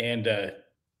 and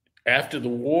after the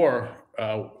war,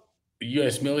 the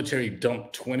U.S. military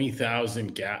dumped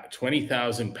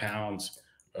 20,000 pounds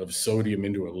of sodium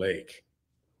into a lake.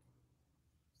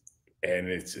 And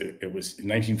it was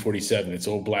 1947. It's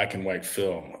old black and white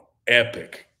film.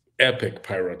 Epic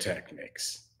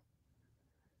pyrotechnics.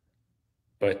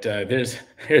 But there's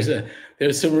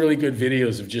some really good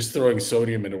videos of just throwing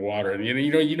sodium into water. And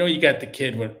you know you got the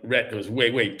kid when Rhett goes,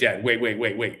 wait, Dad, wait,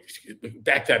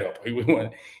 back that up.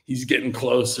 He's getting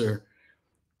closer.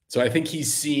 So I think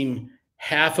he's seen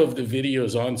half of the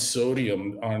videos on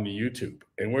sodium on YouTube,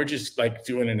 and we're just like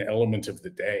doing an element of the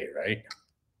day, right?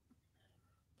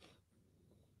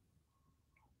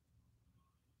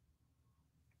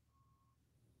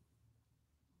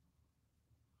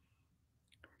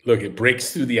 Look, it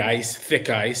breaks through the ice, thick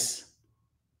ice,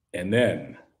 and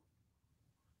then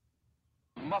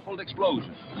muffled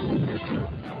explosion.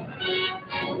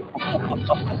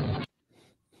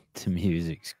 The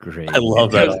music's great. I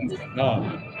love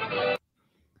that.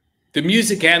 The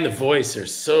music and the voice are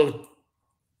so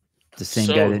The same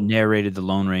guy that narrated The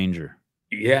Lone Ranger.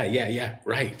 Yeah.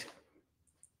 Right.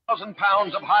 1,000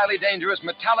 pounds of highly dangerous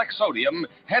metallic sodium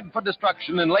head for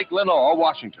destruction in Lake Lenore,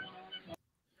 Washington.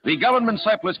 The government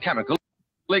surplus chemical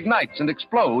ignites and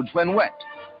explodes when wet.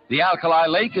 The alkali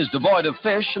lake is devoid of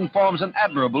fish and forms an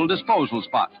admirable disposal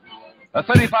spot. A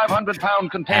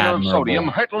 3,500-pound container of sodium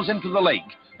hurtles into the lake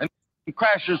and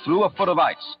crashes through a foot of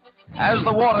ice. As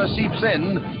the water seeps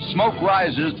in, smoke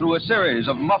rises through a series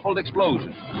of muffled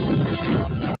explosions.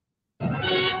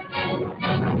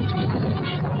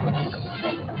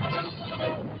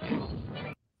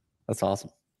 That's awesome.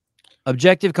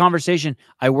 Objective conversation.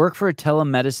 I work for a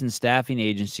telemedicine staffing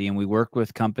agency, and we work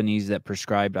with companies that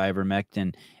prescribed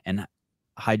ivermectin and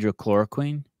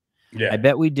hydrochloroquine. Yeah. I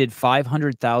bet we did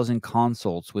 500,000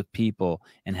 consults with people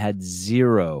and had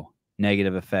 0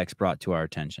 negative effects brought to our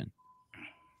attention.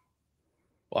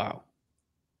 Wow.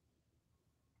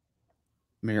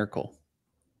 Miracle.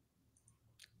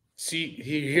 See,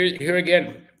 here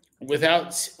again,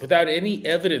 without any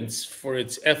evidence for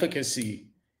its efficacy,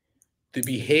 the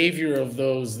behavior of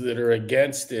those that are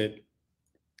against it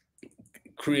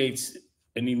creates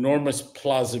an enormous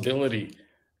plausibility.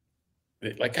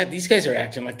 Like, God, these guys are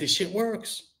acting like this shit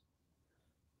works.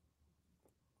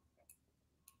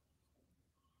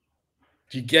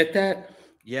 Do you get that?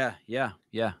 Yeah.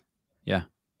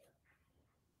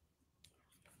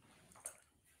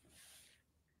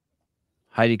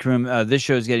 Heidi Kroom, this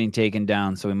show is getting taken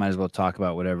down, so we might as well talk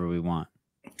about whatever we want.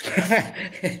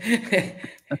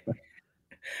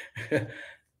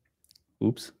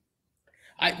 Oops.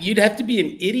 You'd have to be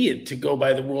an idiot to go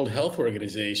by the World Health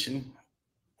Organization.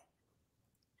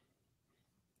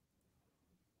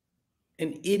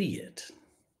 An idiot.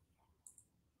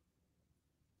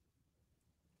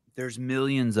 There's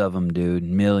millions of them, dude.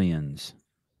 Millions.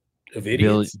 Of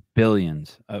idiots?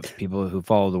 Billions of people who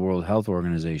follow the World Health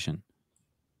Organization.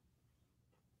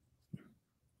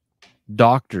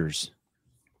 Doctors.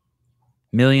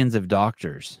 Millions of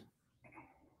doctors.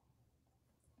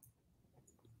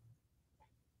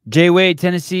 Jay Wade,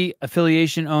 Tennessee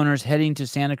affiliation owners heading to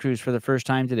Santa Cruz for the first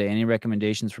time today. Any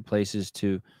recommendations for places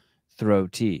to throw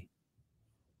tea?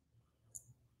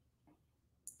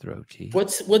 Throw tea.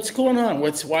 What's going on?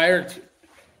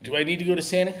 Do I need to go to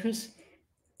Santa Cruz?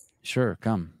 Sure,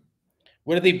 come.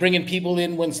 What are they bringing people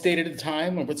in one state at a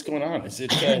time, or what's going on? Is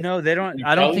it no? They don't.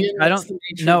 I don't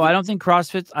think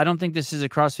CrossFit. I don't think this is a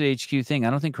CrossFit HQ thing.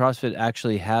 I don't think CrossFit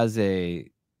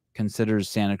actually considers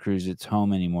Santa Cruz its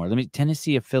home anymore.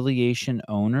 Tennessee affiliation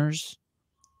owners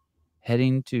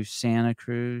heading to Santa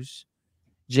Cruz.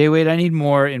 Jay Wade, I need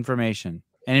more information.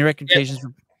 Any recommendations? Yeah.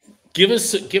 Give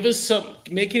us some.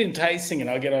 Make it enticing, and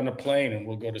I'll get on a plane and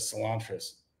we'll go to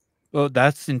Cilantros. Well,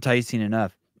 that's enticing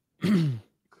enough.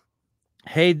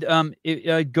 Hey,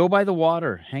 go by the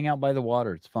water. Hang out by the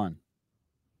water. It's fun.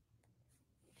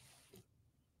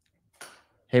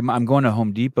 Hey, I'm going to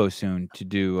Home Depot soon to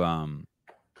do.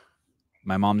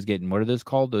 My mom's getting, what are those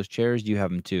called? Those chairs? You have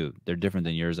them too. They're different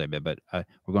than yours, I bet. But we're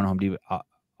going to Home Depot.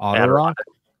 Adirondack.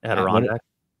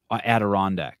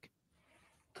 Adirondack.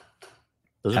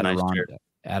 Those are nice chairs.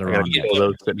 Adirondack.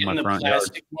 Those fit in my front yard.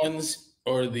 Plastic ones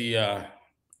or the.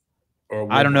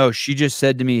 I don't know. She just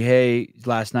said to me, hey,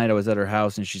 last night I was at her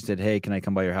house and she said, hey, can I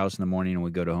come by your house in the morning and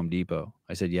we go to Home Depot?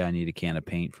 I said, yeah, I need a can of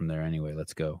paint from there anyway.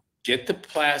 Let's go. Get the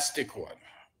plastic one.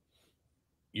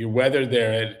 Your weather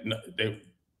there,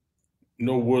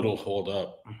 no wood will hold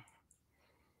up.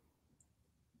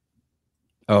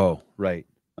 Oh, right.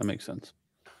 That makes sense.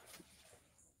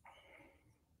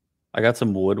 I got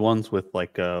some wood ones with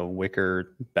like a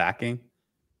wicker backing.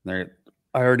 I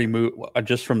already moved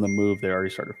just from the move. They already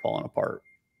started falling apart.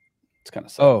 It's kind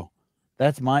of sad. Oh,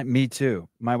 that's me too.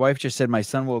 My wife just said my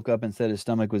son woke up and said his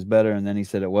stomach was better, and then he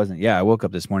said it wasn't. Yeah, I woke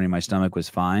up this morning, my stomach was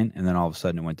fine, and then all of a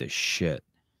sudden it went to shit.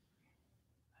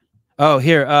 Oh,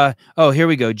 here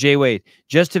we go. Jay Wade,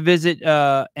 just to visit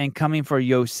and coming for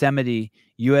Yosemite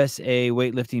USA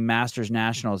weightlifting Masters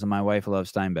Nationals, and my wife loves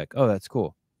Steinbeck. Oh, that's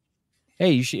cool.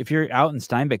 Hey, you should, if you're out in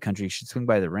Steinbeck country, you should swing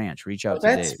by the ranch. Reach out to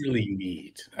Dave. That's really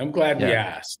neat. I'm glad you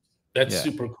asked. That's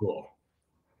super cool.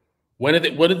 What are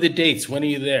the dates? When are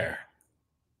you there?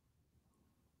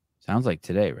 Sounds like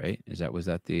today, right? Was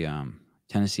that the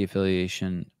Tennessee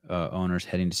affiliation owners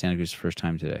heading to Santa Cruz first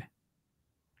time today?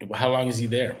 How long is he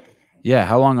there? Yeah,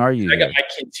 how long are you? I got my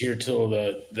kids here till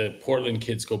the Portland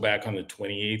kids go back on the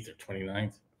 28th or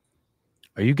 29th.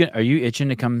 Are you itching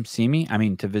to come see me? I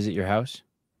mean, to visit your house?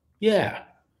 Yeah.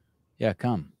 Yeah,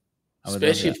 come.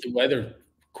 Especially if the weather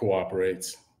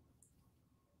cooperates.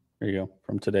 There you go.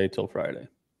 From today till Friday.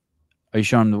 Are you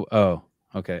showing the? Oh,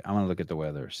 okay. I'm gonna look at the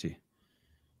weather. See.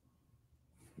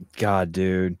 God,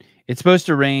 dude. It's supposed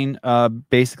to rain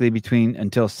basically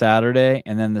until Saturday,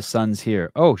 and then the sun's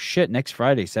here. Oh, shit. Next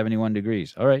Friday, 71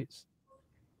 degrees. All right.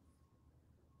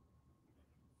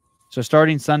 So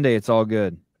starting Sunday, it's all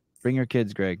good. Bring your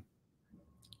kids, Greg.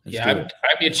 Let's do it.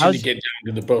 I'm itching to get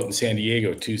down to the boat in San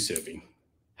Diego too, Sivy.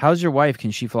 How's your wife?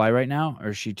 Can she fly right now, or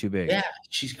is she too big? Yeah,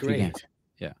 she's great.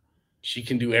 Yeah. She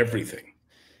can do everything.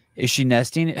 Is she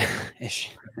nesting? Is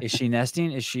she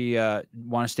nesting? Is she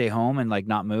want to stay home and like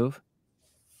not move?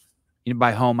 You know,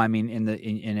 by home I mean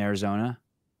in Arizona,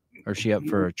 or is she up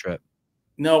for a trip?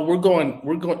 No, we're going.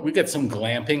 We got some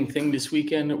glamping thing this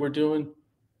weekend that we're doing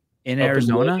in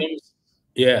Arizona.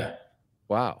 Yeah.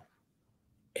 Wow.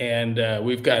 And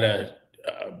we've got a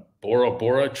Bora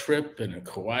Bora trip and a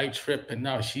Kauai trip, and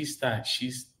no, she's not.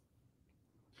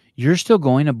 You're still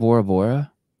going to Bora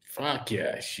Bora? Fuck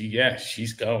yeah,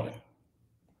 she's going.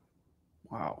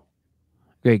 Wow.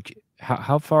 Greg,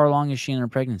 how far along is she in her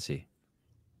pregnancy?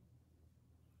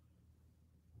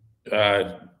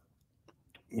 We're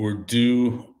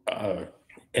due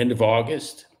end of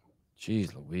August.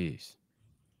 Jeez Louise.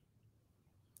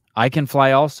 I can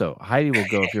fly also. Heidi will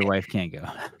go if your wife can't go.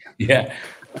 Yeah.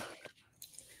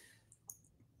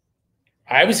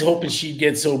 I was hoping she'd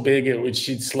get so big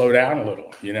she'd slow down a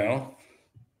little, you know?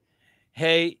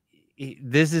 Hey,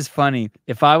 this is funny.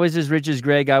 If I was as rich as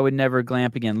Greg, I would never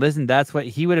glamp again. Listen, that's what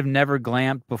he would have never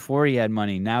glamped before he had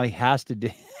money. Now he has to do.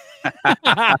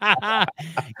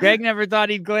 Greg never thought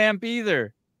he'd glamp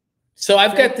either. So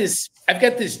I've got this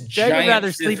giant. Greg would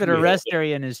rather sleep at a rest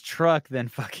area in his truck than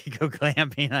fucking go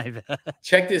glamping. I bet.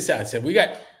 Check this out. So we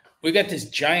got this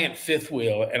giant fifth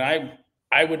wheel, and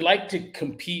I would like to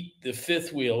compete the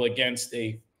fifth wheel against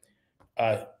a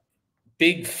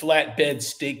big flatbed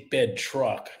stake bed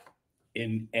truck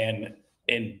and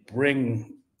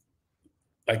bring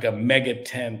like a mega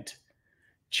tent,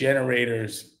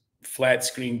 generators, flat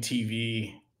screen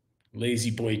TV, lazy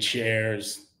boy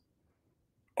chairs,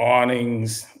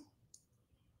 awnings.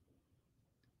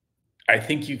 I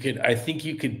think you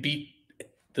could beat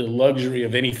the luxury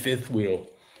of any fifth wheel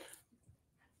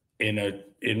in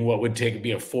what would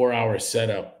be a 4-hour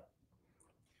setup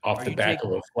off the back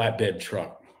of a flatbed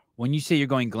truck. When you say you're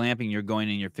going glamping, you're going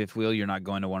in your fifth wheel. You're not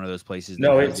going to one of those places.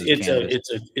 No,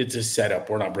 it's a setup.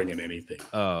 We're not bringing anything.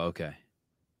 Oh, okay.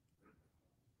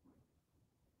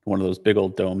 One of those big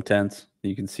old dome tents that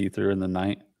you can see through in the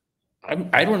night.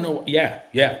 I don't know. Yeah,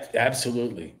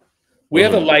 absolutely. We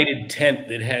have a lighted tent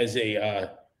that has a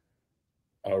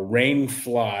rain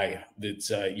fly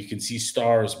that's you can see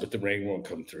stars, but the rain won't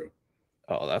come through.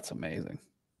 Oh, that's amazing.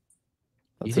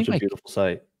 That's such a beautiful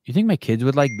sight. You think my kids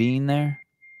would like being there?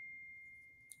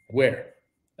 Where?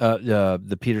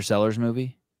 The Peter Sellers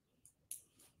movie.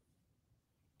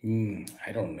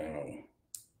 I don't know.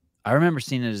 I remember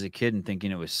seeing it as a kid and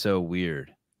thinking it was so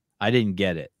weird. I didn't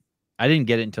get it. I didn't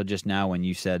get it until just now when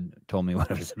you told me what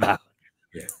it was about.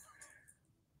 Yeah.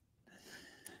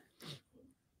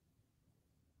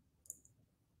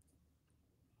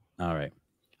 All right.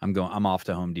 I'm off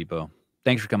to Home Depot.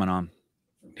 Thanks for coming on.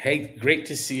 Hey, great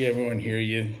to see everyone hear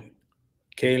you.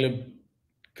 Caleb,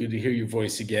 good to hear your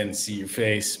voice again, see your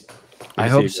face. I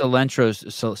hope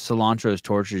cilantro's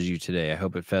tortures you today. I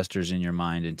hope it festers in your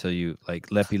mind until you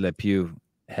like Le Pew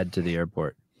head to the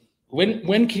airport.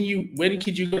 When could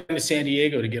you go to San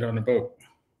Diego to get on a boat?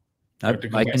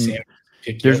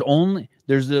 There's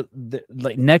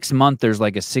like next month there's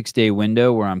like a 6-day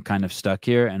window where I'm kind of stuck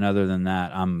here, and other than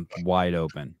that I'm wide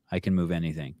open. I can move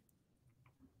anything.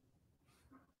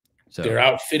 So they're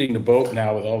outfitting the boat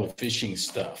now with all the fishing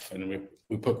stuff, and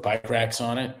we put bike racks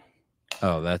on it.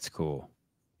 Oh, that's cool.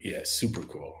 Yeah, super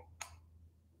cool.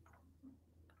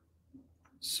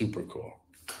 Super cool.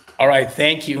 All right,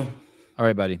 thank you. All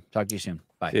right, buddy. Talk to you soon.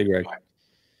 Bye. See you, Greg. Bye.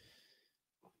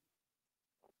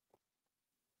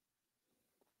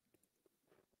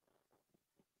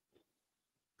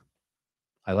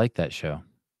 I like that show.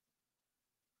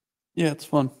 Yeah, it's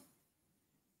fun.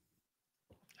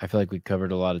 I feel like we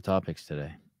covered a lot of topics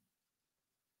today.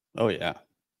 Oh, yeah.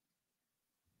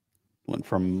 Went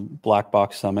from Black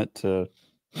Box Summit to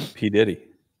P. Diddy.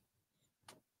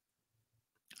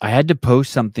 I had to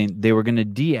post something. They were going to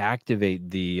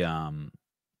deactivate the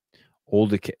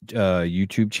old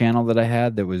YouTube channel that I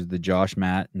had. That was the Josh,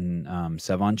 Matt, and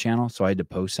Sevan channel. So I had to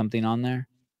post something on there.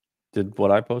 Did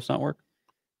what I post not work?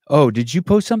 Oh, did you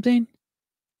post something?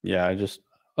 Yeah,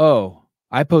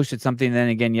 I posted something then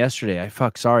again yesterday.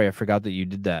 Sorry, I forgot that you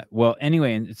did that. Well,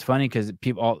 anyway, and it's funny because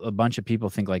a bunch of people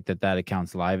think like that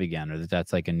account's live again, or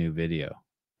that's like a new video.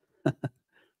 I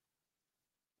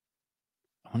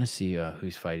want to see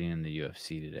who's fighting in the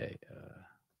UFC today.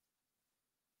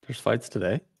 There's fights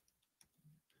today?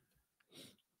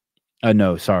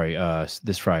 No, sorry.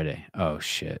 This Friday. Oh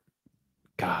shit.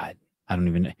 God, I don't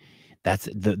even. That's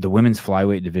the women's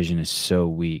flyweight division is so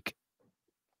weak.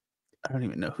 I don't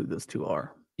even know who those two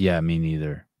are. Yeah, me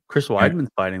neither. Chris Weidman's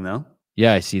fighting though.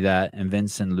 Yeah, I see that. And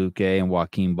Vincent Luque and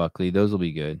Joaquin Buckley. Those will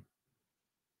be good.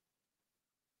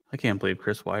 I can't believe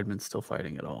Chris Weidman's still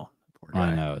fighting at all. Poor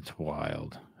I guy. know, it's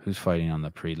wild. Who's fighting on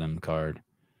the prelim card?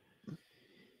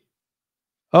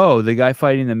 Oh, the guy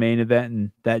fighting the main event,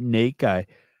 and that Nate guy.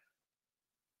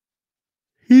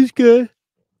 He's good.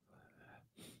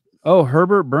 Oh,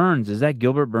 Herbert Burns. Is that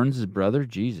Gilbert Burns' brother?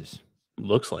 Jesus.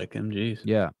 Looks like him. Jeez.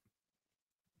 Yeah.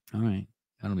 All right.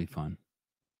 That'll be fun.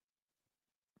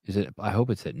 Is it? I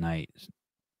hope it's at night.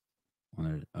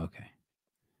 Okay.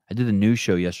 I did the news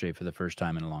show yesterday for the first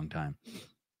time in a long time.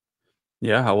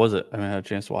 Yeah, how was it? I haven't had a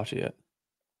chance to watch it yet.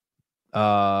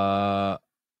 I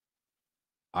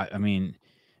mean,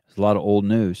 there's a lot of old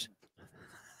news.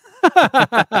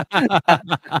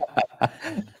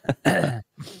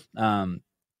 Let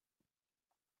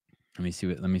me see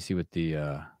what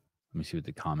the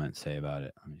comments say about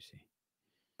it. Let me see.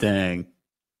 Dang.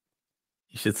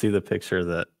 You should see the picture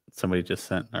that somebody just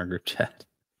sent in our group chat.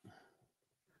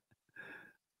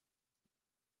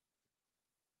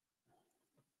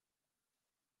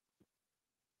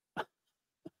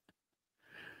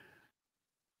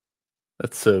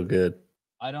 That's so good.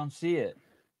 I don't see it.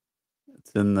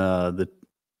 It's in the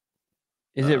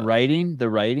Is it writing? The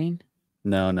writing?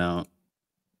 No.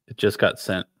 It just got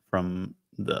sent from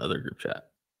the other group chat.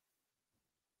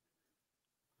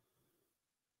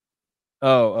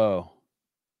 Oh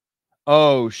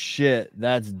shit.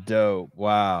 That's dope.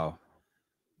 Wow.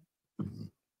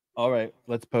 All right,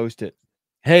 let's post it.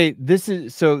 Hey, this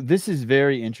is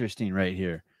very interesting right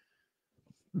here.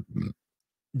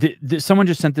 Someone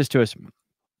just sent this to us.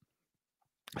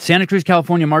 Santa Cruz,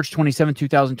 California, March 27,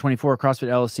 2024. CrossFit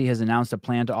LLC has announced a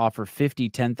plan to offer 50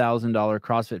 $10,000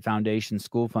 CrossFit Foundation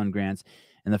school fund grants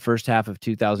in the first half of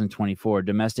 2024.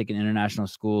 Domestic and international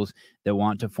schools that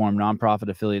want to form nonprofit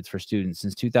affiliates for students.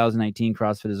 Since 2019,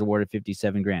 CrossFit has awarded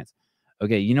 57 grants.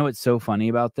 Okay, you know what's so funny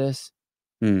about this?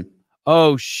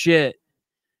 Oh, shit.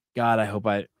 God, I hope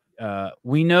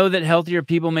we know that healthier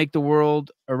people make the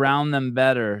world around them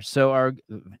better. So I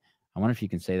wonder if you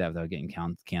can say that without getting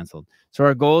canceled. So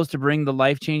our goal is to bring the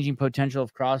life-changing potential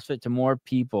of CrossFit to more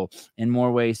people in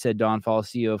more ways, said Don Fall,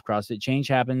 CEO of CrossFit. Change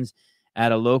happens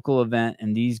at a local event,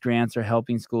 and these grants are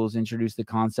helping schools introduce the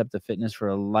concept of fitness for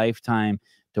a lifetime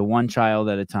to one child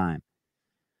at a time.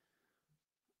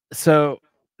 So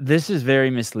this is very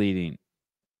misleading.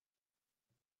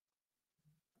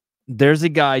 There's a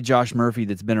guy, Josh Murphy,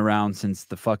 that's been around since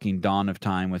the fucking dawn of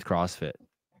time with CrossFit.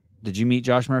 Did you meet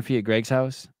Josh Murphy at Greg's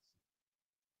house?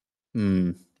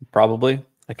 Probably.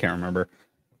 I can't remember.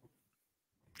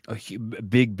 A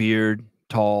big beard,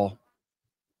 tall,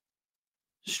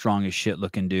 strong as shit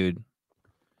looking dude.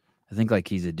 I think like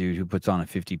he's a dude who puts on a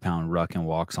 50-pound ruck and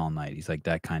walks all night. He's like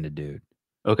that kind of dude.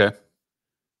 Okay.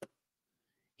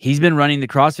 He's been running the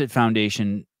CrossFit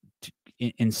Foundation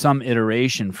in some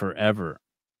iteration forever.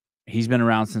 He's been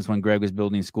around since when Greg was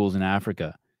building schools in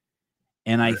Africa.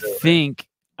 And I think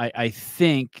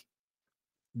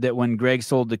that when Greg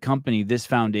sold the company, this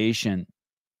foundation,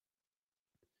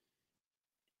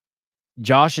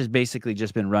 Josh has basically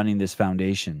just been running this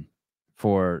foundation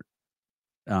for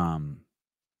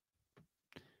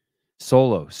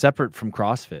solo, separate from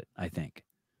CrossFit, I think.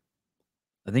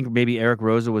 I think maybe Eric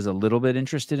Rosa was a little bit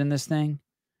interested in this thing,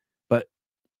 but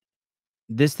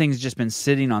this thing's just been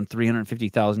sitting on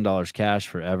 $350,000 cash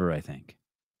forever, I think.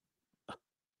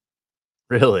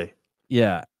 Really?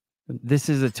 Yeah. This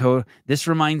is this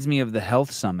reminds me of the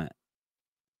Health Summit.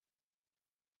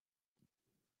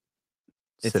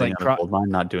 It's like a gold mine,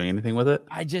 not doing anything with it.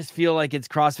 I just feel like it's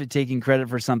CrossFit taking credit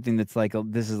for something that's like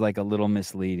this is like a little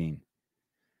misleading.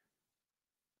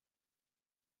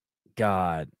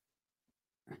 God.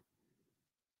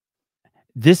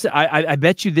 This I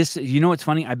bet you this, you know what's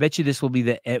funny? I bet you this will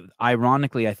be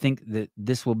ironically, I think that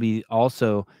this will be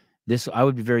also this. I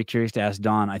would be very curious to ask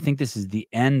Don. I think this is the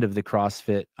end of the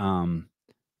CrossFit. God,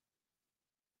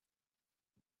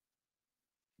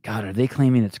 are they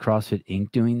claiming it's CrossFit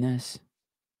Inc. doing this?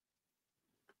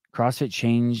 CrossFit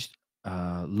changed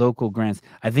local grants.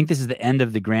 I think this is the end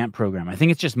of the grant program. I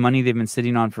think it's just money they've been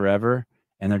sitting on forever,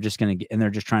 and they're just trying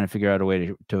to figure out a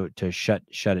way to shut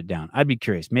it down. I'd be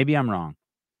curious. Maybe I'm wrong.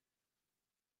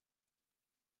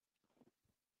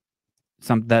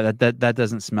 That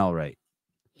doesn't smell right.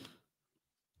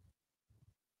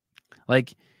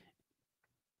 Like,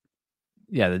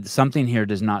 yeah, something here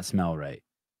does not smell right.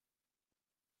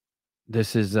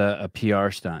 This is a PR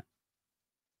stunt.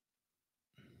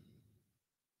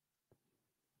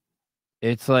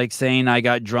 It's like saying I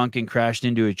got drunk and crashed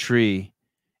into a tree,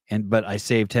 but I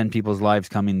saved 10 people's lives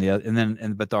coming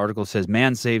but the article says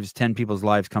man saves 10 people's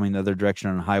lives coming the other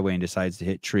direction on a highway and decides to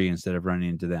hit tree instead of running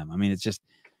into them. I mean, it's just,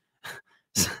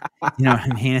 you know what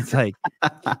I mean? It's like,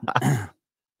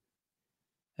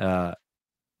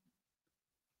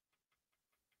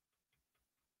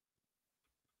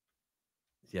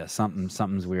 yeah,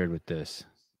 something's weird with this.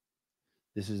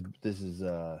 This is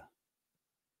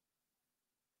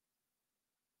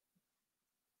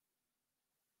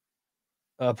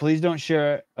please don't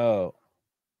share it. Oh,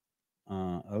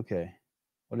 okay.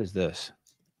 What is this?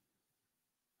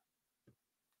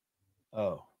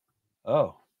 Oh,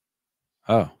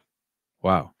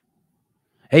 wow.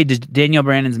 Hey, Danielle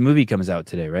Brandon's movie comes out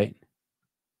today, right?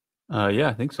 Yeah,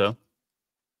 I think so.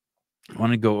 I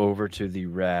want to go over to the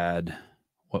rad.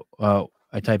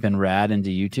 I type in rad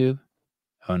into YouTube.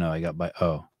 Oh no, I get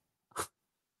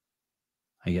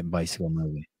bicycle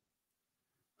movie.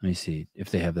 Let me see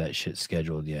if they have that shit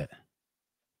scheduled yet.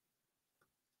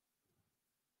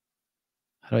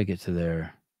 How do I get to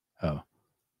there? Oh,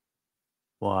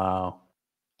 wow.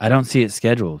 I don't see it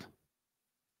scheduled.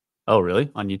 Oh,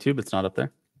 really? On YouTube, it's not up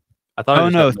there. I thought. Oh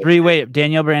no, wait,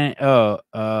 Danielle Brandon.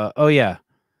 Oh yeah,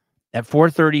 at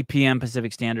 4:30 p.m.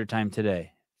 Pacific Standard Time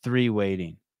today. 3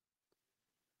 waiting.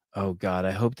 Oh God,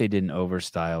 I hope they didn't over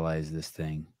stylize this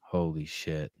thing. Holy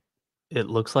shit! It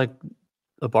looks like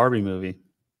a Barbie movie.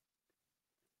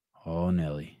 Oh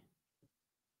Nelly.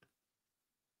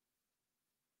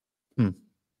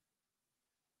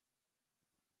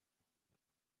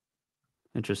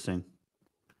 Interesting.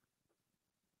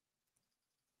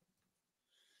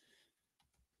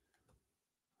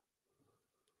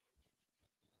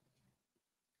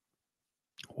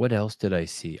 What else did I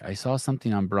see? I saw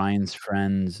something on Brian's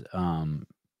friends. What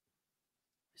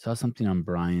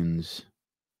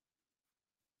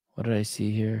did I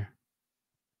see here?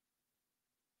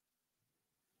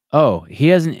 Oh, he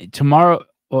hasn't tomorrow.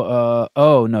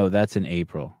 Oh no, that's in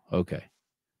April. Okay.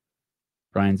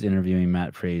 Brian's interviewing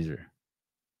Matt Fraser.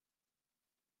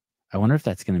 I wonder if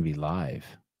that's going to be live.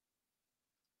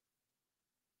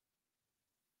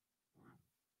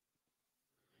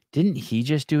 Didn't he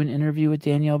just do an interview with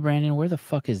Danielle Brandon? Where the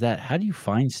fuck is that? How do you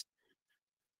find?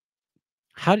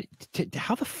 How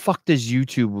the fuck does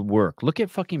YouTube work? Look at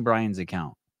fucking Brian's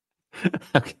account.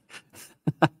 Okay.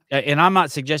 And I'm not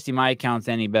suggesting my account's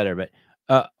any better,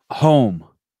 but home.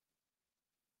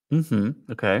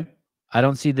 Okay. I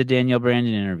don't see the Danielle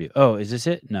Brandon interview. Oh, is this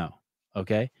it? No.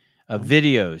 Okay.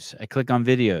 Videos. I click on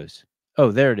videos.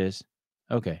 Oh, there it is.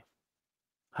 Okay.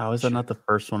 How is that not the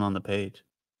first one on the page?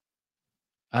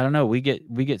 I don't know. We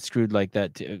get screwed like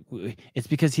that too. It's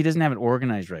because he doesn't have it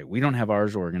organized right. We don't have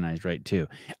ours organized right too.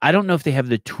 I don't know if they have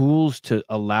the tools to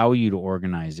allow you to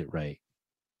organize it right.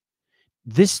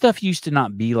 This stuff used to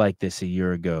not be like this a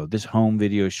year ago. This home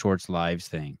video shorts lives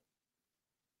thing.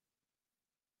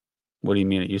 What do you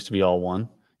mean? It used to be all one?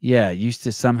 Yeah, it used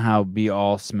to somehow be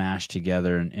all smashed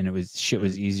together, and it was shit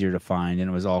was easier to find, and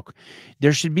it was all.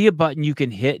 There should be a button you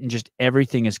can hit, and just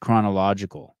everything is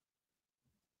chronological.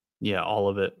 Yeah, all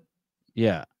of it.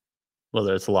 Yeah.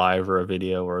 Whether it's live or a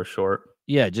video or a short.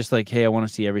 Yeah, just like, hey, I want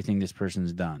to see everything this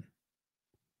person's done.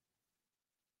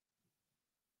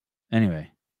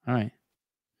 Anyway, all right.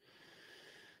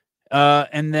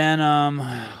 And then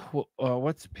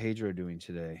what's Pedro doing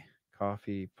today?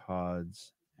 Coffee,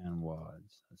 pods, and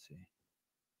wads. Let's see.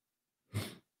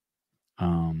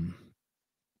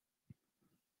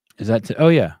 Is that oh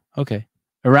yeah, okay.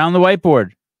 Around the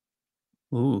whiteboard.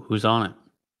 Ooh, who's on it?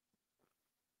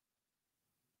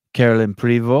 Carolyn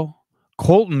Prevost,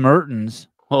 Colton Mertens.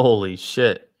 Holy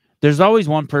shit. There's always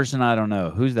one person I don't know.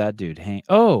 Who's that dude?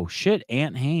 Oh shit,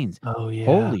 Ant Haynes. Oh yeah.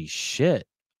 Holy shit.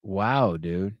 Wow,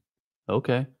 dude.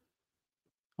 Okay.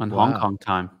 On Hong Kong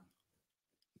time.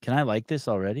 Can I like this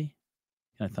already?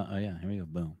 I thought, oh yeah, here we go.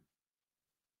 Boom.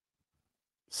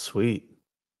 Sweet.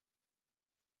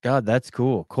 God, that's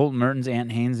cool. Colton Mertens,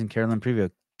 Ant Haynes, and Carolyn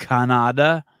Prevost.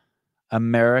 Canada,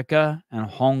 America, and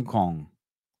Hong Kong.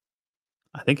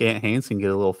 I think Ant Haynes can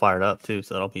get a little fired up too,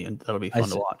 so that'll be fun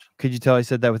to watch. Could you tell I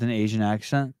said that with an Asian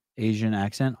accent?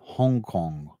 Hong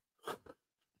Kong.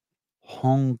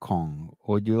 Hong Kong.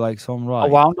 Would you like some rice?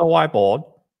 Around the whiteboard.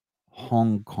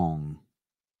 Hong Kong.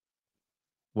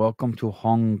 Welcome to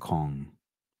Hong Kong.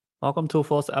 Welcome to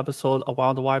first episode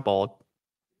Around the Whiteboard.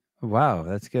 Wow,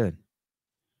 that's good.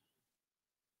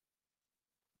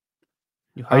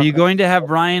 Are you going to have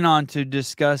Brian on to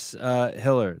discuss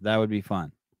Hiller? That would be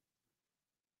fun.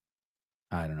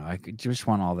 I don't know. I just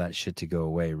want all that shit to go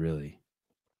away, really.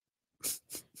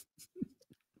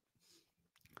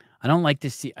 I don't like to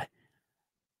see.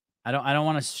 I don't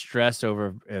want to stress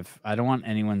over if I don't want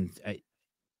anyone. I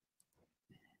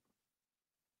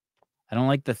don't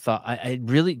like the thought. I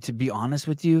really, to be honest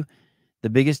with you, the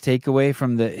biggest takeaway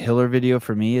from the Hiller video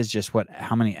for me is just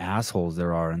how many assholes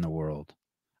there are in the world.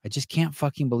 I just can't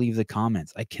fucking believe the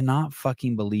comments. I cannot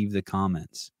fucking believe the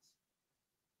comments.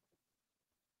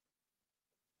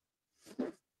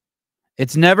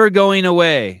 It's never going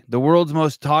away. The world's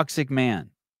most toxic man.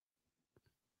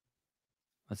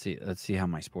 Let's see how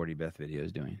my Sporty Beth video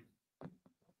is doing. I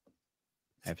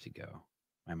have to go.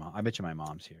 My mom. I bet you my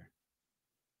mom's here.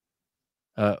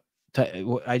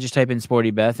 I just type in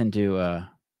Sporty Beth into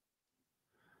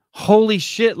holy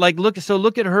shit, like look at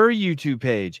her YouTube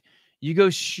page. You go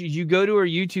to her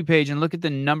YouTube page and look at the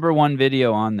 #1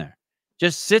 video on there.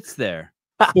 Just sits there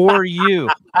for you.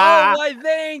 Oh, why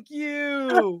thank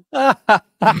you.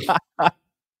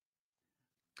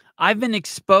 I've been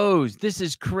exposed. This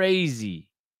is crazy.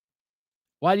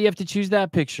 Why do you have to choose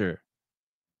that picture?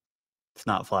 It's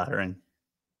not flattering.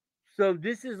 So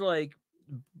this is like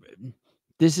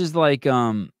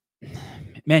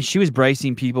man, she was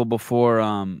bracing people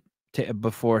before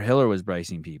before Hiller was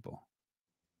bracing people.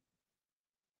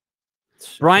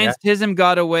 Brian Tism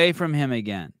got away from him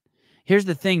again. Here's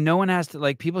the thing, no one has to,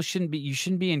 like, people shouldn't be, you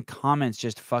shouldn't be in comments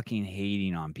just fucking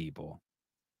hating on people.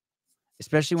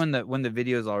 Especially when the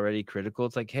video is already critical.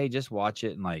 It's like, hey, just watch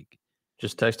it and like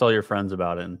just text all your friends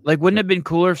about it. Like, wouldn't it have been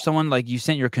cooler if someone, like, you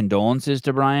sent your condolences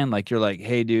to Brian? Like, you're like,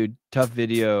 hey, dude, tough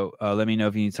video. Let me know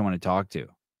if you need someone to talk to.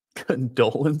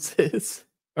 Condolences?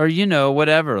 Or, you know,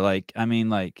 whatever. Like, I mean,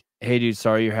 like, hey, dude,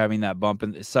 sorry you're having that bump.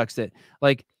 And it sucks that,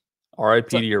 like. RIP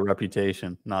to your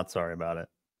reputation. Not sorry about it.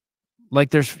 Like,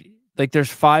 there's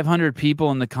 500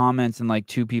 people in the comments and, like,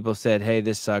 2 people said, hey,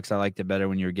 this sucks. I liked it better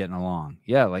when you were getting along.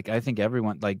 Yeah, like, I think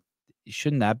everyone, like,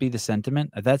 shouldn't that be the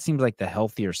sentiment? That seems like the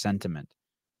healthier sentiment.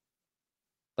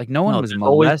 Like, no one was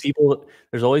molested.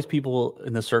 There's always people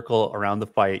in the circle around the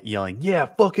fight yelling, yeah,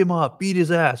 fuck him up, beat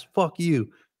his ass, fuck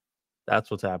you. That's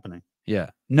what's happening. Yeah.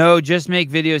 No, just make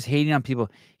videos hating on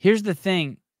people. Here's the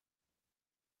thing.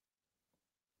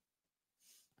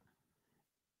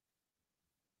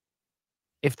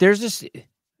 If there's this,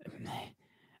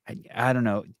 I don't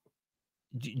know.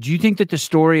 Do you think that the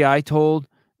story I told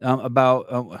about,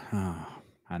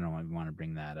 I don't even want to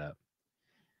bring that up.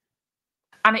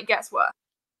 And it gets worse.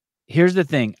 Here's the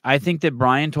thing. I think that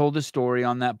Brian told the story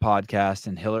on that podcast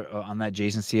and Hiller on that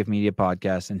Jason CF Media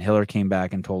podcast, and Hiller came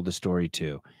back and told the story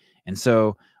too. And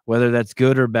so whether that's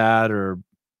good or bad, or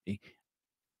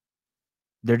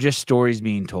they're just stories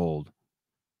being told.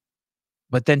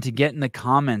 But then to get in the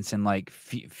comments and like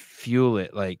fuel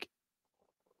it, like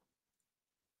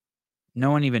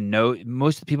no one even know.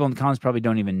 Most of the people in the comments probably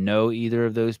don't even know either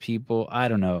of those people. I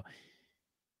don't know.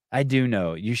 I do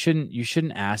know. You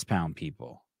shouldn't ass pound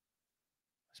people.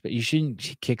 But you shouldn't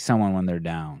kick someone when they're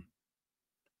down.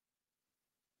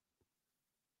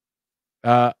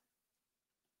 I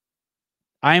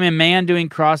am a man doing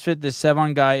CrossFit. This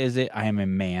Sevan guy is it. I am a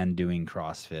man doing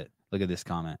CrossFit. Look at this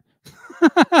comment.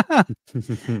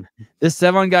 This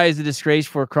Sevan guy is a disgrace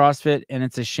for CrossFit, and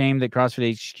it's a shame that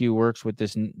CrossFit HQ works with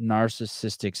this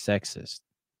narcissistic sexist.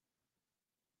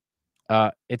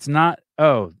 It's not.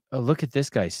 Oh, look at this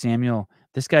guy, Samuel.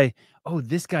 This guy. Oh,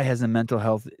 this guy has a mental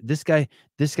health. This guy's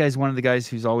one of the guys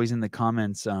who's always in the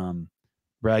comments,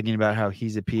 bragging about how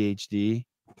he's a PhD.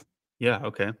 Yeah.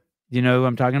 Okay. You know who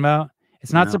I'm talking about?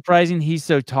 It's not surprising he's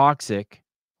so toxic.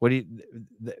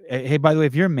 Hey, by the way,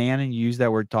 if you're a man and you use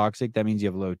that word toxic, that means you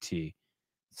have low T.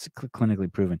 It's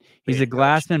clinically proven. He's a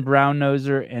Glassman brown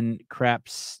noser and crap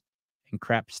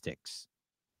sticks.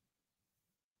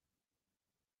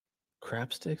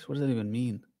 Crap sticks? What does that even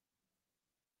mean?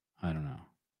 I don't know.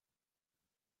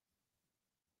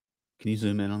 Can you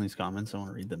zoom in on these comments? I want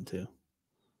to read them too.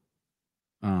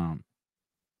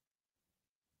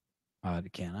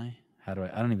 Can I? How do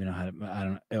I don't even know how to. I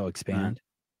don't. Oh, expand.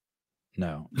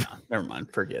 No, never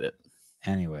mind. Forget it.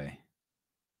 Anyway,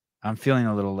 I'm feeling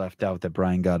a little left out that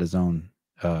Brian got his own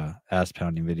ass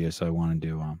pounding video, so I wanted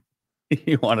to.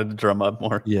 You wanted to drum up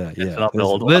more. Yeah.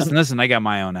 Listen. I got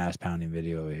my own ass pounding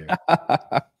video over here.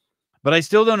 But I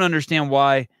still don't understand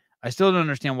why.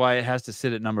 It has to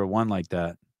sit at #1 like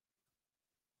that.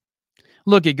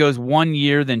 Look, it goes 1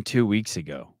 year, then 2 weeks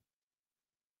ago.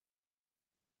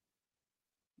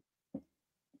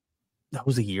 That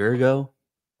was a year ago.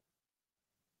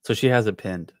 So she has it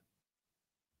pinned.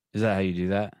 Is that how you do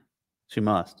that? She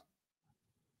must.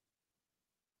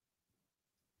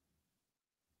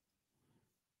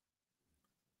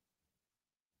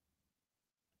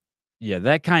 Yeah,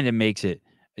 that kind of makes it.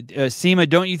 Seema,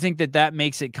 don't you think that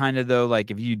makes it kind of though,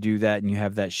 like if you do that and you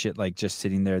have that shit like just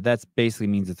sitting there, that's basically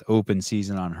means it's open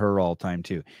season on her all time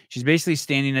too. She's basically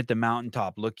standing at the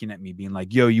mountaintop looking at me being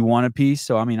like, yo, you want a piece?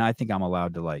 So, I mean, I think I'm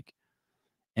allowed to like,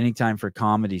 anytime for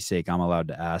comedy's sake, I'm allowed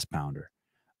to ass pound her.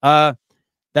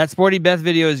 That Sporty Beth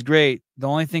video is great. The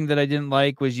only thing that I didn't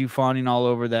like was you fawning all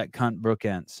over that cunt Brooke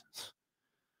Ents.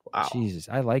 Wow. Jesus,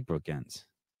 I like Brooke Ents.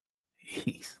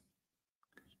 Jeez.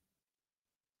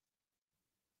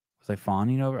 Was I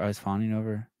fawning over? I was fawning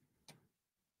over.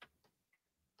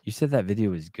 You said that video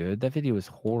was good. That video was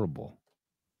horrible.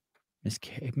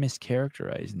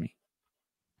 Mischaracterized me.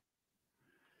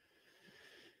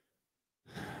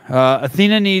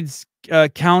 Athena needs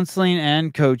counseling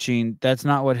and coaching. That's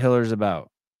not what Hiller's about.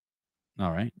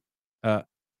 All right.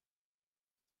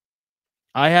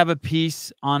 I have a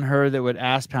piece on her that would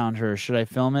ass pound her. Should I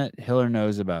film it? Hiller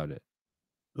knows about it.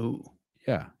 Ooh.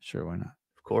 Yeah, sure. Why not?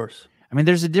 Of course. I mean,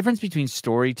 there's a difference between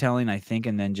storytelling, I think,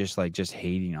 and then just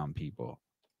hating on people.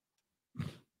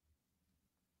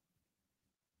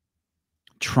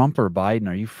 Trump or Biden?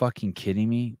 Are you fucking kidding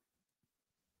me?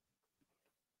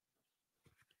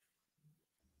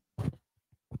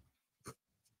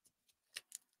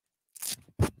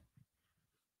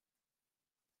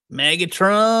 MAGA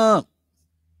Trump.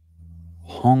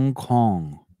 Hong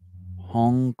Kong.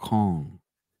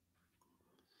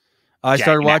 I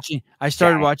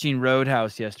started watching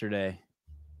Roadhouse yesterday.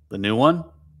 The new one?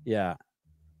 Yeah.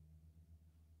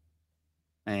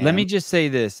 And Let me just say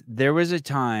this. There was a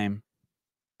time,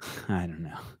 I don't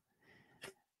know.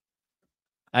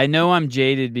 I know I'm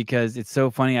jaded because it's so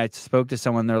funny. I spoke to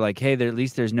someone. They're like, hey, at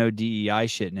least there's no DEI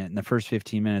shit in it. In the first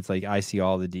 15 minutes, like I see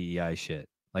all the DEI shit.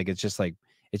 Like, it's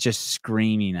just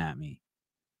screaming at me.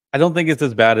 I don't think it's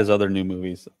as bad as other new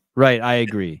movies. Right. I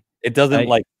agree. It doesn't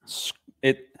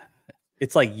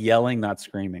it's like yelling, not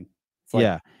screaming. It's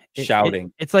like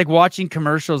shouting. It's like watching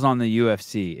commercials on the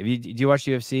UFC. Do you watch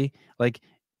UFC? Like,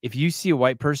 if you see a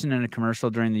white person in a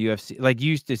commercial during the UFC, like you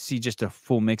used to see just a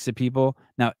full mix of people.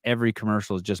 Now every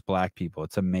commercial is just black people.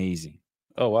 It's amazing.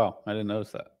 Oh, wow. I didn't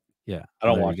notice that. Yeah. I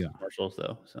don't watch commercials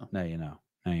though. So now you know.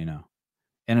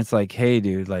 And it's like, hey,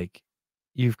 dude, like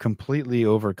you've completely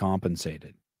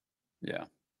overcompensated. Yeah.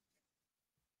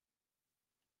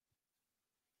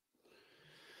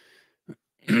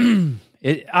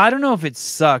 I don't know if it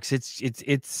sucks.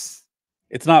 It's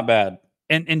not bad.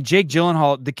 And Jake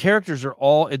Gyllenhaal, the characters are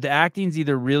the acting's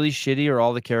either really shitty or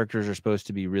all the characters are supposed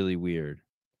to be really weird.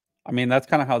 I mean, that's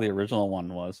kind of how the original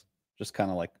one was. Just kind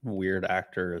of like weird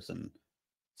actors and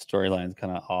storylines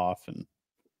kind of off. And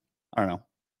I don't know.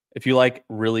 If you like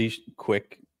really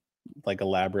quick, like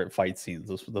elaborate fight scenes,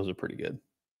 those are pretty good.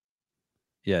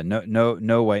 Yeah,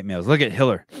 no white males. Look at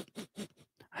Hiller.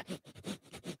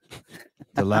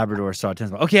 The Labrador saw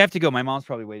 10. Okay, I have to go. My mom's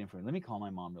probably waiting for me. Let me call my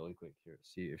mom really quick here.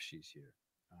 See if she's here.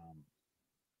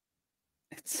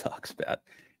 It sucks bad.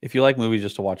 If you like movies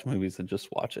just to watch movies, then just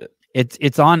watch it.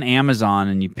 It's on Amazon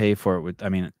and you pay for it with. I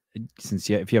mean,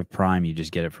 if you have Prime, you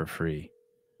just get it for free.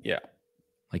 Yeah.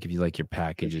 Like if you like your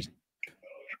packages.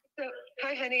 So,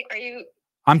 hi, honey. Are you?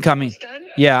 I'm coming. Done?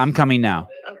 Yeah, I'm coming now.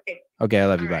 Okay. Okay, I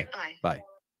love you. All right, Bye. Bye.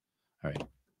 All right.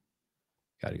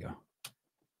 Gotta go.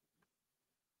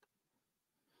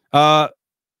 Do I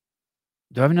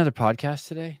have another podcast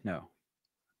today? No,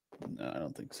 I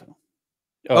don't think so.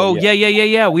 Oh,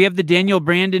 yeah. We have the Daniel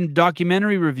Brandon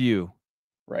documentary review.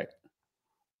 Right.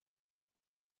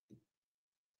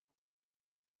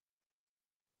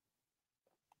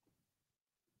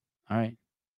 All right.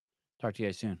 Talk to you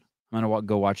guys soon. I'm gonna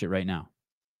go watch it right now.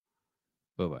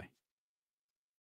 Bye-bye.